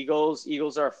versus Eagles.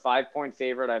 Eagles are a 5-point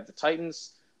favorite. I have the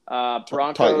Titans.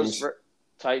 Broncos.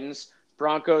 Titans.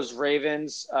 Broncos.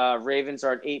 Ravens. Ravens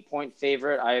are an 8-point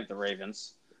favorite. I have the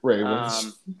Ravens.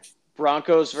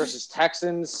 Broncos versus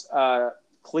Texans.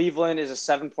 Cleveland is a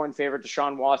 7-point favorite.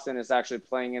 Deshaun Watson is actually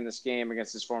playing in this game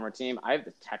against his former team. I have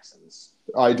the Texans.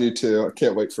 I do too. I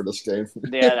can't wait for this game.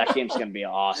 Yeah, that game's going to be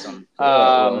awesome.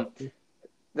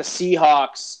 The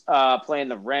Seahawks playing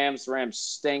the Rams. The Rams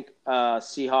stink.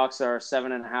 Seahawks are a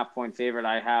 7.5-point favorite.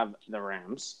 I have the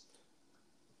Rams.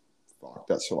 Fuck,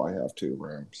 that's who I have too,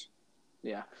 Rams.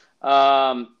 Yeah.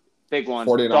 Big one.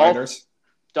 49ers.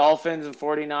 Dolphins and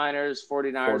 49ers.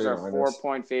 49ers are a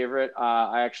 4-point favorite.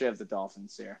 I actually have the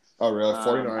Dolphins here. Oh, really?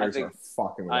 49ers are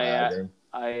fucking lagging.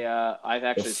 I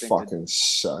actually think fucking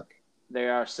suck. They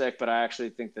are sick, but I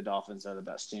actually think the Dolphins are the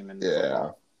best team in the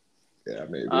football. Yeah,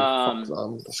 maybe. Fuck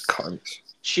them. Those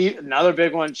cunts. Another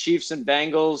big one, Chiefs and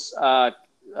Bengals.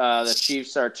 The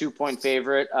Chiefs are a 2-point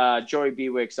favorite. Joey B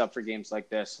wakes up for games like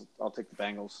this. I'll take the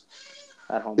Bengals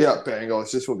at home. Yeah,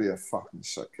 Bengals. This will be a fucking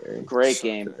sick game. Great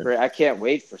game. Great. I can't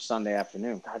wait for Sunday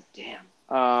afternoon. God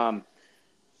damn.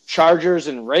 Chargers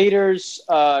and Raiders.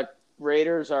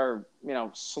 Raiders are,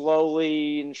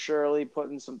 slowly and surely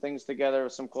putting some things together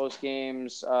with some close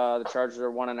games. The Chargers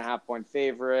are 1.5-point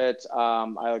favorite. I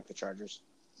like the Chargers.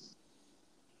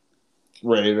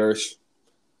 Raiders.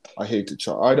 I hate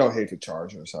the I don't hate the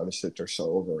Chargers. I just think they're so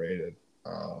overrated.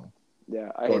 I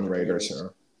hate the Raiders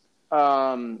here.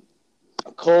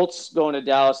 Colts going to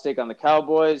Dallas, take on the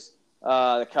Cowboys.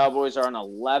 The Cowboys are an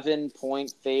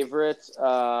 11-point favorite.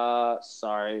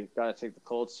 Sorry, got to take the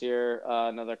Colts here.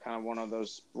 Another kind of one of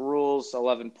those rules.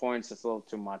 11 points, that's a little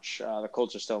too much. The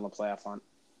Colts are still in the playoff hunt.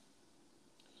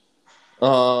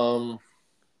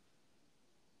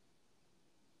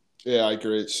 Yeah, I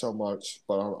agree so much,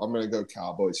 but I'm going to go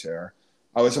Cowboys here.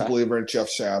 I was a believer in Jeff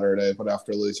Saturday, but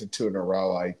after losing 2 in a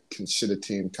row, I can see the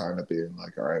team kind of being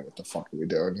like, all right, what the fuck are we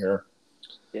doing here?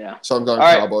 Yeah. So I'm going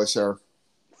Cowboys here.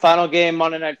 Final game,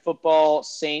 Monday Night Football.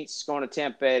 Saints going to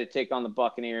Tampa Bay to take on the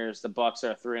Buccaneers. The Bucs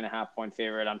are a 3.5-point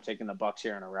favorite. I'm taking the Bucs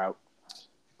here in a rout.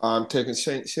 I'm taking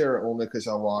Saints here only because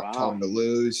I want Tom to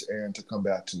lose and to come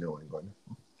back to New England.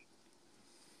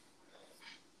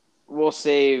 We'll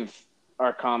save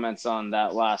our comments on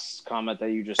that last comment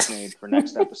that you just made for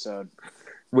next episode.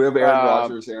 We have Aaron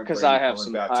Rodgers and because Brady I have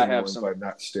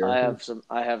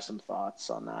some thoughts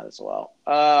on that as well.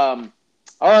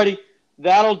 Alrighty,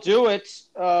 that'll do it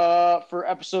for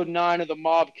episode 9 of the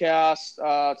Mobcast.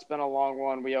 It's been a long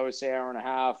one. We always say hour and a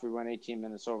half. We went 18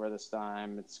 minutes over this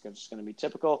time. It's just going to be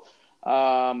typical.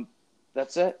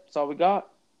 That's it. That's all we got.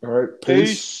 All right,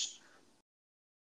 peace.